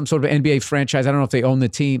back or some sort of NBA franchise. I don't know if they own the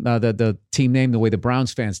team, the team name the way the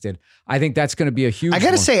Browns fans did. I think that's going to be a huge I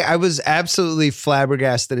got to say, I was absolutely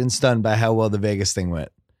flabbergasted and stunned by how well the Vegas thing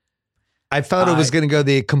went. I felt it was going to go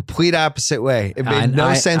the complete opposite way. It made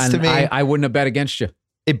no sense to me. I wouldn't have bet against you.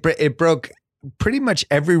 It broke pretty much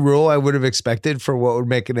every rule I would have expected for what would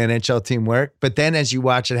make an NHL team work. But then as you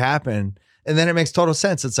watch it happen, and then it makes total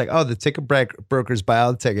sense. It's like, oh, the ticket brokers buy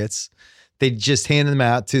all the tickets. They just hand them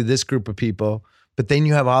out to this group of people. But then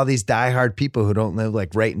you have all these diehard people who don't live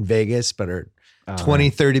like right in Vegas, but are 20,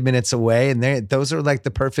 30 minutes away. And those are like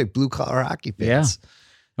the perfect blue collar hockey fans. Yeah.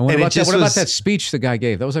 And what about that speech the guy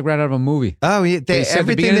gave? That was like right out of a movie. Oh, he said at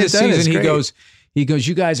the beginning of the season, he goes,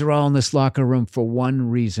 you guys are all in this locker room for one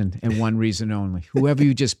reason and one reason only. Whoever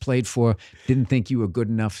you just played for didn't think you were good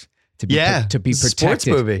enough to be protected. Sports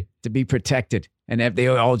movie. To be protected. And they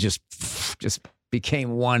all just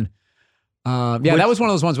became one. That was one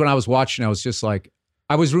of those ones when I was watching, I was just like,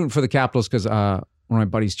 I was rooting for the Capitals because one of my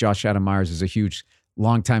buddies, Josh Adam Myers, is a huge,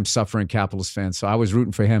 longtime suffering Capitals fan. So I was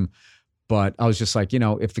rooting for him. But I was just like,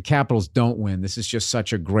 if the Capitals don't win, this is just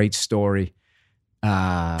such a great story.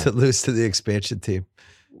 To lose to the expansion team.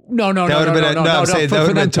 No. That would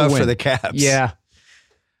have been tough for the Caps. Yeah.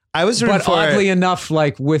 I was rooting for oddly enough,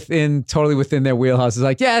 like totally within their wheelhouse. It's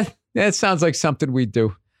like, it sounds like something we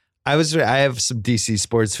do. I have some DC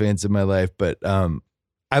sports fans in my life, but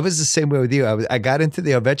I was the same way with you. I got into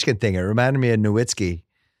the Ovechkin thing. It reminded me of Nowitzki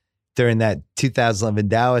during that 2011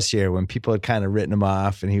 Dallas year when people had kind of written him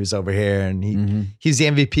off and he was over here and he's the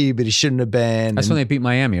MVP, but he shouldn't have been. That's when they beat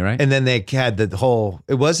Miami, right? And then they had the whole,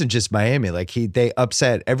 it wasn't just Miami. Like they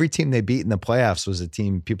upset every team they beat in the playoffs was a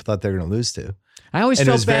team people thought they were going to lose to. I always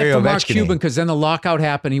felt bad for Mark Cuban because then the lockout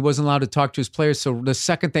happened. He wasn't allowed to talk to his players. So the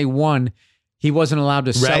second they won, he wasn't allowed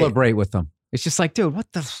to celebrate with them. It's just like, dude, what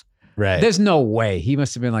the? Right. There's no way. He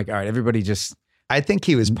must have been like, all right, everybody just. I think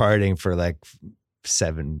he was partying for like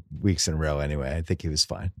 7 weeks in a row anyway. I think he was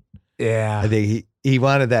fine. Yeah. I think he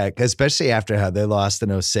wanted that, especially after how they lost in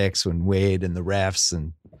 2006 when Wade and the refs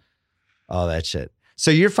and all that shit. So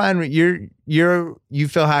you're fine. You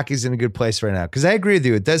feel hockey's in a good place right now? Because I agree with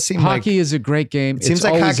you. It does seem like hockey is a great game. It seems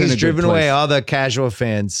like hockey's driven away all the casual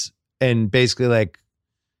fans and basically like,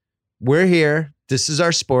 we're here. This is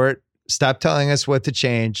our sport. Stop telling us what to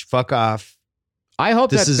change. Fuck off. I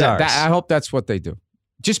hope I hope that's what they do.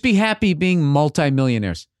 Just be happy being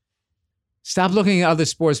multimillionaires. Stop looking at other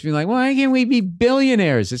sports being like, why can't we be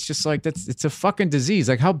billionaires? It's just like, it's a fucking disease.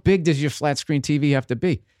 Like, how big does your flat screen TV have to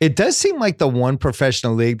be? It does seem like the one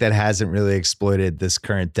professional league that hasn't really exploited this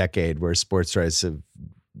current decade where sports rights have,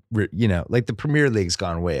 like the Premier League's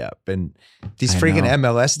gone way up. And these freaking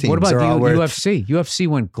MLS teams what about are all UFC? UFC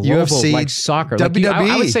went global like soccer. WWE.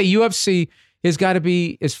 Like, I would say UFC has got to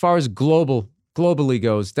be, as far as globally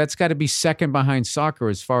goes, that's got to be second behind soccer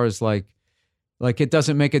as far as like it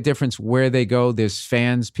doesn't make a difference where they go. There's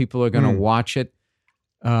fans. People are going to watch it.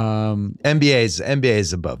 NBA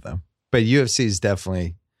is above them, but UFC is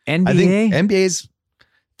definitely NBA. I think NBA's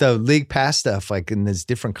the league pass stuff. Like in these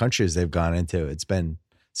different countries they've gone into, it's been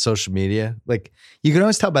social media. Like you can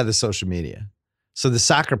always tell by the social media. So the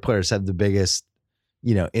soccer players have the biggest,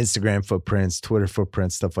 Instagram footprints, Twitter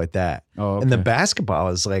footprints, stuff like that. Oh, okay. And the basketball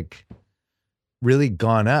is like really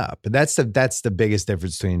gone up. And that's the biggest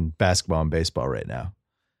difference between basketball and baseball right now.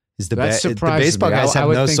 Is the baseball guys have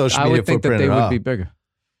no social media footprint at all. I would think that they would be bigger.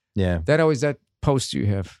 Yeah. That post you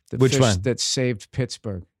have. Which one? That saved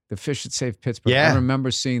Pittsburgh. The fish that saved Pittsburgh. Yeah. I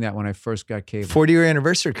remember seeing that when I first got cable. 40-year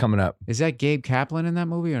anniversary coming up. Is that Gabe Kaplan in that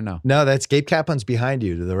movie or no? No, that's Gabe Kaplan's behind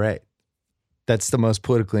you to the right. That's the most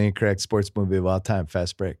politically incorrect sports movie of all time,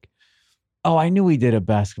 Fast Break. Oh, I knew he did a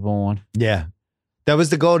basketball one. Yeah. That was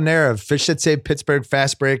the golden era of Fish That Saved Pittsburgh,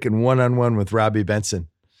 Fast Break, and One-on-One with Robbie Benson.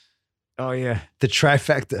 Oh, yeah. The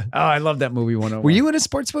trifecta. Oh, I love that movie, 101. Were you in a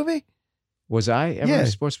sports movie? Was I ever in a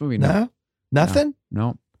sports movie? No. Nothing?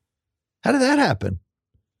 No. How did that happen?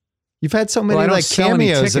 You've had so many like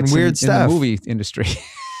cameos and weird stuff in the movie industry.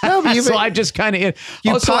 No, but so I just kind of.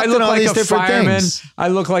 Also, I look like a fireman. I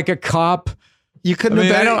look like a cop. You couldn't have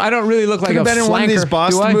been. I don't really look like a flanker. Been in one of these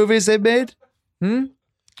Boston movies they made.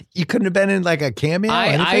 You couldn't have been in like a cameo.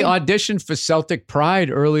 I auditioned for Celtic Pride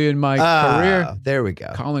early in my career. There we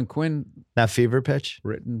go. Colin Quinn. Not Fever Pitch.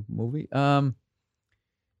 Written movie.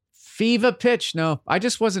 Fever Pitch. No, I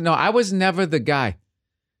just wasn't. No, I was never the guy.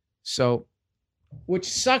 So, which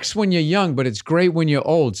sucks when you're young, but it's great when you're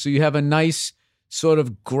old. So you have a nice sort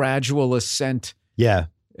of gradual ascent. Yeah.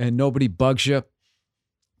 And nobody bugs you.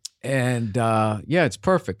 And it's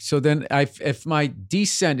perfect. So then if my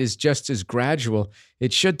descent is just as gradual,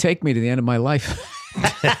 it should take me to the end of my life.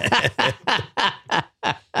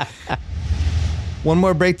 One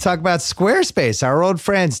more break to talk about Squarespace, our old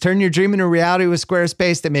friends. Turn your dream into reality with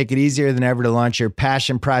Squarespace. They make it easier than ever to launch your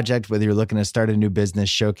passion project, whether you're looking to start a new business,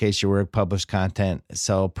 showcase your work, publish content,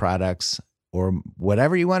 sell products, or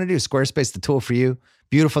whatever you want to do. Squarespace, the tool for you.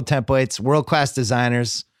 Beautiful templates, world-class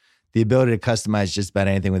designers, the ability to customize just about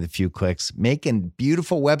anything with a few clicks. Make a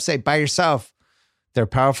beautiful website by yourself. Their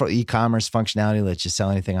powerful e-commerce functionality lets you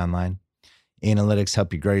sell anything online. Analytics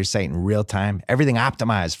help you grow your site in real time. Everything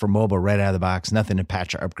optimized for mobile right out of the box. Nothing to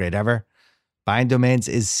patch or upgrade ever. Buying domains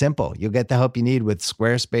is simple. You'll get the help you need with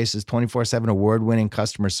Squarespace's 24/7 award-winning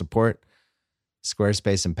customer support.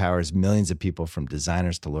 Squarespace empowers millions of people, from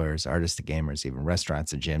designers to lawyers, artists to gamers, even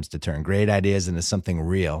restaurants and gyms, to turn great ideas into something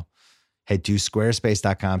real. Head to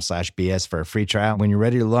squarespace.com/BS for a free trial. When you're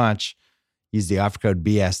ready to launch, use the offer code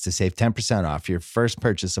BS to save 10% off your first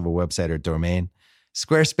purchase of a website or domain.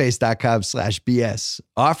 Squarespace.com/BS.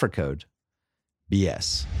 Offer code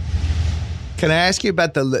BS. Can I ask you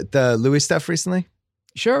about the Louis stuff recently?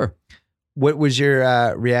 Sure. What was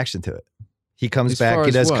your reaction to it? He comes back,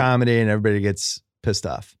 he does comedy, and everybody gets pissed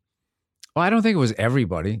off. Well, I don't think it was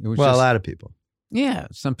everybody. It was a lot of people. Yeah,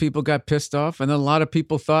 some people got pissed off, and then a lot of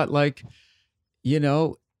people thought, like,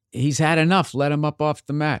 he's had enough. Let him up off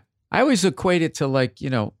the mat. I always equate it to, like,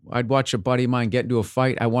 I'd watch a buddy of mine get into a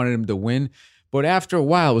fight. I wanted him to win. But after a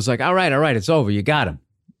while, it was like, all right, it's over. You got him.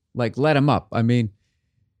 Like, let him up. I mean,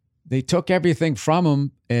 they took everything from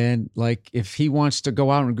him. And, like, if he wants to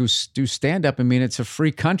go out and do stand-up, I mean, it's a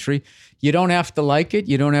free country. You don't have to like it.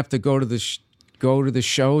 You don't have to go to the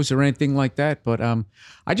shows or anything like that. But I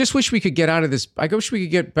just wish we could get out of this. I wish we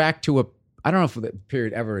could get back to I don't know if that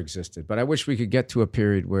period ever existed, but I wish we could get to a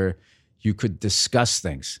period where you could discuss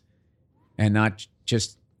things and not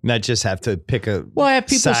just have to pick a have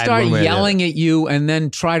people start yelling at you and then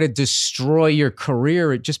try to destroy your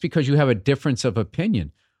career just because you have a difference of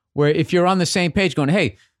opinion. Where if you're on the same page going,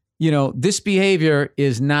 hey, this behavior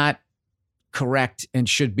is not correct and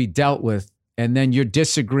should be dealt with, and then you're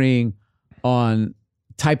disagreeing on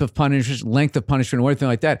type of punishment, length of punishment, or anything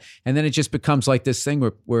like that, and then it just becomes like this thing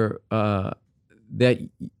where that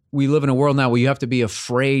we live in a world now where you have to be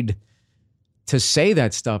afraid to say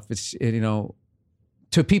that stuff. It's to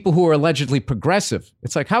people who are allegedly progressive.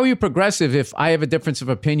 It's like, how are you progressive if I have a difference of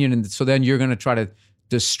opinion, and so then you're going to try to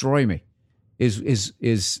destroy me? Is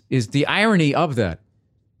the irony of that?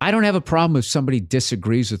 I don't have a problem if somebody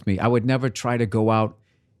disagrees with me. I would never try to go out,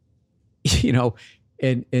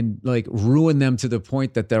 and like ruin them to the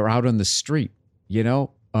point that they're out on the street,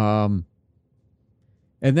 And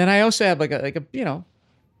then I also have like a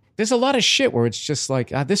there's a lot of shit where it's just like,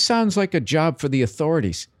 this sounds like a job for the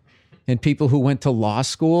authorities and people who went to law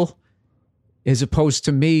school, as opposed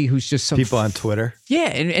to me, who's just some people on Twitter. Yeah,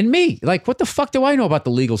 and me, like, what the fuck do I know about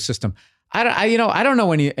the legal system? I don't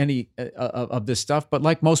know any of this stuff, but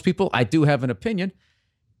like most people, I do have an opinion,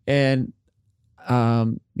 and I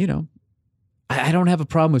don't have a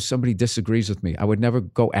problem if somebody disagrees with me. I would never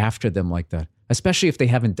go after them like that, especially if they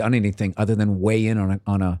haven't done anything other than weigh in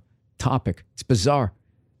on a topic. It's bizarre.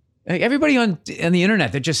 Like, everybody on the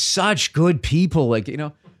internet, they're just such good people, like,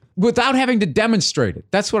 without having to demonstrate it.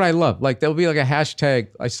 That's what I love. Like, there'll be like a hashtag.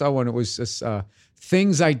 I saw one. It was just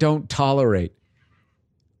things I don't tolerate.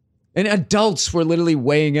 And adults were literally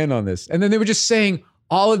weighing in on this. And then they were just saying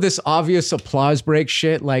all of this obvious applause break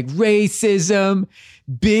shit, like racism,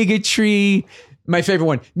 bigotry. My favorite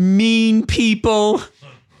one, mean people.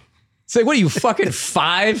 It's like, what are you, fucking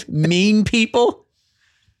 5 mean people?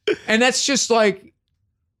 And that's just like,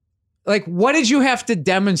 what did you have to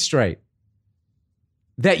demonstrate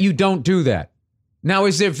that you don't do that? Now,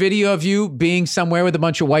 is there video of you being somewhere with a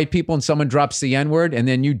bunch of white people and someone drops the N-word and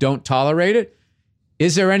then you don't tolerate it?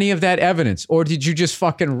 Is there any of that evidence? Or did you just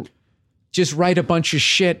fucking just write a bunch of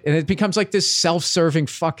shit and it becomes like this self-serving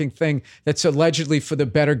fucking thing that's allegedly for the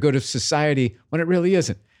better good of society when it really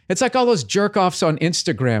isn't? It's like all those jerk-offs on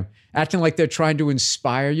Instagram acting like they're trying to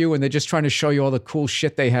inspire you and they're just trying to show you all the cool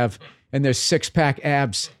shit they have and their six-pack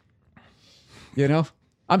abs. You know?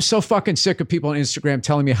 I'm so fucking sick of people on Instagram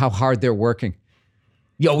telling me how hard they're working.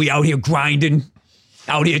 Yo, we out here grinding,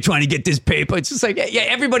 out here trying to get this paper. It's just like, yeah,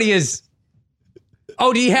 everybody is.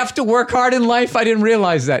 Oh, do you have to work hard in life? I didn't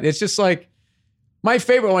realize that. It's just like, my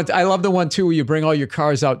favorite one, I love the one too where you bring all your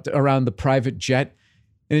cars out around the private jet.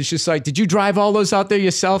 And it's just like, did you drive all those out there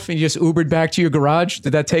yourself and you just Ubered back to your garage?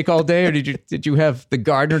 Did that take all day? Or did you have the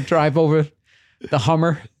gardener drive over the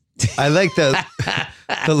Hummer? I like the LeBron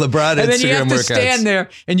Instagram workouts. And then you have to stand there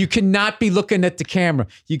and you cannot be looking at the camera.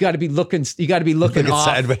 You got to be looking off.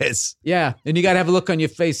 Sideways. Yeah. And you got to have a look on your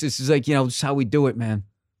face. This is like, this is how we do it, man.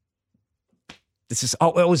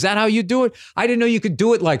 Was that how you do it? I didn't know you could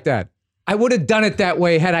do it like that. I would have done it that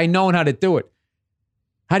way had I known how to do it.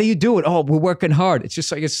 How do you do it? Oh, we're working hard.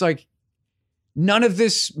 It's like none of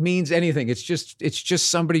this means anything. It's just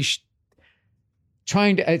somebody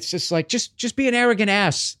trying to, it's just like, just be an arrogant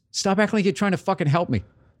ass. Stop acting like you're trying to fucking help me.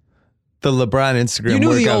 The LeBron Instagram workout videos. You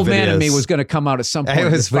knew the old man in me was going to come out at some point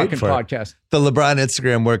in this fucking podcast. The LeBron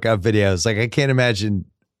Instagram workout videos. Like, I can't imagine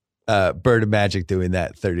Bird and Magic doing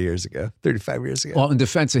that 30 years ago, 35 years ago. Well, in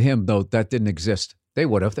defense of him, though, that didn't exist. They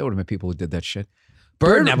would have. There would have been people who did that shit.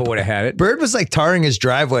 Bird never would have had it. Bird was like tarring his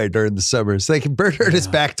driveway during the summers. Like, Bird hurt his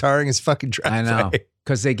back tarring his fucking driveway. I know.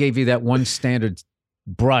 Because they gave you that one standard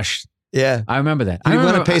brush. Yeah. I remember that. You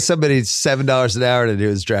want to pay somebody $7 an hour to do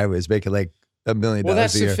his driveway. He's making like $1 million a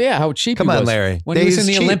year. Well, how cheap he was. Come on, Larry. When he was in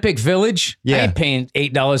the Olympic Village, I ain't paying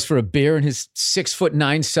 $8 for a beer and his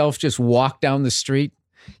 6'9" self just walked down the street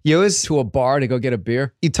to a bar to go get a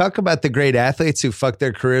beer. You talk about the great athletes who fuck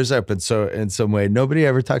their careers up in some way. Nobody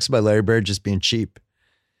ever talks about Larry Bird just being cheap.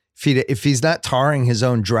 If he's not tarring his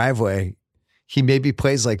own driveway, he maybe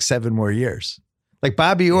plays like 7 more years. Like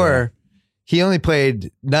Bobby Orr, he only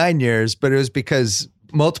played 9 years, but it was because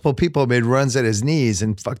multiple people made runs at his knees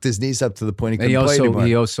and fucked his knees up to the point he couldn't play anymore.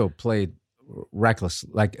 He also played reckless,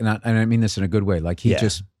 like, and I mean this in a good way. Like he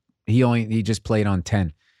just played on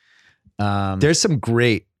 10. There's some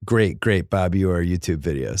great Bobby Orr YouTube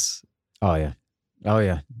videos. Oh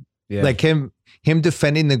yeah. Like him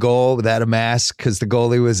defending the goal without a mask because the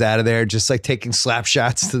goalie was out of there, just like taking slap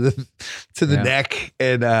shots to the neck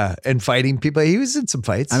and fighting people. He was in some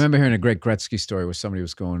fights. I remember hearing a great Gretzky story where somebody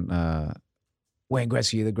was going, Wayne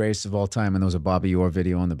Gretzky, the greatest of all time, and there was a Bobby Orr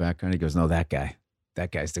video on the background. He goes, no, that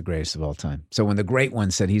guy's the greatest of all time. So when the great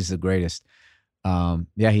one said he's the greatest,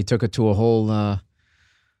 he took it to a whole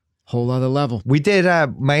other level. We did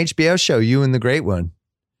my HBO show, You and the Great One.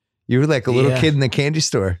 You were like a little kid in the candy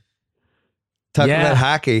store talking about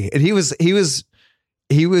hockey, and he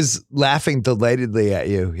was laughing delightedly at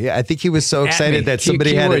you. Yeah, I think he was so excited that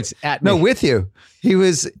somebody had it. No, with you.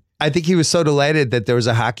 I think he was so delighted that there was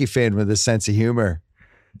a hockey fan with a sense of humor.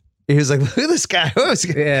 He was like, look at this guy.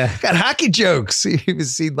 Got hockey jokes.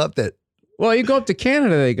 He loved it. Well, you go up to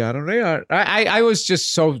Canada, they got him. I was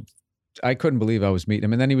just I couldn't believe I was meeting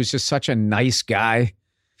him. And then he was just such a nice guy.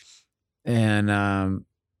 And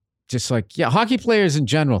just like, hockey players in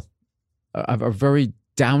general are very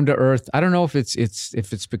down to earth. I don't know if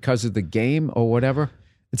it's because of the game or whatever.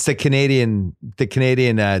 It's the Canadian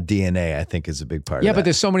DNA, I think, is a big part of that. Yeah, but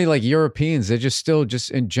there's so many like Europeans. They're just still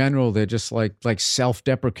in general, they're just like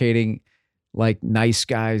self-deprecating, like nice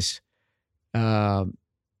guys. I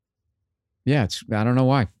don't know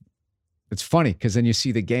why. It's funny because then you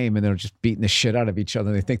see the game and they're just beating the shit out of each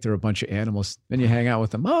other. They think they're a bunch of animals. Then you hang out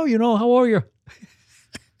with them. Oh, how are you?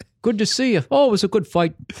 Good to see you. Oh, it was a good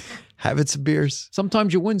fight. Having some beers.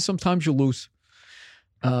 Sometimes you win, sometimes you lose.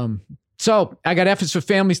 So I got Efforts for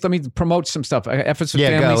Families. Let me promote some stuff. I got Efforts for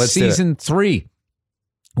Families season 3.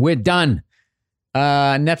 We're done.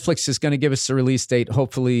 Netflix is going to give us a release date,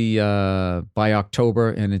 hopefully by October,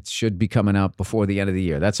 and it should be coming out before the end of the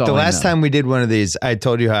year. That's all. The last time we did one of these, I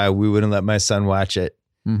told you how we wouldn't let my son watch it.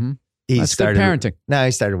 Mm-hmm. That's good parenting. No,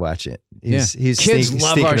 he started watching it. He's kids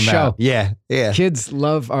love our show. Yeah. Kids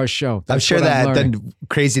love our show. I'm sure that the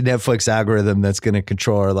crazy Netflix algorithm that's going to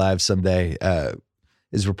control our lives someday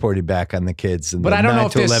is reporting back on the kids. But I don't know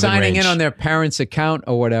if they're signing in on their parents' account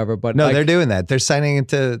or whatever. But no, they're doing that. They're signing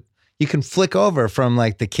into. You can flick over from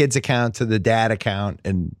like the kid's account to the dad account,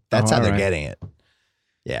 and that's how they're getting it.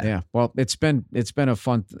 Yeah. Yeah. Well, it's been a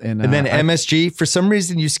fun and then MSG. For some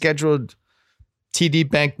reason, you scheduled TD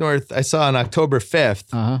Bank North, I saw on October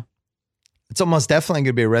 5th. It's almost definitely going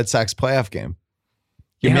to be a Red Sox playoff game.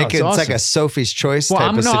 It's like a Sophie's Choice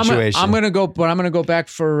type of situation. I'm going to go, but I'm going to go back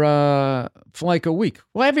for like a week.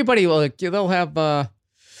 Well, everybody, they'll have, they'll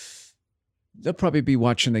probably be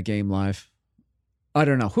watching the game live. I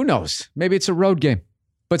don't know. Who knows? Maybe it's a road game,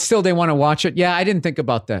 but still they want to watch it. Yeah, I didn't think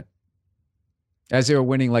about that. As they were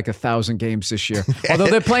winning like 1,000 games this year. Although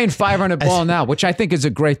they're playing 500 ball now, which I think is a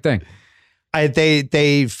great thing.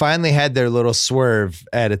 They finally had their little swerve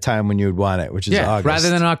at a time when you would want it, which is August. Rather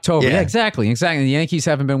than October. Yeah, exactly. The Yankees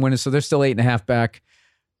haven't been winning, so they're still 8.5 back.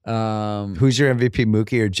 Who's your MVP,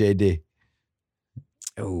 Mookie or JD?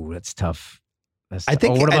 Oh, that's tough. I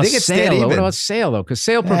think it's dead even. What about Sale, though? Because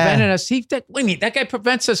Sale prevented us. That guy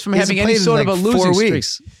prevents us from having any sort of a losing streak.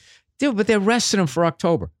 Dude, but they're resting him for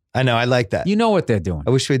October. I know. I like that. You know what they're doing. I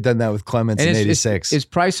wish we'd done that with Clemens in 86. Is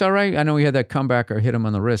Price all right? I know he had that comeback or hit him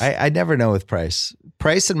on the wrist. I never know with Price.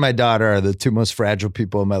 Price and my daughter are the two most fragile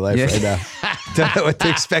people in my life right now. Don't know what to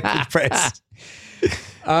expect with Price.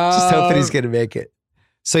 Just hoping he's going to make it.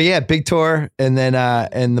 So yeah, big tour and then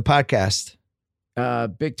and the podcast.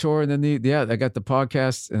 Big tour and then I got the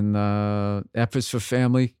podcast and Efforts for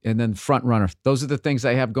Family and then Front Runner. Those are the things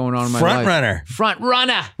I have going on in my life. Front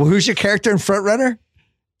Runner. Well, who's your character in Front Runner?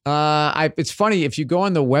 It's funny if you go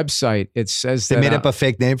on the website, it says they made up a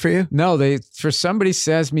fake name for you. No, somebody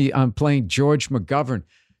says me I'm playing George McGovern,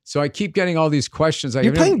 so I keep getting all these questions.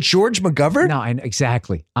 You're playing George McGovern? No,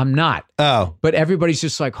 exactly. I'm not. Oh, but everybody's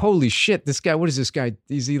just like, holy shit, this guy. What is this guy?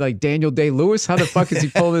 Is he like Daniel Day-Lewis? How the fuck is he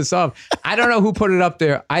pulling this off? I don't know who put it up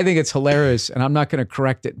there. I think it's hilarious, and I'm not going to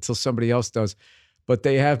correct it until somebody else does. But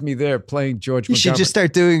they have me there playing George McGovern. You should just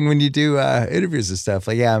start doing when you do interviews and stuff.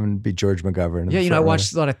 Like, I'm going to be George McGovern. Yeah, I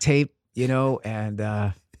watched a lot of tape, and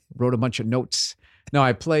wrote a bunch of notes. No,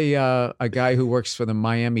 I play a guy who works for the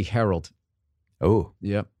Miami Herald. Oh.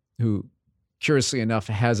 Yep. Who, curiously enough,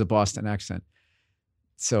 has a Boston accent.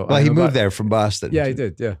 So he moved there from Boston. Yeah, he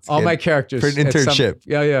did. Yeah. All my characters. For an internship.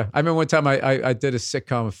 Yeah. I remember one time I did a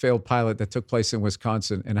sitcom, a failed pilot that took place in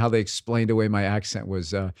Wisconsin, and how they explained away my accent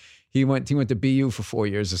was... He went to BU for 4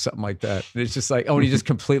 years or something like that. And it's just like, he just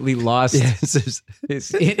completely lost. He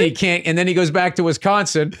can't. And then he goes back to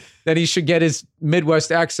Wisconsin. Then he should get his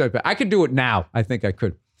Midwest accent back. I could do it now. I think I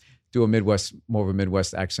could do more of a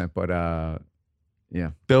Midwest accent. But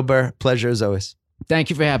yeah. Bill Burr, pleasure as always. Thank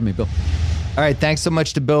you for having me, Bill. All right. Thanks so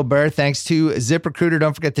much to Bill Burr. Thanks to ZipRecruiter.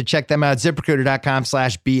 Don't forget to check them out.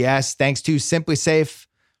 ZipRecruiter.com/BS. Thanks to Simply Safe.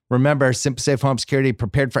 Remember, Simply Safe Home Security,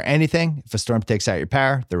 prepared for anything. If a storm takes out your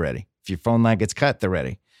power, they're ready. If your phone line gets cut, they're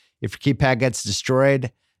ready. If your keypad gets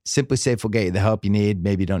destroyed, Simply Safe will get you the help you need.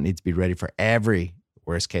 Maybe you don't need to be ready for every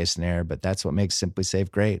worst case scenario, but that's what makes Simply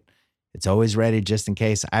Safe great. It's always ready just in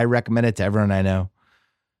case. I recommend it to everyone I know.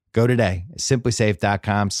 Go today,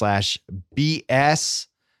 simplysafe.com/BS.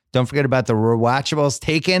 Don't forget about the Rewatchables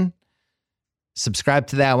Taken. Subscribe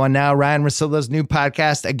to that one now. Ryan Russillo's new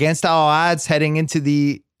podcast, Against All Odds, heading into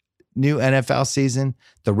the new NFL season,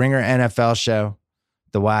 the Ringer NFL show,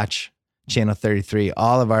 The Watch, Channel 33,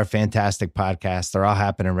 all of our fantastic podcasts. They're all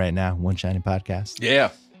happening right now. One Shiny Podcast.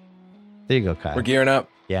 Yeah. There you go, Kyle. We're gearing up.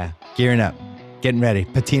 Yeah, gearing up. Getting ready.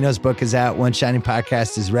 Patino's book is out. One Shiny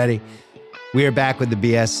Podcast is ready. We are back with the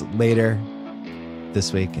BS later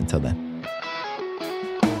this week. Until then.